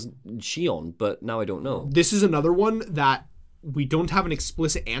assumption was Shion, but now I don't know. This is another one that we don't have an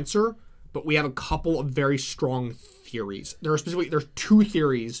explicit answer, but we have a couple of very strong theories. There's two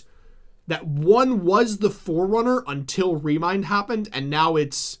theories. That one was the Forerunner until Remind happened, and now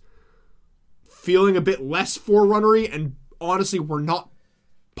it's feeling a bit less Forerunner-y, and honestly, we're not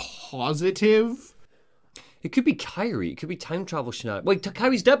positive. It could be Kairi. It could be time travel shenanigans. Wait,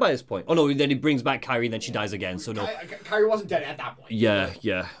 Kairi's dead by this point. Oh no, then he brings back Kairi, and then she dies again, so no. Kairi wasn't dead at that point.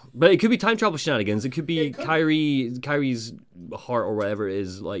 Yeah. But it could be time travel shenanigans. It could be Kairi's heart or whatever it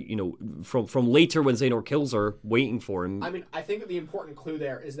is, like, you know, from later when Xehanort kills her, waiting for him. I mean, I think that the important clue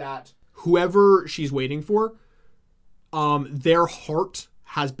there is that whoever she's waiting for, their heart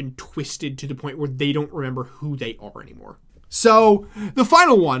has been twisted to the point where they don't remember who they are anymore. So, the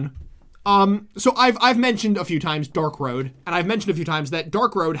final one. So I've mentioned a few times Dark Road, and I've mentioned a few times that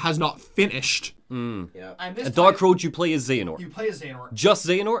Dark Road has not finished. Yeah. And this Dark Road, you play as Xehanort. You play as Xehanort. Just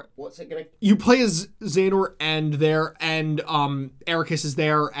Xehanort? What's it gonna? You play as Xehanort, and Ericus is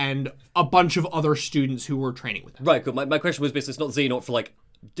there, and a bunch of other students who were training with him. Right, good. My question was basically, it's not Xehanort for like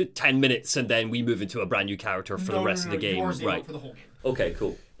 10 minutes, and then we move into a brand new character for the rest of the game. You are Xehanort right. for the whole game. Okay,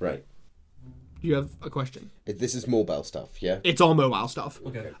 cool. Right. You have a question? This is mobile stuff, yeah? It's all mobile stuff.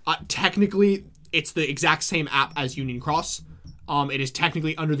 Okay. Technically, it's the exact same app as Union Cross. It is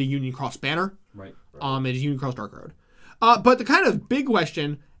technically under the Union Cross banner. Right. It is Union Cross Dark Road. But the kind of big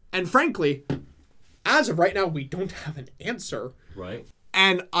question, and frankly, as of right now, we don't have an answer. Right.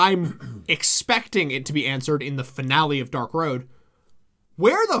 And I'm expecting it to be answered in the finale of Dark Road.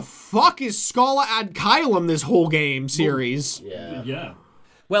 Where the fuck is Scala ad Kylum this whole game series? Yeah.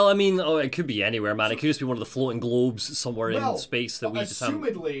 Well, I mean, it could be anywhere, man. It could just be one of the floating globes somewhere in space that we just haven't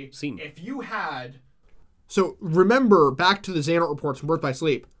assumedly, seen. If you had... So remember, back to the Xehanort reports from Birth by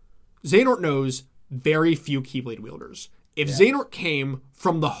Sleep, Xehanort knows very few Keyblade wielders. If Xehanort came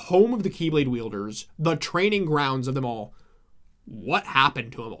from the home of the Keyblade wielders, the training grounds of them all, what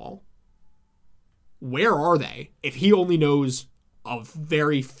happened to them all? Where are they? If he only knows of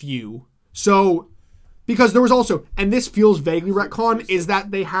very few. So, because there was also, and this feels vaguely retcon, is that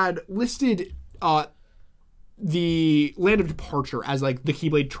they had listed the Land of Departure as like the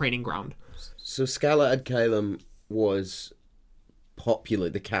Keyblade training ground. So Scala ad Kylum was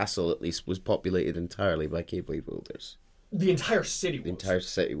populated, the castle at least, was populated entirely by Keyblade wielders. The entire city was. The entire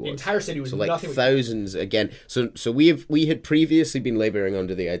city was. The entire city was so like nothing. thousands again. So we had previously been labouring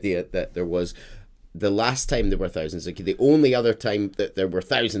under the idea that there was the last time there were thousands. Like the only other time that there were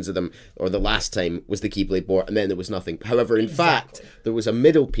thousands of them, or the last time, was the Keyblade War, and then there was nothing. However, in fact, there was a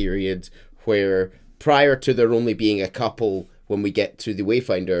middle period where prior to there only being a couple, when we get to the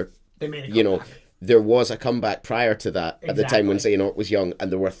Wayfinder, They made a you know, comeback. there was a comeback prior to that at the time when Exactly. Xehanort was young, and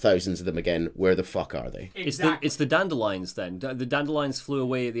there were thousands of them again. Where the fuck are they? Exactly. It's the Dandelions then. The Dandelions flew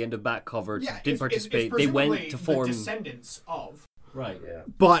away at the end of back cover. Yeah, Didn't participate. They went to the form. descendants of. Right.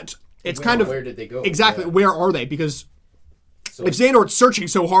 But it's kind of where did they go? exactly Yeah. where are they? Because if Xehanort's searching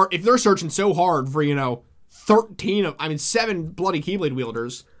so hard, if they're searching so hard for, you know, 7 bloody Keyblade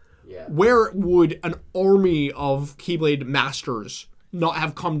wielders. Yeah. Where would an army of Keyblade masters not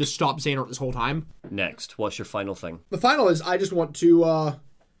have come to stop Xehanort this whole time? Next, what's your final thing? The final is I just want to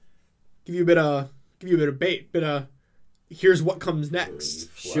give you a bit of bait, here's what comes next.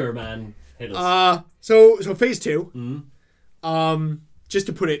 Sure, man. Hit us. So phase 2. Just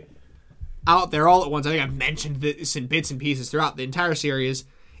to put it out there all at once, I think I've mentioned this in bits and pieces throughout the entire series,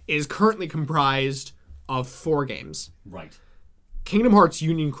 is currently comprised of 4 games. Right. Kingdom Hearts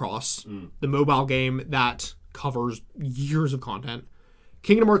Union Cross, the mobile game that covers years of content.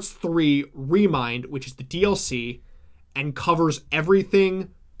 Kingdom Hearts 3 Remind, which is the DLC, and covers everything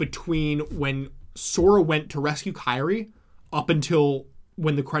between when Sora went to rescue Kairi up until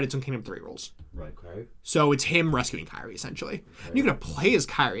when the credits on Kingdom 3 rolls. Right. Okay. So it's him rescuing Kairi, essentially. And you're going to play as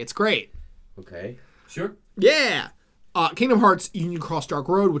Kairi. It's great. Okay. Sure. Yeah. Kingdom Hearts Union Cross Dark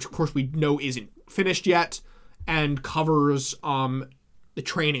Road, which of course we know isn't finished yet, and covers the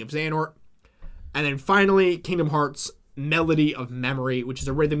training of Xehanort. And then finally, Kingdom Hearts Melody of Memory, which is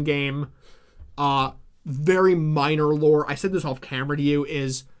a rhythm game. Very minor lore. I said this off camera to you,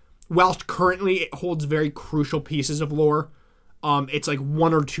 is whilst currently it holds very crucial pieces of lore, it's like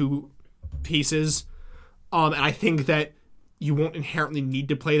 1 or 2 pieces. And I think that you won't inherently need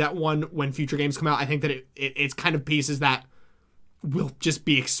to play that one when future games come out. I think that it's kind of pieces that will just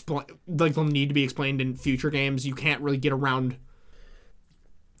be explained, like they'll need to be explained in future games. You can't really get around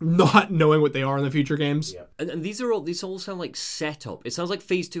not knowing what they are in the future games. Yeah. And these all sound like setup. It sounds like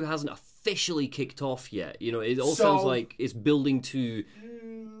Phase 2 hasn't officially kicked off yet. You know, it all sounds like it's building to...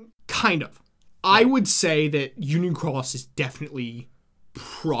 Kind of. I would say that Union Cross is definitely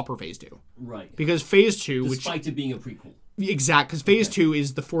proper Phase 2. Right. Because Phase 2, Despite it being a prequel. because Phase 2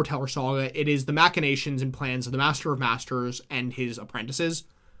 is the Foreteller Saga. It is the machinations and plans of the Master of Masters and his apprentices,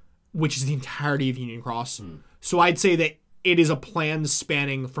 which is the entirety of Union Cross. So I'd say that it is a plan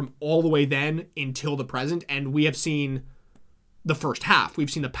spanning from all the way then until the present, and we have seen the first half.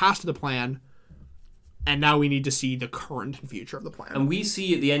 We've seen the past of the plan, and now we need to see the current and future of the plan. And we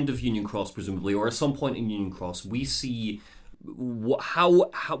see at the end of Union Cross, presumably, or at some point in Union Cross, we see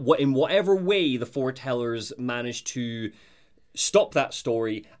how in whatever way the foretellers managed to stop that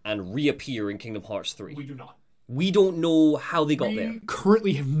story and reappear in Kingdom Hearts 3. We do not. We don't know how they got there. We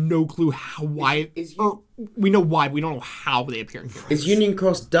currently have no clue why. We know why, but we don't know how they appear in Kingdom Hearts. Is Union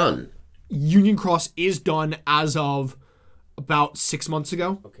Cross done? Union Cross is done as of about 6 months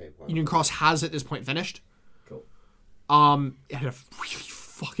ago. Okay. Wow. Union Cross has at this point finished. Cool. It had a really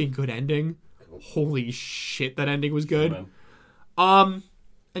fucking good ending. Cool. Holy shit, that ending was good. Man.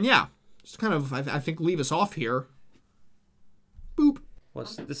 And yeah, just kind of I think leave us off here. Boop.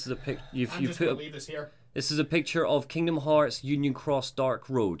 This is a pic. I'm You just put gonna a, leave this here. this is a picture of Kingdom Hearts Union Cross Dark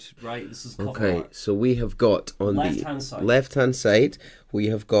Road. Right. This is cover Okay, art. so we have got on Left-hand the side. left-hand side, we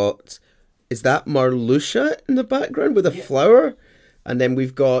have got, is that Marluxia in the background with a flower? And then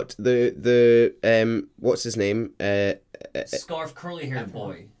we've got the what's his name? Scarf curly haired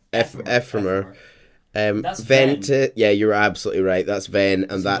boy. Ephemer. That's Ven. Ven. Yeah, you're absolutely right. That's Ven,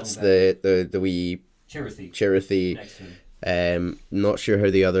 and that's young the wee Chirithy. Chirithy. Next to him. Not sure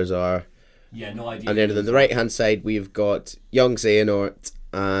who the others are. Yeah, no idea. And then on the right hand side, we've got young Xehanort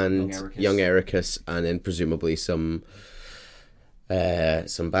and young Ericus, and then presumably some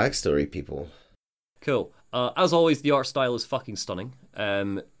backstory people. Cool. As always, the art style is fucking stunning.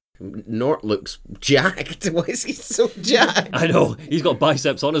 Nort looks jacked. Why is he so jacked? I know he's got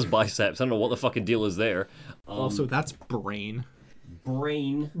biceps on his biceps. I don't know what the fucking deal is there. Also, that's Brain.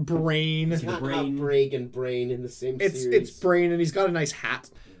 Brain. Brain. Brain and Brain in the same series. It's Brain, and he's got a nice hat.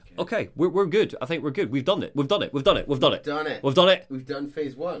 Okay, we're good. I think we're good. We've done it. We've done it. We've done it. We've done it. Done it. We've done it. We've done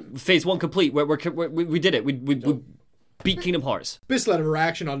phase 1. Phase 1 complete. We did it. We beat Kingdom Hearts. Bit less of a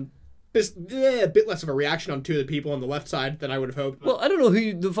reaction on. A bit less of a reaction on 2 of the people on the left side than I would have hoped. Well, I don't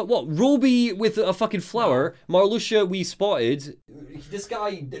know what Roby with a fucking flower. Marluxia we spotted. This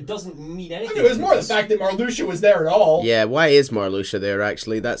guy doesn't mean anything. It was more the fact that Marluxia was there at all. Yeah, why is Marluxia there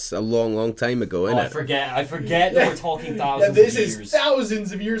actually? That's a long time ago, isn't I it? forget that we're talking thousands This of years. is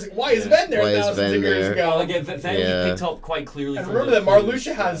thousands of years. Why is Ben there Why is thousands Ben of years there? ago? Again, Ven Yeah. you picked up quite clearly. And from remember the that clues.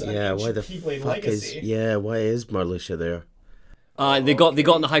 Marluxia has an Yeah, why the ancient Keyblade fuck legacy. why is Marluxia there? They got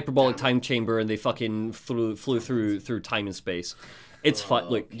in the hyperbolic time chamber and they fucking flew through time and space. It's fun.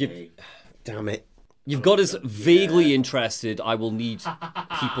 Look, Damn it. You've got us vaguely interested. I will need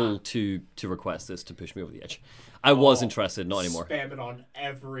people to request this to push me over the edge. I was interested, not anymore. Spam it on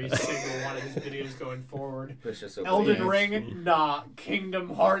every single one of his videos going forward. Push us over the Elden edge. Ring, nah.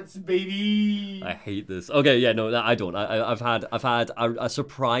 Kingdom Hearts, baby. I hate this. Okay, yeah, no, I don't. I've had a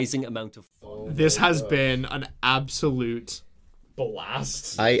surprising amount of fun. This has been an absolute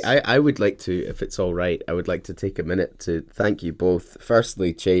blast. I would like to, if it's all right, I would like to take a minute to thank you both.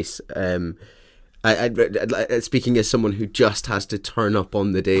 Firstly, Chase, speaking as someone who just has to turn up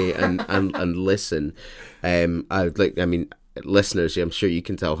on the day and listen, listeners, I'm sure you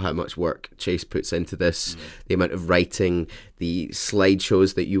can tell how much work Chase puts into this, the amount of writing, the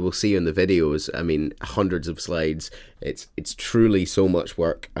slideshows that you will see in the videos. I mean, hundreds of slides. It's truly so much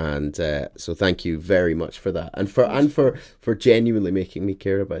work, and so thank you very much for that, and for genuinely making me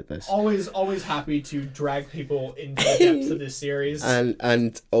care about this. Always happy to drag people into the depths of this series.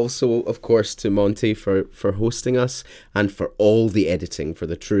 And also, of course, to Monty for hosting us, and for all the editing, for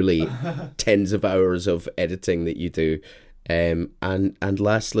the truly tens of hours of editing that you do. And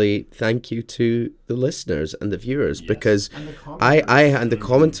lastly, thank you to the listeners and the viewers, because and the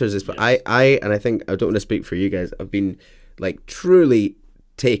commenters. But I think I don't want to speak for you guys. I've been like truly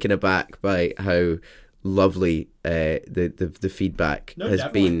taken aback by how lovely the feedback has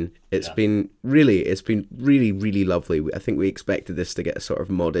been. It's been really really lovely. I think we expected this to get a sort of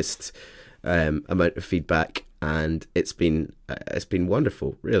modest amount of feedback, and it's been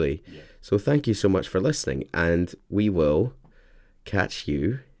wonderful, really. Yeah. So thank you so much for listening, and we will catch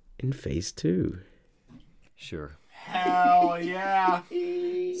you in phase 2. Sure. Hell yeah.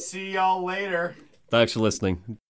 See y'all later. Thanks for listening.